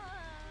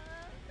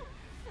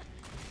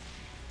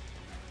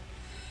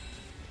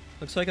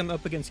 Looks like I'm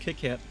up against Kit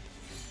Kat.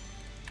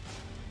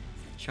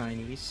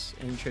 Chinese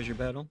in Treasure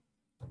Battle.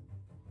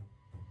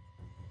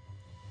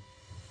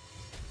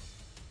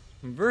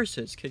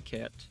 Versus Kit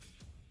Kat.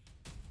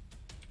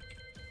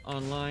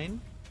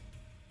 Online.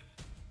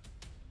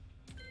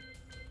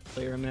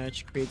 Player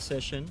match, create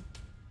session.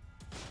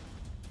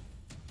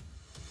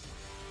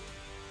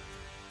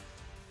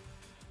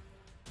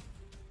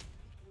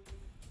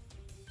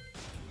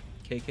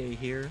 KK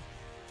here.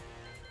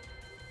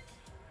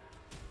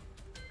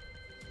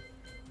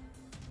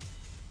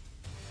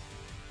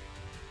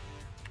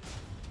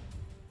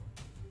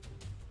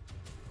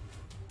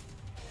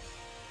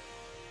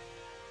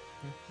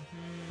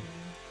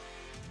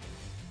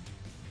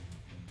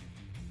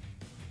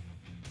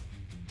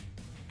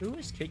 Who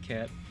is Kit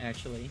Kat,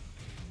 actually?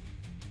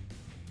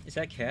 Is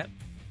that Cat?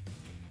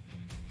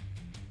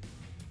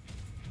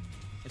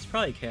 It's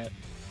probably Cat.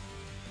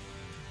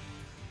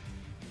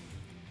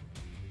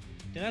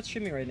 They're not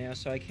streaming right now,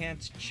 so I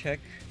can't check.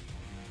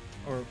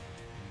 Or,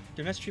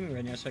 they're not streaming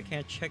right now, so I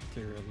can't check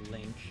their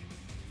link.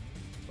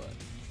 But.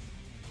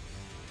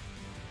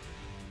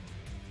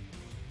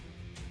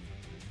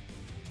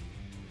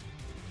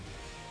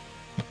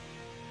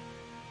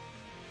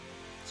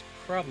 It's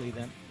probably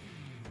them.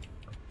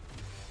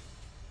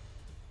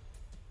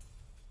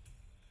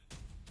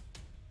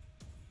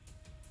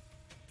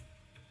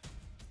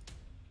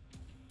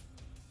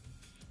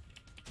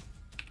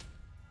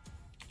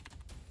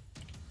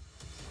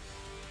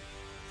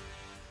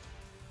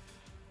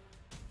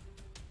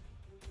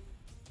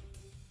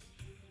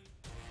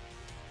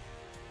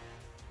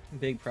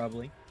 Big,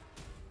 probably.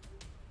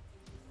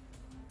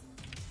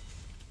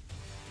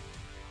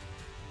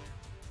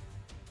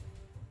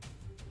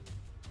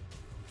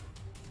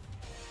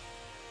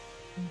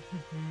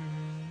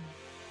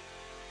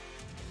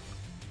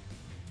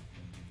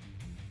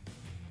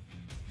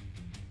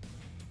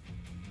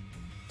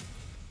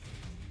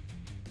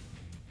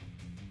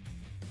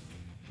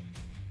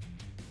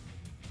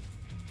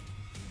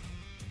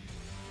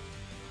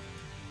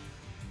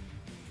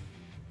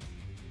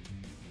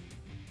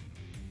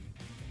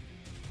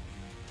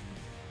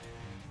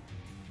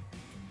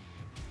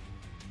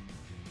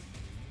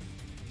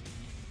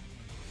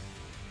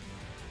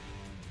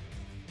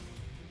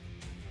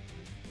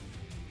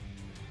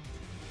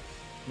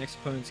 Next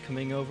opponent's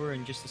coming over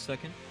in just a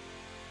second.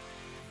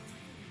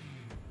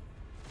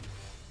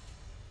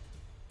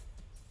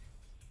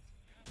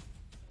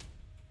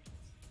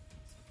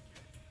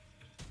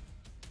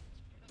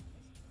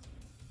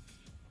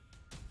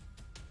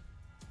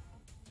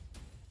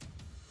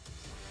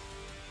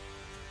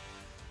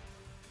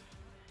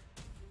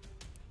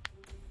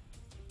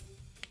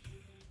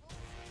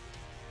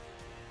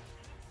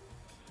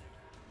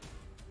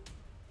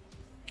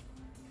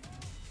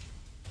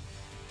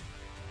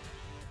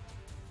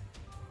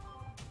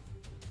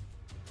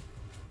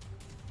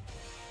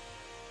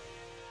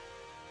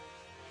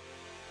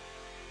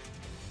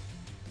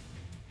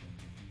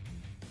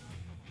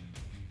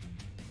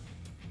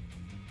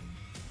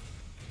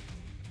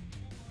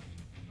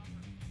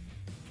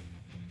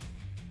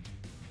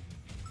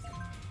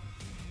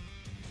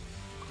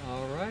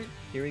 Alright,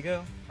 here we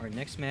go. Our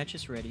next match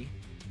is ready.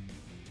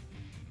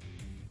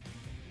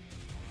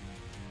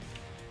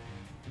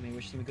 Let me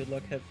wish them good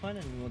luck, have fun,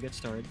 and we'll get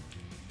started.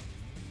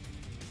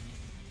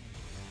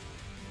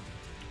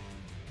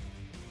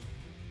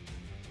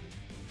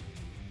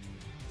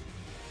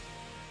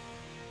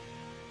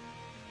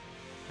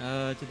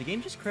 Did the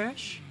game just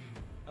crash?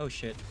 Oh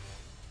shit.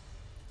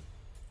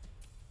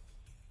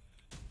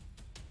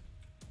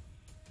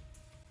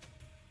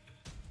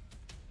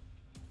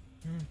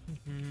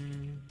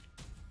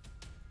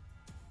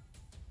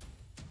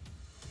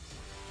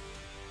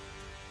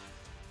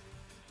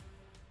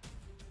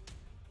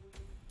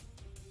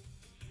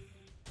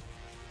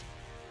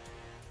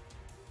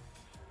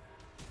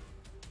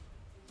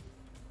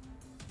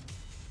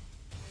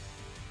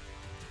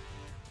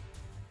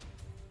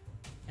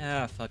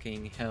 Ah,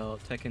 fucking hell.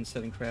 Tekken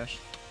 7 crashed.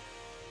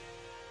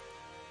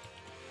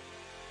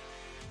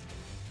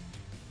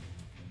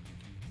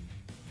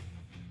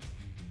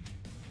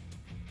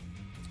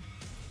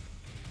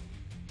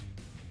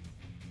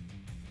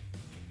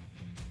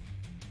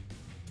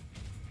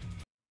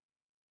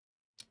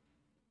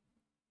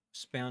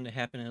 It's bound to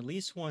happen at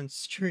least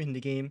once during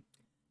the game.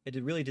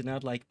 It really did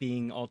not like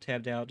being all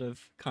tabbed out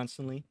of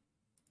constantly.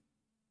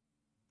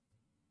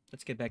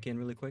 Let's get back in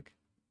really quick.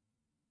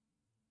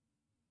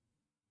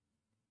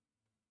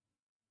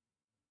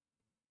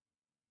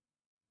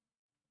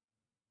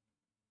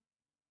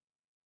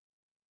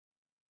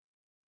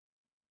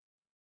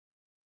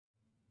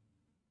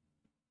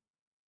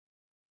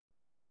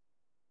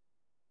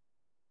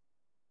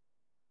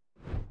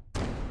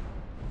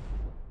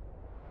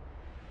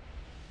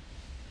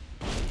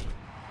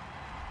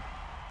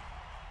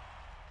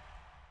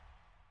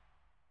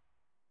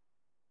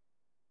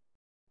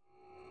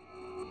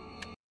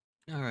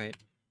 Alright.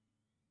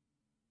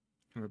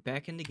 We're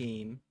back in the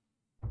game.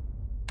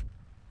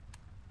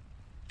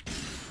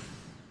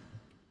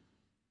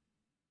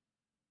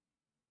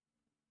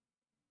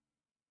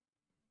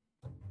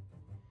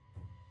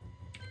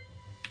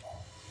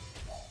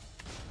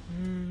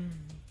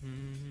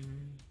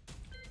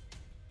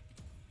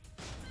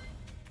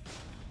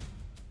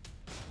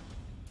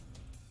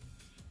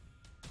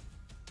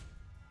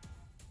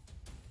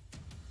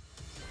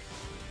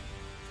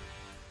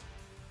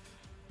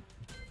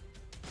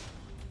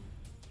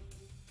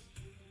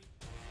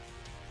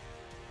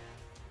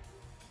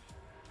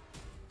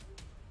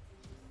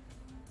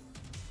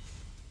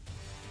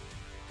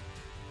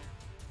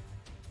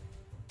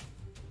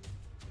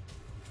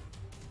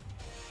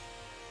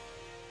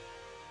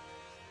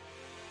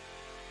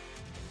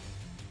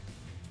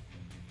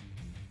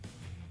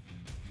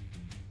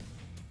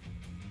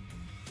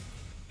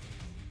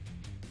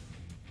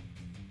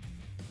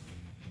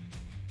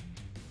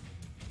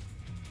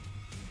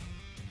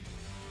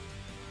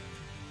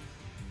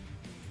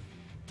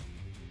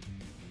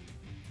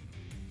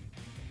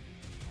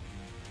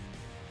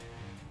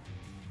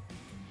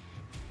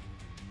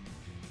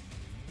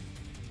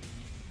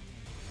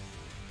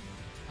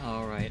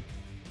 Alright,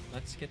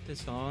 let's get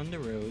this on the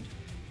road.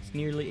 It's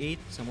nearly 8,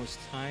 it's almost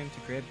time to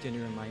grab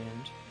dinner on my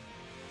end.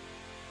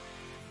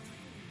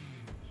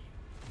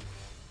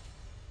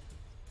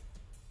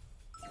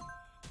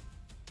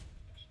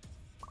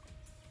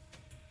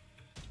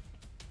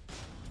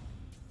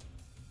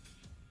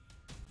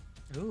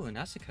 Ooh, an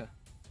Asuka.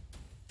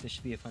 This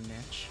should be a fun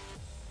match.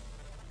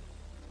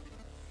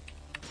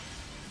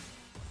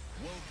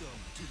 Welcome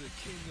to the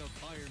King of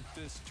Iron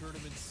Fist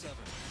Tournament 7,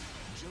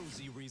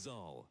 Josie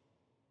Rizal.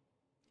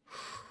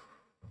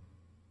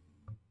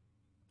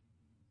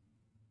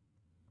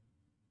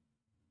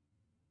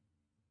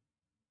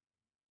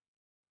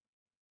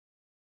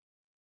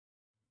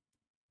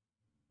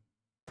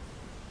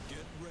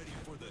 Get ready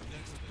for the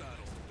next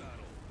battle.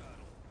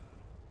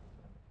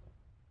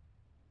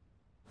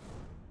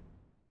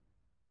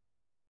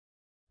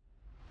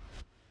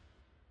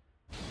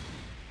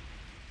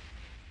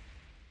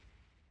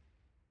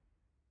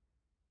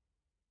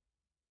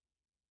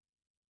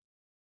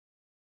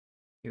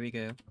 Here we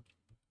go.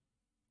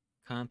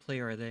 Con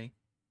player are they?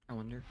 I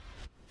wonder.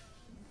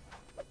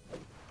 I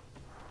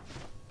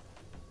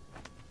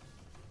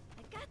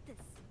got this.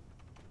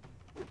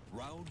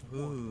 Round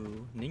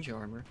Ooh, ninja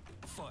armor.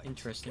 Fight.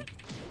 Interesting.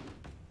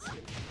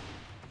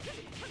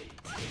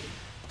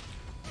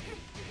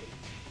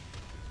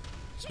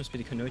 This must be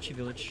the Konochi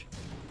village.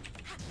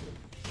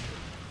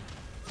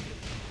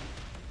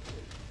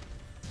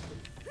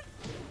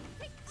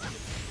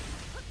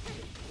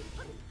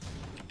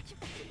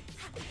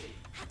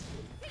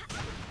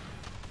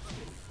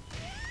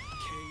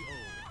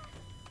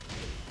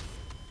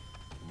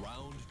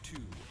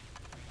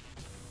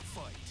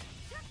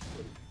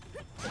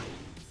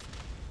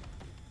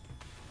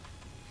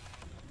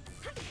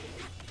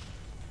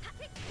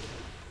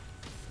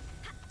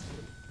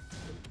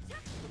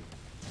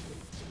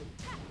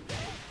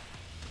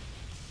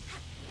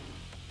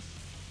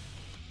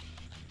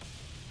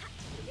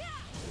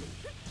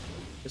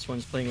 This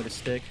one's playing with a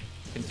stick,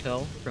 you can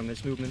tell from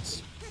his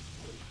movements.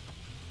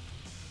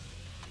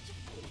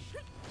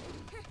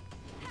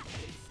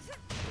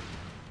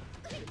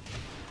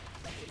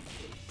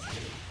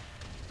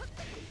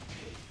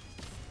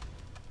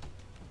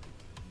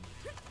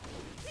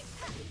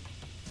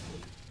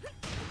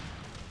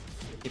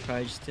 He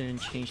probably just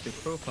didn't change the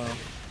profile.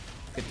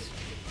 It's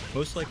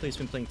most likely he's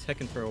been playing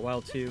Tekken for a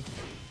while too.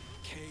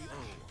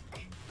 KO.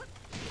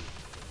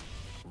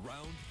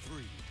 Round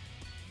 3.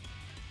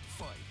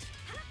 Fight.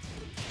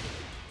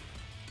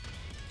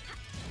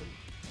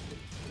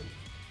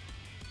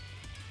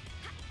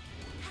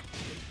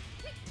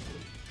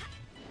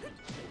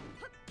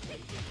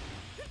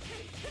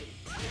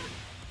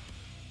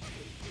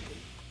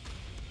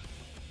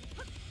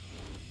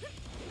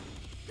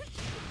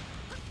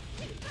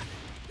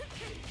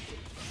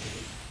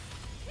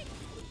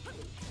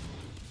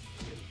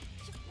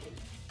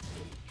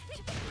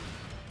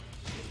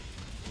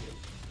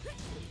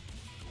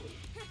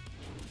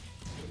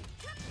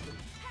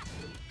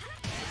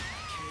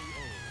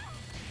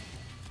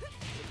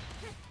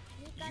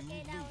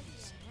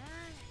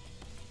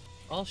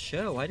 I'll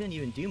show. I didn't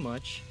even do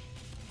much.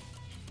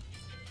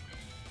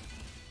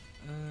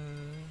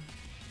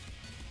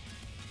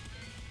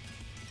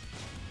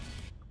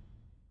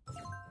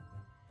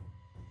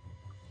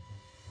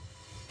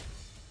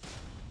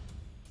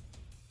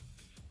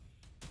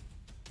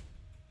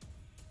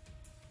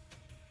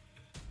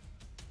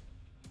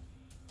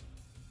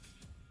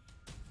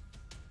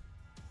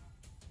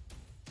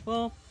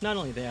 Well, not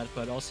only that,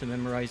 but also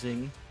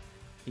memorizing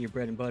your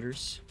bread and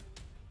butters.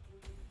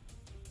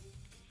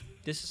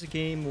 This is a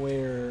game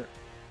where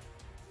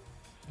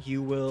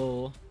you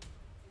will,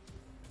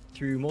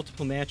 through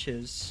multiple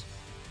matches,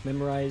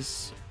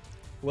 memorize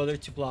whether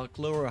to block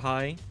low or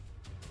high,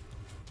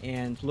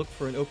 and look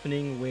for an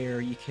opening where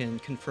you can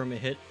confirm a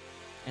hit,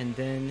 and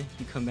then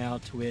you come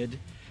out with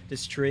the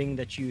string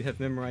that you have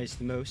memorized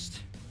the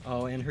most.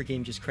 Oh, and her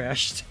game just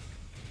crashed.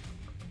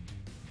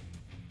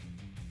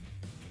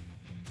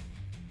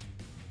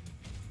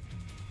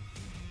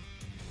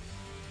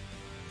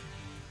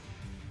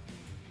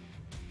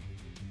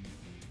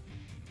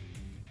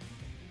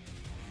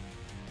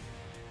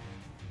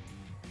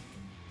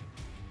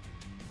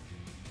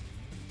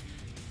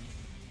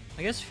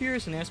 I guess fear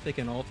is an aspect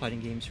in all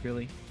fighting games,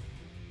 really.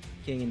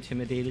 Getting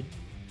intimidated.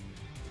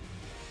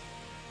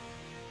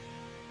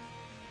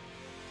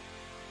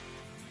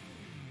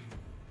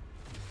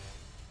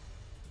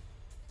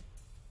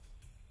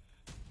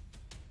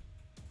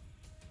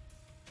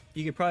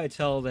 You could probably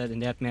tell that in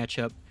that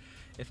matchup,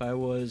 if I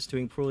was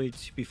doing poorly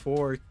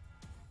before,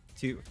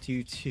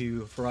 due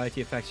to a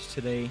variety of factors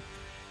today,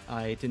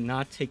 I did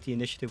not take the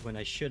initiative when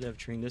I should have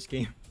during this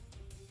game.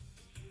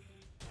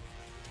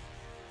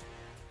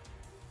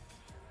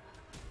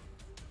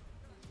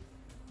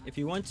 If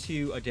you want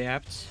to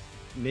adapt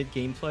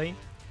mid-gameplay,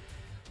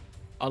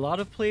 a lot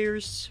of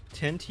players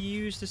tend to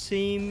use the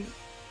same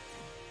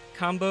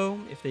combo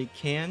if they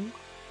can.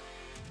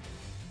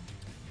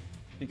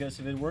 Because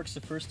if it works the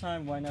first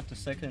time, why not the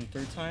second and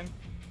third time?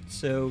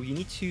 So you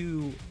need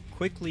to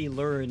quickly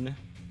learn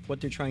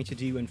what they're trying to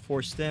do and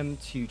force them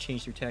to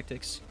change their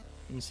tactics.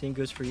 And the same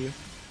goes for you.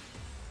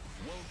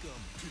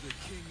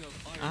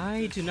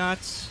 I do not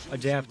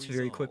adapt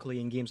very quickly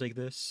in games like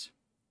this.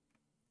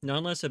 Not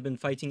unless I've been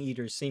fighting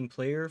either the same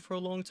player for a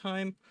long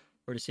time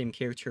or the same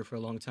character for a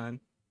long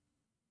time.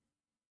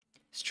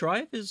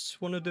 Strive is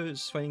one of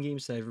those fighting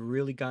games that I've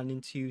really gotten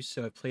into,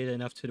 so I've played it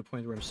enough to the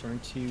point where I'm starting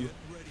to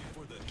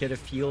get a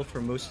feel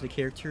for most of the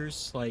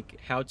characters,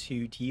 like how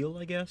to deal,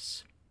 I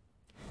guess.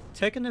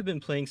 Tekken I've been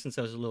playing since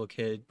I was a little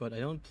kid, but I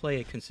don't play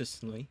it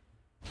consistently.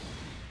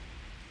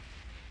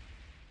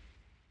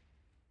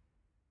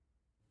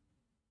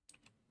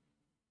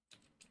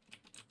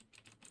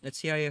 Let's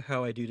see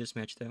how I do this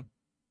match, though.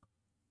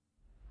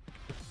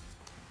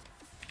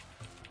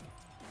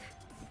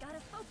 Gotta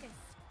focus.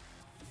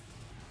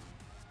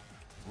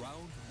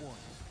 Round one.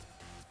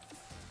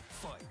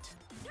 Fight.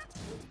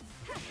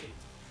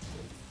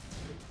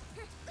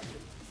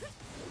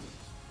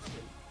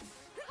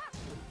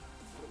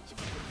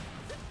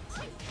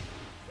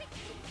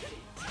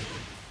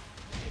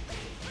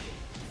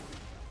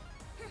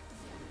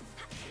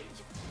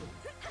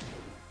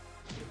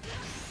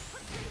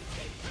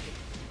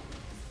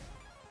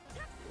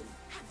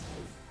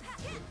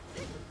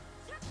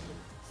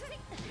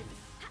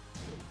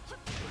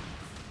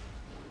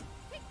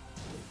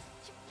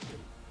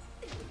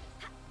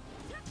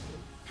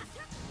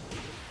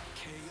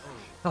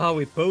 Oh,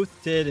 we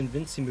both did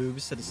Invinci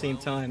moves at the same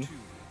time.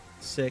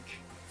 Sick.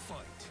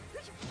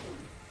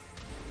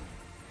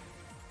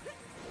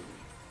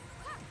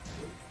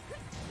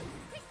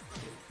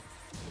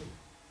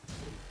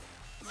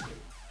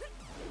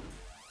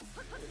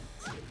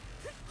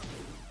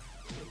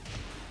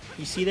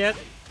 You see that?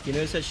 You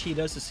notice that she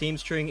does the same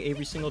string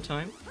every single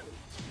time?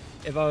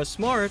 If I was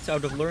smart, I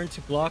would have learned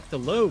to block the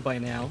low by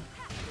now.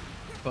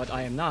 But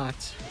I am not.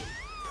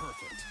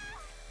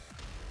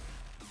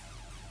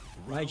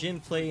 My Jin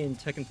play in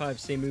Tekken 5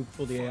 same move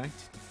for the AI?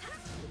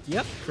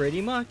 Yep,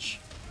 pretty much.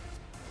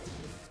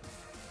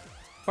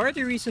 Part of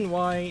the reason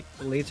why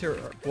later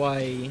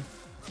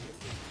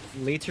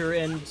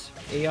end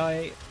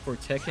AI for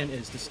Tekken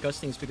is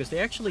disgusting is because they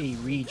actually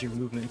read your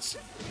movements.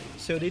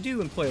 So they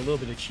do employ a little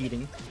bit of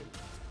cheating.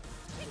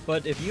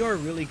 But if you are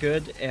really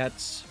good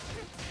at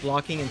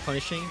blocking and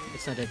punishing,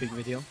 it's not that big of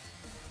a deal.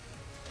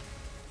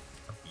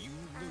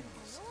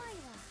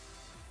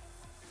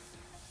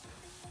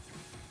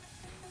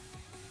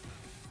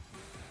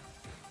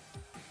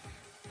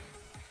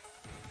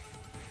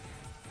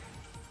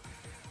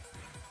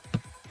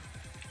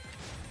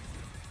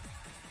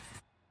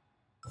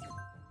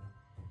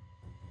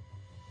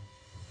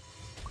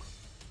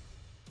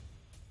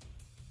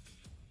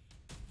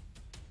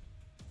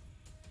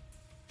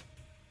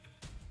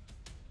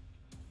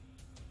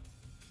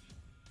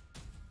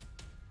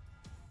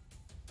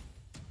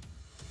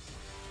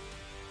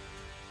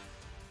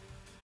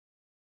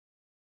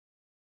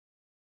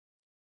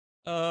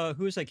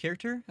 Who is that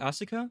character?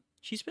 Asuka?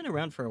 She's been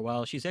around for a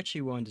while. She's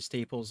actually one of the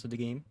staples of the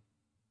game.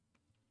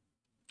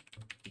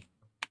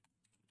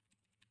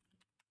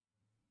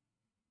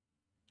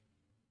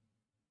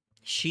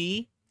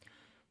 She,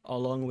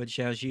 along with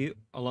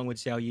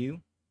Xiao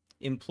Yu,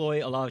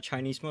 employ a lot of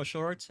Chinese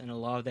martial arts, and a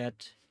lot of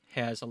that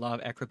has a lot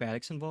of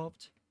acrobatics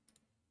involved.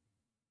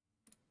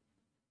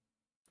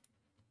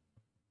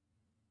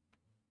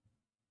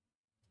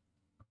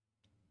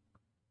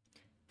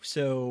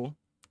 So,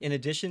 in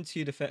addition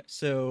to the fact,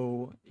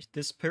 so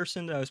this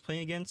person that I was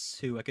playing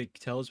against, who I could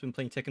tell has been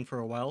playing Tekken for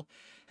a while,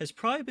 has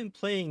probably been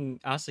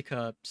playing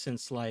Asuka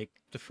since like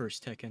the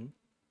first Tekken.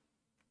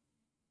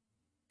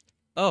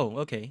 Oh,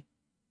 okay.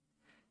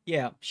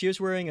 Yeah, she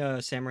was wearing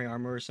a samurai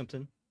armor or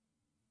something.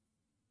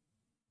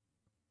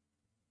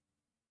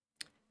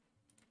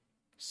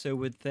 So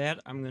with that,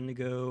 I'm going to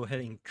go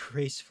ahead and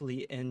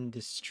gracefully end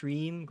the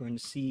stream. Going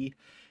to see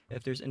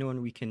if there's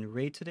anyone we can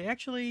raid today.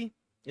 Actually,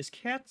 is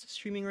Kat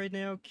streaming right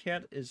now?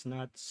 Kat is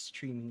not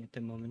streaming at the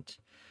moment.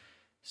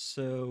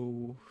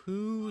 So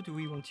who do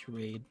we want to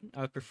raid?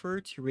 I would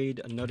prefer to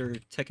raid another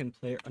Tekken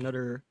player,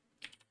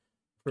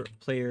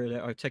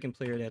 Tekken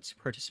player that's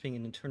participating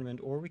in the tournament,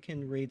 or we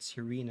can raid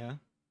Serena.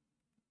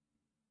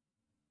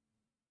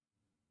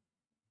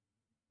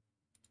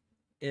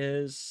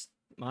 Is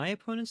my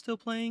opponent still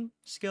playing?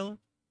 Skilla?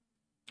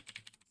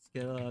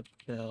 Skilla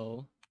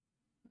Bell.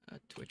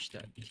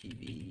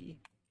 Twitch.tv.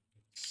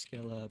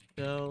 Skilla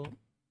Bell.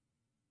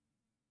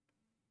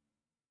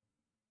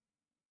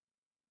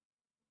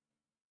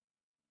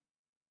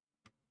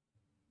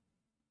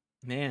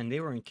 Man, they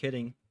weren't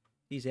kidding.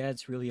 These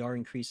ads really are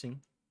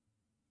increasing.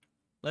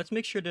 Let's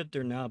make sure that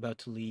they're not about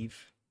to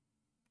leave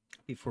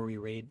before we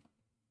raid.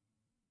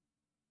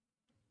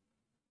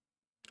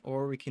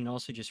 Or we can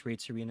also just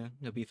raid Serena.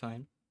 They'll be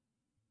fine.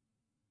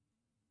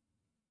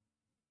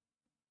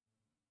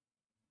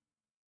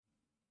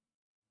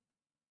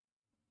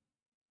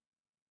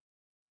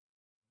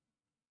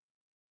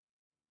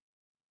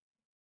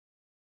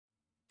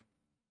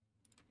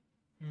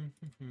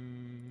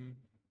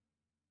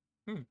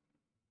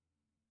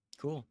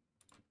 Cool.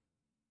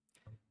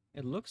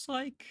 It looks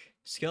like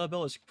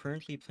Scalabell is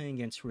currently playing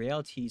against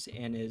Realities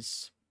and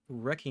is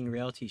wrecking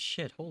Realities'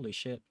 shit. Holy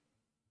shit.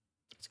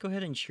 Let's go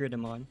ahead and cheer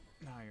them on.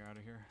 Nah, you're out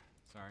of here.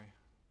 Sorry.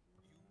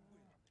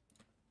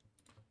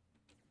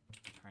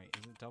 Alright,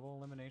 is it double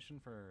elimination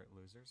for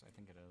losers? I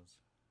think it is.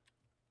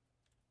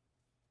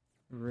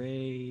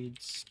 Raid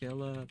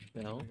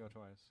Scalabell. Go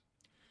twice.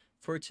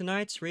 For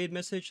tonight's raid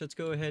message, let's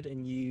go ahead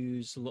and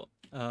use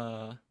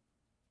I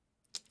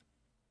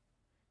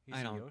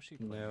don't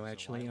know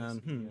actually.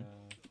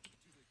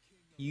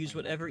 Use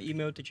whatever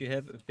emote that you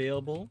have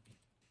available.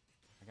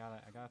 I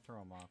gotta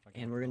throw him off.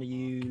 And we're gonna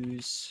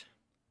use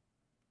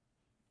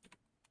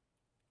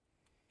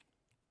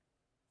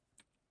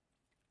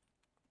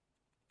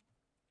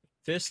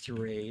Fist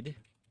Raid.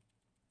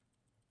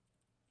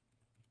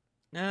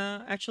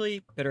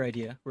 Actually, better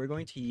idea. We're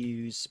going to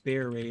use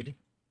Bear Raid.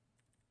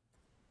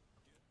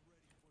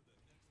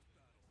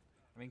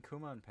 I mean,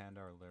 Kuma and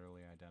Panda are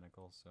literally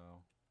identical, so...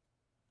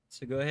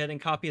 So go ahead and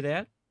copy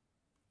that,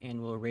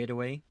 and we'll raid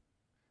away.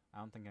 I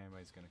don't think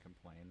anybody's going to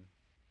complain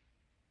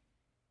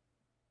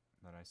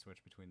that I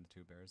switch between the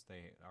two bears.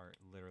 They are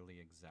literally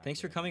exactly... Thanks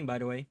for coming, by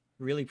the way.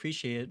 Really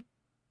appreciate it.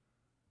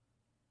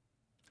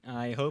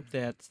 I hope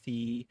that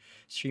the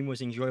stream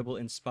was enjoyable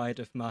in spite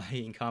of my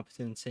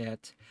incompetence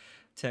at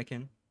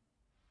Tekken.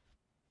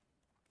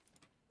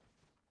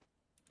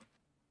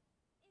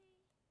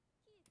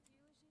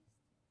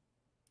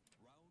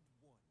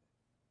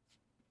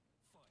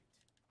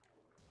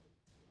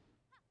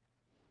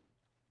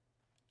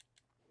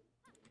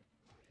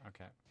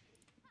 Okay.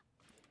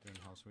 Doing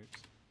house sweeps.